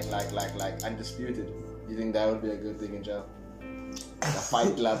undisputed? You think that would be a good thing in jail? A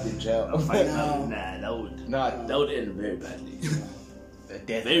fight club in jail? Nah, that would end very badly.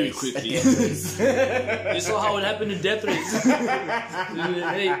 Very quickly. You saw how it happened in Death Race.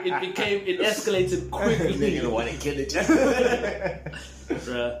 It escalated quickly. They didn't want to kill each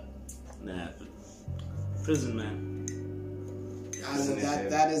Bruh. Nah. Prison, man.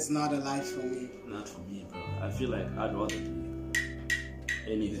 That is not a life for me. Not for me, bro. I feel like I'd rather do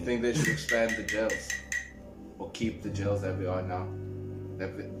anything. You think they should expand the jails? Or keep the jails that we are now? The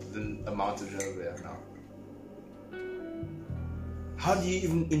amount of jails we have now? How do you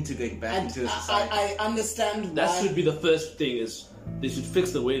even integrate back into society? I understand why. That should be the first thing is they should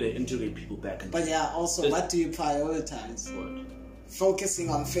fix the way they integrate people back into. But yeah, also, what do you prioritize? What? Focusing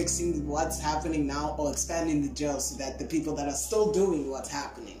on fixing what's happening now or expanding the jail so that the people that are still doing what's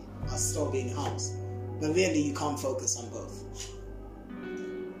happening are still being housed. But really, you can't focus on both.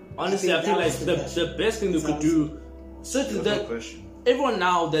 Honestly, I feel like the best thing they could do, certainly that everyone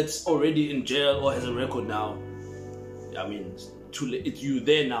now that's already in jail or has a record now, I mean, it's you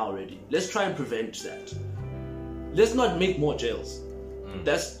there now already. Let's try and prevent that. Let's not make more jails.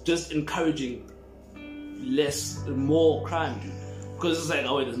 That's just encouraging more crime, dude. Because it's like,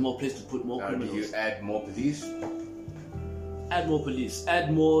 there's more place to put more criminals. Do you add more police? Add more police.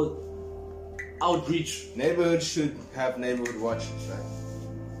 Add more outreach. Neighborhoods should have neighborhood watches, right?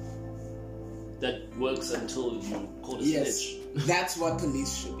 That works until you call a snitch. That's what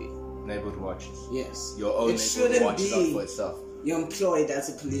police should be. Neighborhood watches. Yes. Your own neighborhood watches up for itself. You're employed as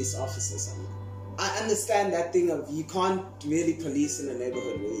a police officer somewhere. I understand that thing of you can't really police in a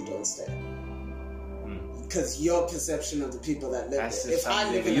neighborhood where you don't stay. Because your perception of the people that live there. If I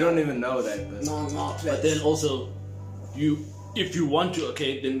live in you don't even know that person. No, but then also, if you want to,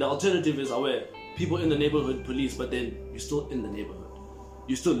 then the alternative is people in the neighborhood police, but then you're still in the neighborhood.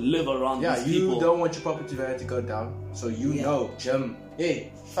 You still live around these people. Yeah, you don't want your property value to go down. So know, Jim,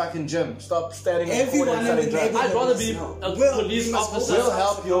 hey, fucking Jim, stop standing in the corner and selling drugs. I'd rather be a police officer. We'll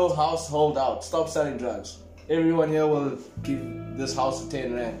help your household out. Stop selling drugs. Everyone here will give this house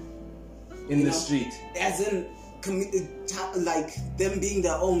 10 rand in the street. As in, like them being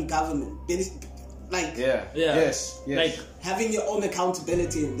their own government. Like yes. like having your own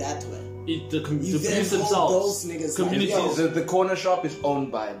accountability in that way. the police themselves, communities. The corner shop is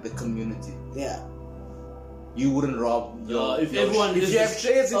owned by the community. Yeah. You wouldn't rob. If everyone if you have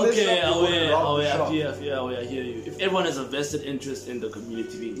shares in this shop, you wouldn't rob the shop. I hear you. If everyone has a vested interest in the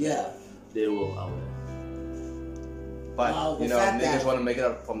community, they will. But niggas want to make it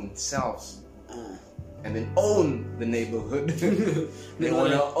up for themselves, and then own the neighborhood. They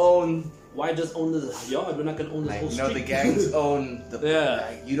want to own. Why just own the yard? We're not gonna own the whole street. The gangs own the.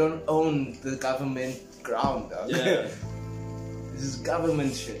 Like, you don't own the government ground. Dog. Yeah. This is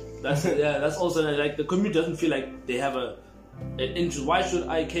government shit. That's also like the community doesn't feel like they have an interest. Why should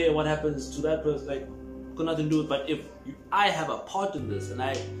I care what happens to that person? Like, got nothing to do with. But if I have a part in this, and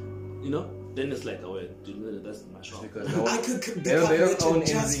then it's like, that's my shop. Because they don't own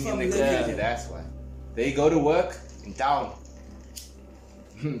anything in the community. That's why they go to work in town.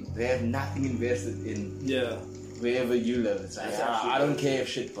 They have nothing invested in wherever you live. It's like, I don't care if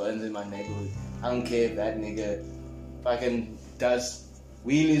shit burns in my neighborhood. I don't care if that nigga fucking does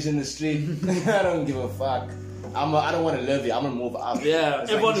wheelies in the street. I don't give a fuck. I don't want to live here. I'm gonna move out. Yeah,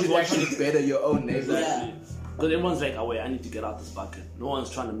 everyone is watching it better your own neighborhood. Yeah. Because everyone's like, I need to get out this bucket. No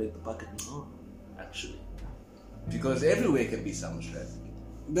one's trying to make the bucket more, actually. Because everywhere can be someone's traffic.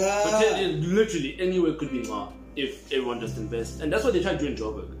 But literally anywhere could be more if everyone just invests. And that's what they try to do in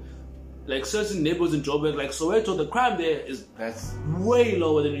Joburg. Like certain neighborhoods in Joburg, like Soweto, the crime there is way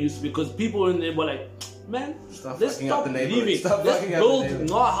lower than it used to be because people in there were like, man, let's stop leaving. Let's build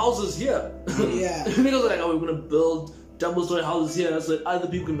more houses here. Yeah. Niggas are like, we're gonna build double-story houses here, so other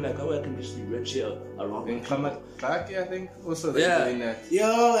people can be like, I can just be rich here around. In Clarke, I think, also they're doing that.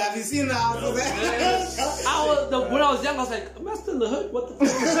 Yo, have you seen the houses? When I was young, I was like, am I still in the hood? What the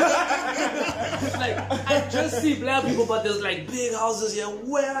fuck? Like, I just see black people, but there's like big houses here.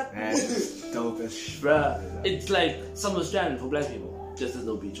 Where? That's dope as shit. Bruh, it's like Summer Strand for black people. Just there's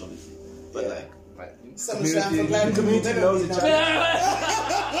no beach, obviously. But like, Summer Strand for black community knows each other.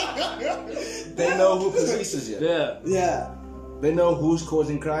 They know who polices you. Yeah. They know who's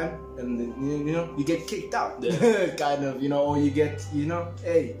causing crime, and you get kicked out. Kind of, or you get,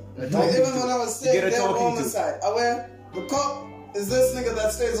 hey. Even when I was saying that homicide, the cop is this nigga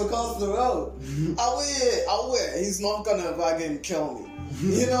that stays across the road. I wear. He's not gonna fucking kill me.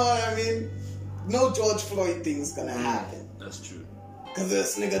 You know what I mean? No George Floyd thing's gonna happen. That's true. Cause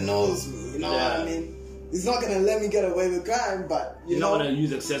this nigga knows me. You know what I mean? He's not gonna let me get away with crime, but you're not gonna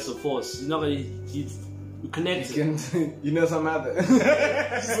use excessive force. He's not gonna. We connect. You know some other.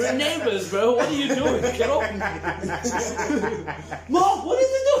 We're neighbors, bro. What are you doing? Get off me. Mom, what is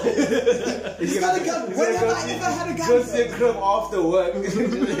he doing? He's got a gun. When have I ever had a gun? Just your crib off the work.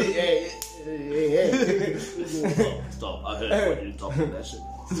 Hey. Stop. I heard what you're talking about that shit.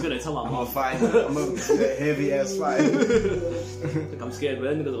 He's gonna tell my mom. I'm a heavy ass fine. Like, I'm scared, but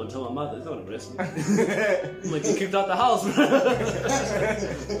that nigga's gonna tell my mother. He's not gonna arrest me. I'm gonna get kicked out the house, bro.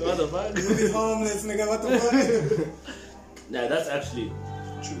 What the fuck? You'll be homeless, nigga. What the fuck? Nah, that's actually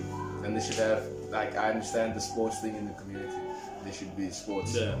true. And they should have, like, I understand the sports thing in the community. There should be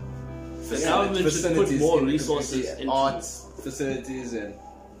sports. Yeah. The government should put more resources into arts facilities and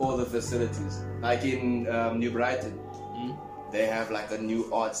all the facilities. Like in New Brighton. They have like a new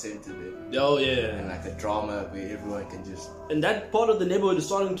art center there. Oh yeah. And like a drama where everyone can just. And that part of the neighborhood is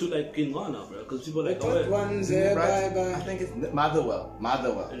starting to like get on now, bro. Because people are like, one there by. I think it's Motherwell. In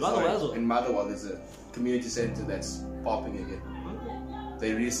Motherwell. In Motherwell, there's a community center that's popping again.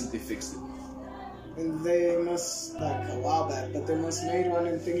 They recently fixed it. And they must, like a while back, but they must made one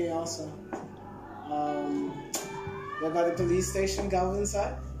in Thingy also. They're by the police station, Galvin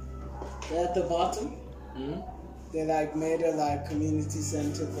side. They're at the bottom. They like made a like community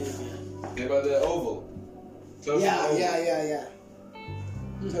center thing. They're by the Oval. Yeah.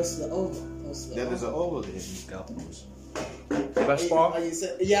 Close to the Oval. There's an Oval there in Galpos. Best Park?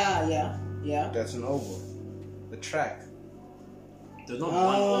 Yeah. That's an Oval. The track. There's not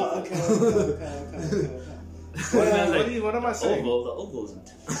one Oval. Okay. What am I saying? The Oval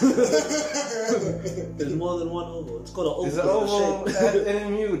isn't. There's more than one Oval. It's called an Oval. There's an Oval at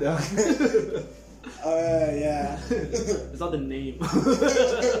NMU, dog. Yeah. It's not the name.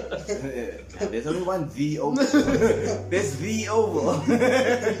 There's only one The Oval. There's The Oval.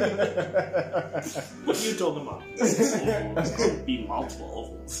 What are you talking about? It's going to be multiple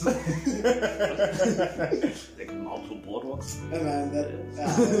ovals. Like multiple boardwalks.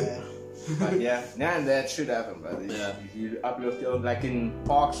 But yeah, and that should happen, brother. Yeah. You uplift your own, like in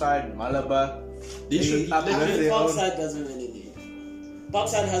Parkside, Malabar. Parkside doesn't really need.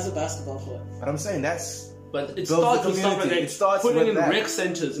 Parkside has a basketball court. But I'm saying that's. But it starts with stuff like it starts putting with in that. rec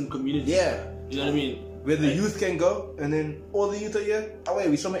centers in communities. Yeah. You know what I mean? where the youth can go, and then all the youth are here. Oh wait,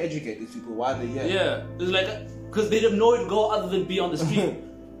 we somehow educate these people why they're here. Yeah, it's like because they have nowhere to go other than be on the street,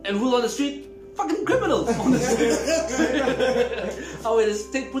 and who's on the street? Fucking criminals on the street. Oh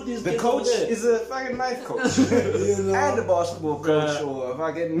wait, put these. The coach is a fucking life coach, and a basketball coach, or a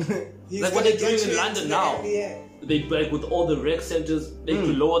fucking. Like what they're doing in London now. They like with all the rec centers, they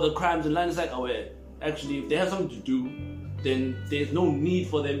could lower the crimes in London. It's like, oh wait, actually, if they have something to do, then there's no need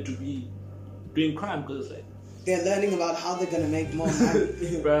for them to be doing crime because it's like they're learning about how they're gonna make more money.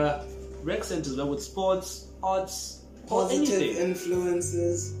 Bruh, rec centers, man, with sports, arts, positive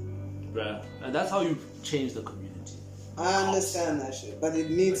influences. Bruh, and that's how you change the community. I understand that shit, but it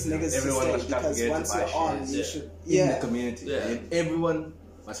needs niggas to stay because once you're on, you should in the community. And everyone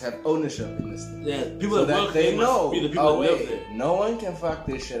must have ownership in this thing. Yeah, people so that work there must be the people that live there. No one can fuck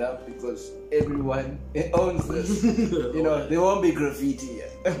this shit up because everyone owns this. You know, there won't be graffiti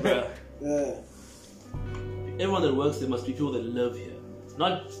yet. Yeah. Everyone that works there must be people that live here.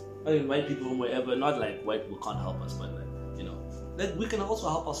 Not white people from wherever, not like white people can't help us, but like, you know, that we can also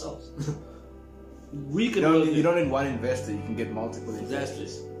help ourselves. We can you don't need one investor, you can get multiple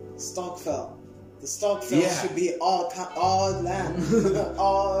investors. Stock fell. The stock fell should be our land,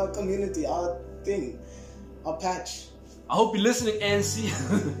 our community, our thing, our patch. I hope you're listening, ANC.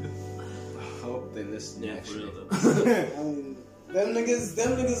 I hope they're listening. Yeah, for real though. I mean, them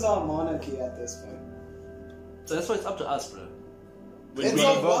niggas are monarchy at this point. So that's why it's up to us, bro.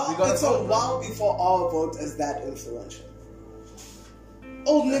 It's a while before our vote is that influential.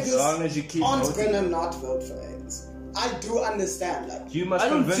 Old niggas aren't gonna not vote for ANC. I do understand, like you must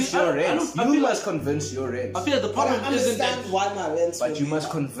convince your rents. You must convince your rents. I feel like the problem isn't that why my rents. But you must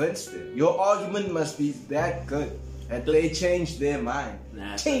convince them. Your argument must be that good that they change their mind.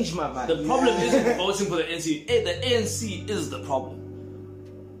 Nah, change my mind. The problem isn't voting for the ANC. The ANC is the problem.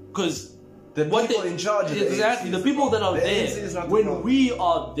 Because the people in charge of the people that are there. When we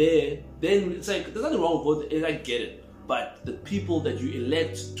are there, then it's like there's nothing wrong with voting. I get it. But the people that you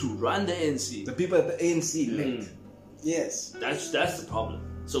elect to run the ANC, the people that the ANC elect. Yes, that's the problem.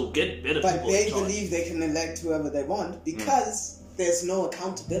 So get better but people. But they believe they can elect whoever they want because there's no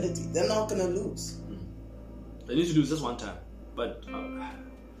accountability. They're not gonna lose. They need to lose this one time, but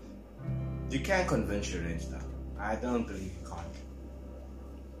you can't convince your rents now. I don't believe you can't.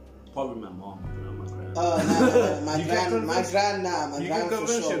 Probably my mom, my grand. My grand for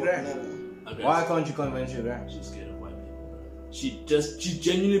sure. Why can't you convince your grand? She's scared of white people. She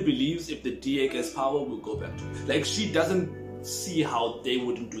genuinely believes if the DA gets power, we'll go back to it. Like she doesn't see how they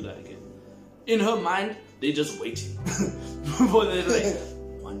wouldn't do that again. In her mind, they're just waiting. But they're like,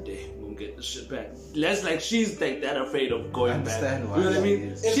 one day we'll get the shit back. Less like she's like that afraid of going back. You know what I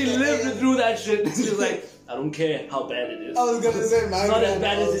mean? She lived through that shit. She's like, I don't care how bad it is. I was gonna say it's not as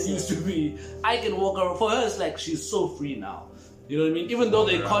bad as it used to be. I can walk around. For her, it's like she's so free now. You know what I mean? Even though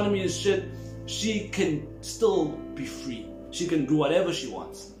the economy is shit, she can still be free. She can do whatever she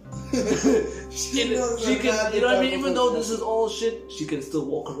wants. she can, you know what I mean? Even though this is all shit, she can still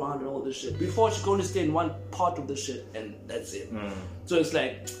walk around and all this shit. Before, she could only stay in one part of the shit, and that's it. So it's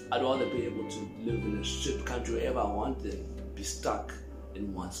like, I'd rather be able to live in a shit country wherever I want than be stuck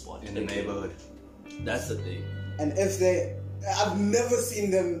in one spot. In the neighborhood. That's the thing. And if I've never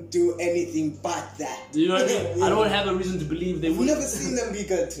seen them do anything but that. You know what I mean? I don't have a reason to believe they would. I've never seen them be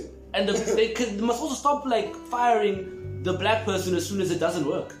good too. And they must also stop like firing the black person as soon as it doesn't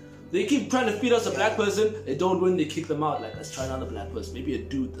work. They keep trying to feed us a black person. They don't win. They kick them out. Like, let's try another black person. Maybe a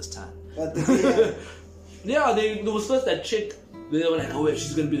dude this time. But there was first that chick. They were like, oh wait,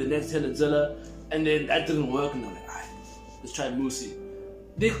 she's gonna be the next Helen Zilla, and then that didn't work. And they're like, alright, let's try Musi.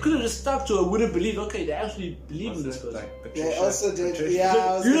 They could have just stuck to it. Wouldn't believe. Okay, they actually believe in this person. Like they also did. You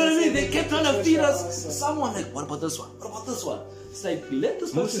know what I mean? They kept trying to feed us someone. Like, what about this one? What about this one? It's like, let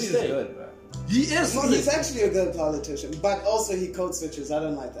this person stay. Good, bro. He is. He's actually a good politician, but also he code switches. I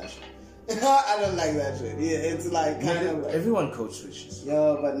don't like that shit. I don't like that shit. Yeah, it's like kind of like, everyone code switches.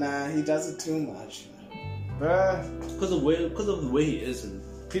 Yo, but nah, he does it too much, bruh. Because of the way he is. And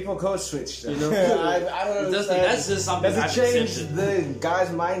people code switch. You know, I don't understand. That's just something. Does it change the guy's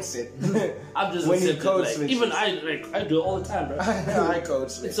mindset? I'm just when he code switches. Even I do it all the time, bro. I code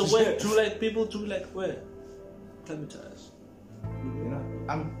switch. It's a way to like people to like where climatize. You know,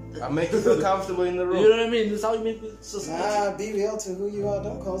 I'm making you feel comfortable in the room. You know what I mean? That's how you make it. Be real to who you are.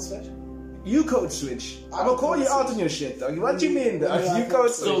 Don't code switch. You code switch. I'm gonna call you out on your shit, dog. What do you mean, dog? You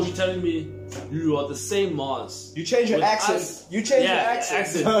code switch. So you're telling me you are the same Mars? You change your accent. You change your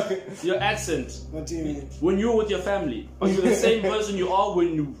accent. Your accent. What do you mean? When you're with your family, are you the same person you are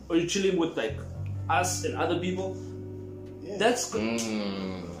when you're chilling with like us and other people? Yeah. Yeah. That's good.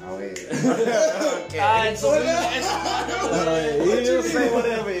 Okay. So you say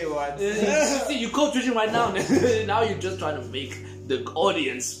whatever you want. see, you code switching right now. Now you're just trying to make the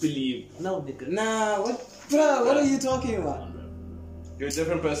audience believe. No, nigga. Nah, what? Bro, what are you talking about? You're a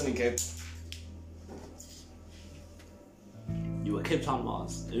different person in Cape. You were Cape Town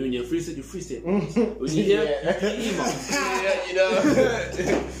Mars. And when you're free state, you free state. When you're here, you emo. Yeah, you know.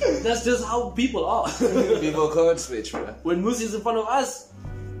 That's just how people are. People code switch, bro. When Musi's in front of us,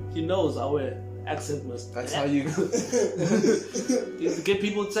 he knows our accent must. That's how you. To get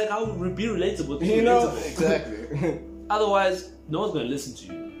people to check how be relatable. To You know, relatable. exactly. Otherwise, no one's gonna listen to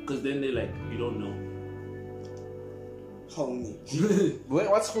you because then they're like, you don't know. Homie.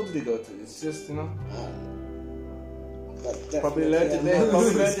 What school did he go to? It's just, you know. But Probably learned it there.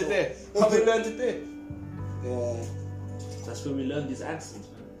 Probably learned it there. Probably learned it there. Yeah. That's where we learn these accents,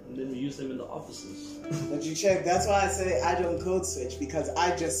 man. And then we use them in the offices. But you check, that's why I say I don't code switch, because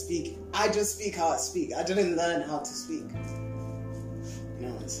I just speak how I speak. I didn't learn how to speak. You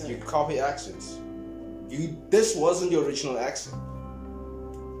know what I'm saying? You copy accents. This wasn't your original accent.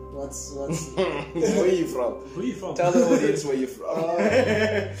 What's Where are you from? Where are you from? Tell the audience where you're from.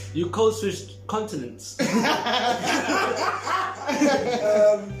 You code switched continents.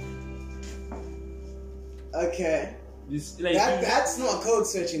 Okay. Like, That's not code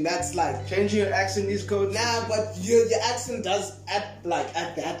switching, that's like Changing your accent is code. nah, but your accent does at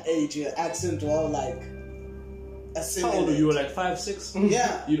that age your accent will like assimilate. how old were you? You were like 5, 6?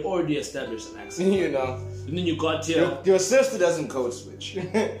 Yeah. You'd already established an accent. You know. And then you got here. Your sister doesn't code switch.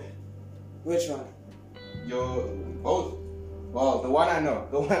 Which one? Your both. Well, the one I know.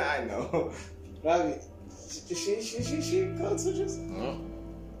 The one I know. Ravi. She code switches?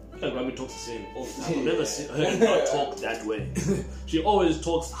 Like Ravi talks the same all the time. I've never heard her talk that way. She always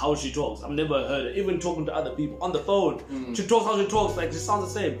talks how she talks. I've never heard her, even talking to other people on the phone. She talks how she talks, like she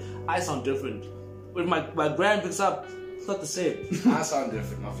sounds the same. I sound different. When my grand picks up, it's not the same. I sound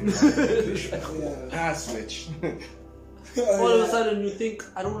different. I feel Yeah. I switch. All of a sudden, you think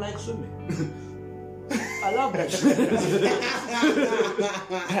I don't like swimming. I love that shit.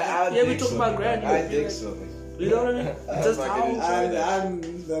 Yeah, we talk about grand. I think so. You know what I mean? Just I how. can I'm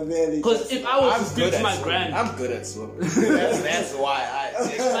the really. Because if I was to speak to my grand, I'm good at swimming. That's why I.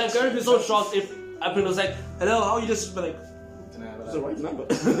 my grand would be so shocked if I was like, "Hello, how are you?" Just be like, "What's the right number?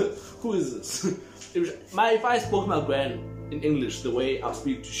 Who is this?" If I spoke to my grand in English the way I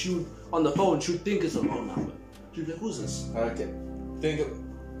speak, she would on the phone. She would think it's a wrong number. She'd be like, "Who's this?" Okay. Think of,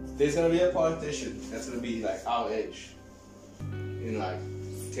 there's gonna be a politician that's gonna be like our age in like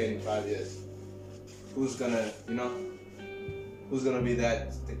 5 years. Who's gonna, who's gonna be the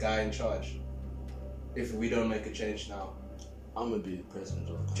guy in charge if we don't make a change now? I'm gonna be the president.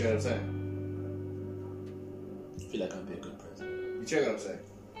 Do you know what I'm saying? I feel like I'd be a good president. You check what I'm saying?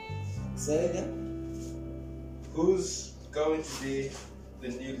 Say it again. Who's going to be the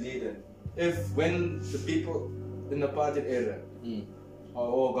new leader? When the people in the apartheid era are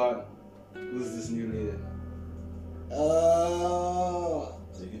all gone, who's this new leader?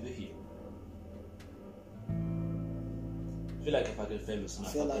 Take the heat. I feel like if I get famous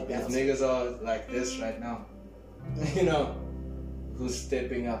enough, If niggas are like this right now, who's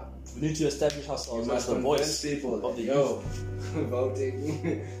stepping up? we need to establish ourselves You as must the convince voice people. of the Yo, youth.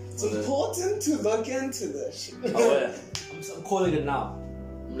 voting. It's important to look into this shit. Oh yeah, I'm calling it now.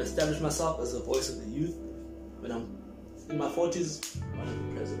 I'm gonna establish myself as the voice of the youth. When I'm in my 40s, I'm gonna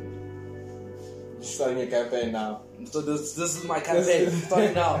be president. You're starting your campaign now. So this is my campaign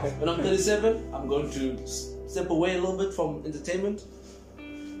starting now. When I'm 37, I'm going to step away a little bit from entertainment.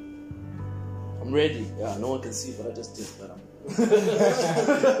 I'm ready. Yeah, no one can see, but I just did. But I'm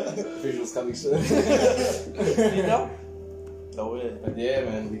Visuals coming soon. you know? Oh yeah. But yeah,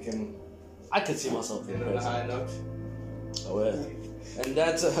 man, we can I can see myself get being on a president. high note. Oh yeah. And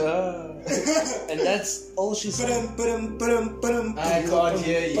that's all she said. I can't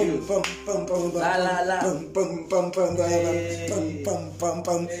hear you. La la la.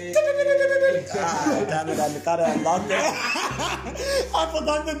 Damn it, I got it unlocked. I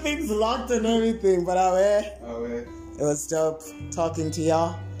forgot the thing's locked and everything, but it was dope talking to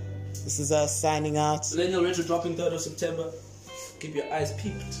y'all. This is us signing out. Millennial Retro dropping 3rd of September. Keep your eyes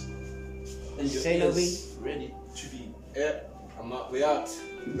peeped. And your ears ready to be. Yeah, we out.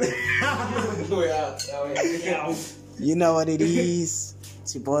 We out. You know what it is.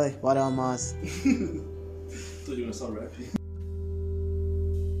 It's your boy, Water on Mars. Thought you were gonna start rapping.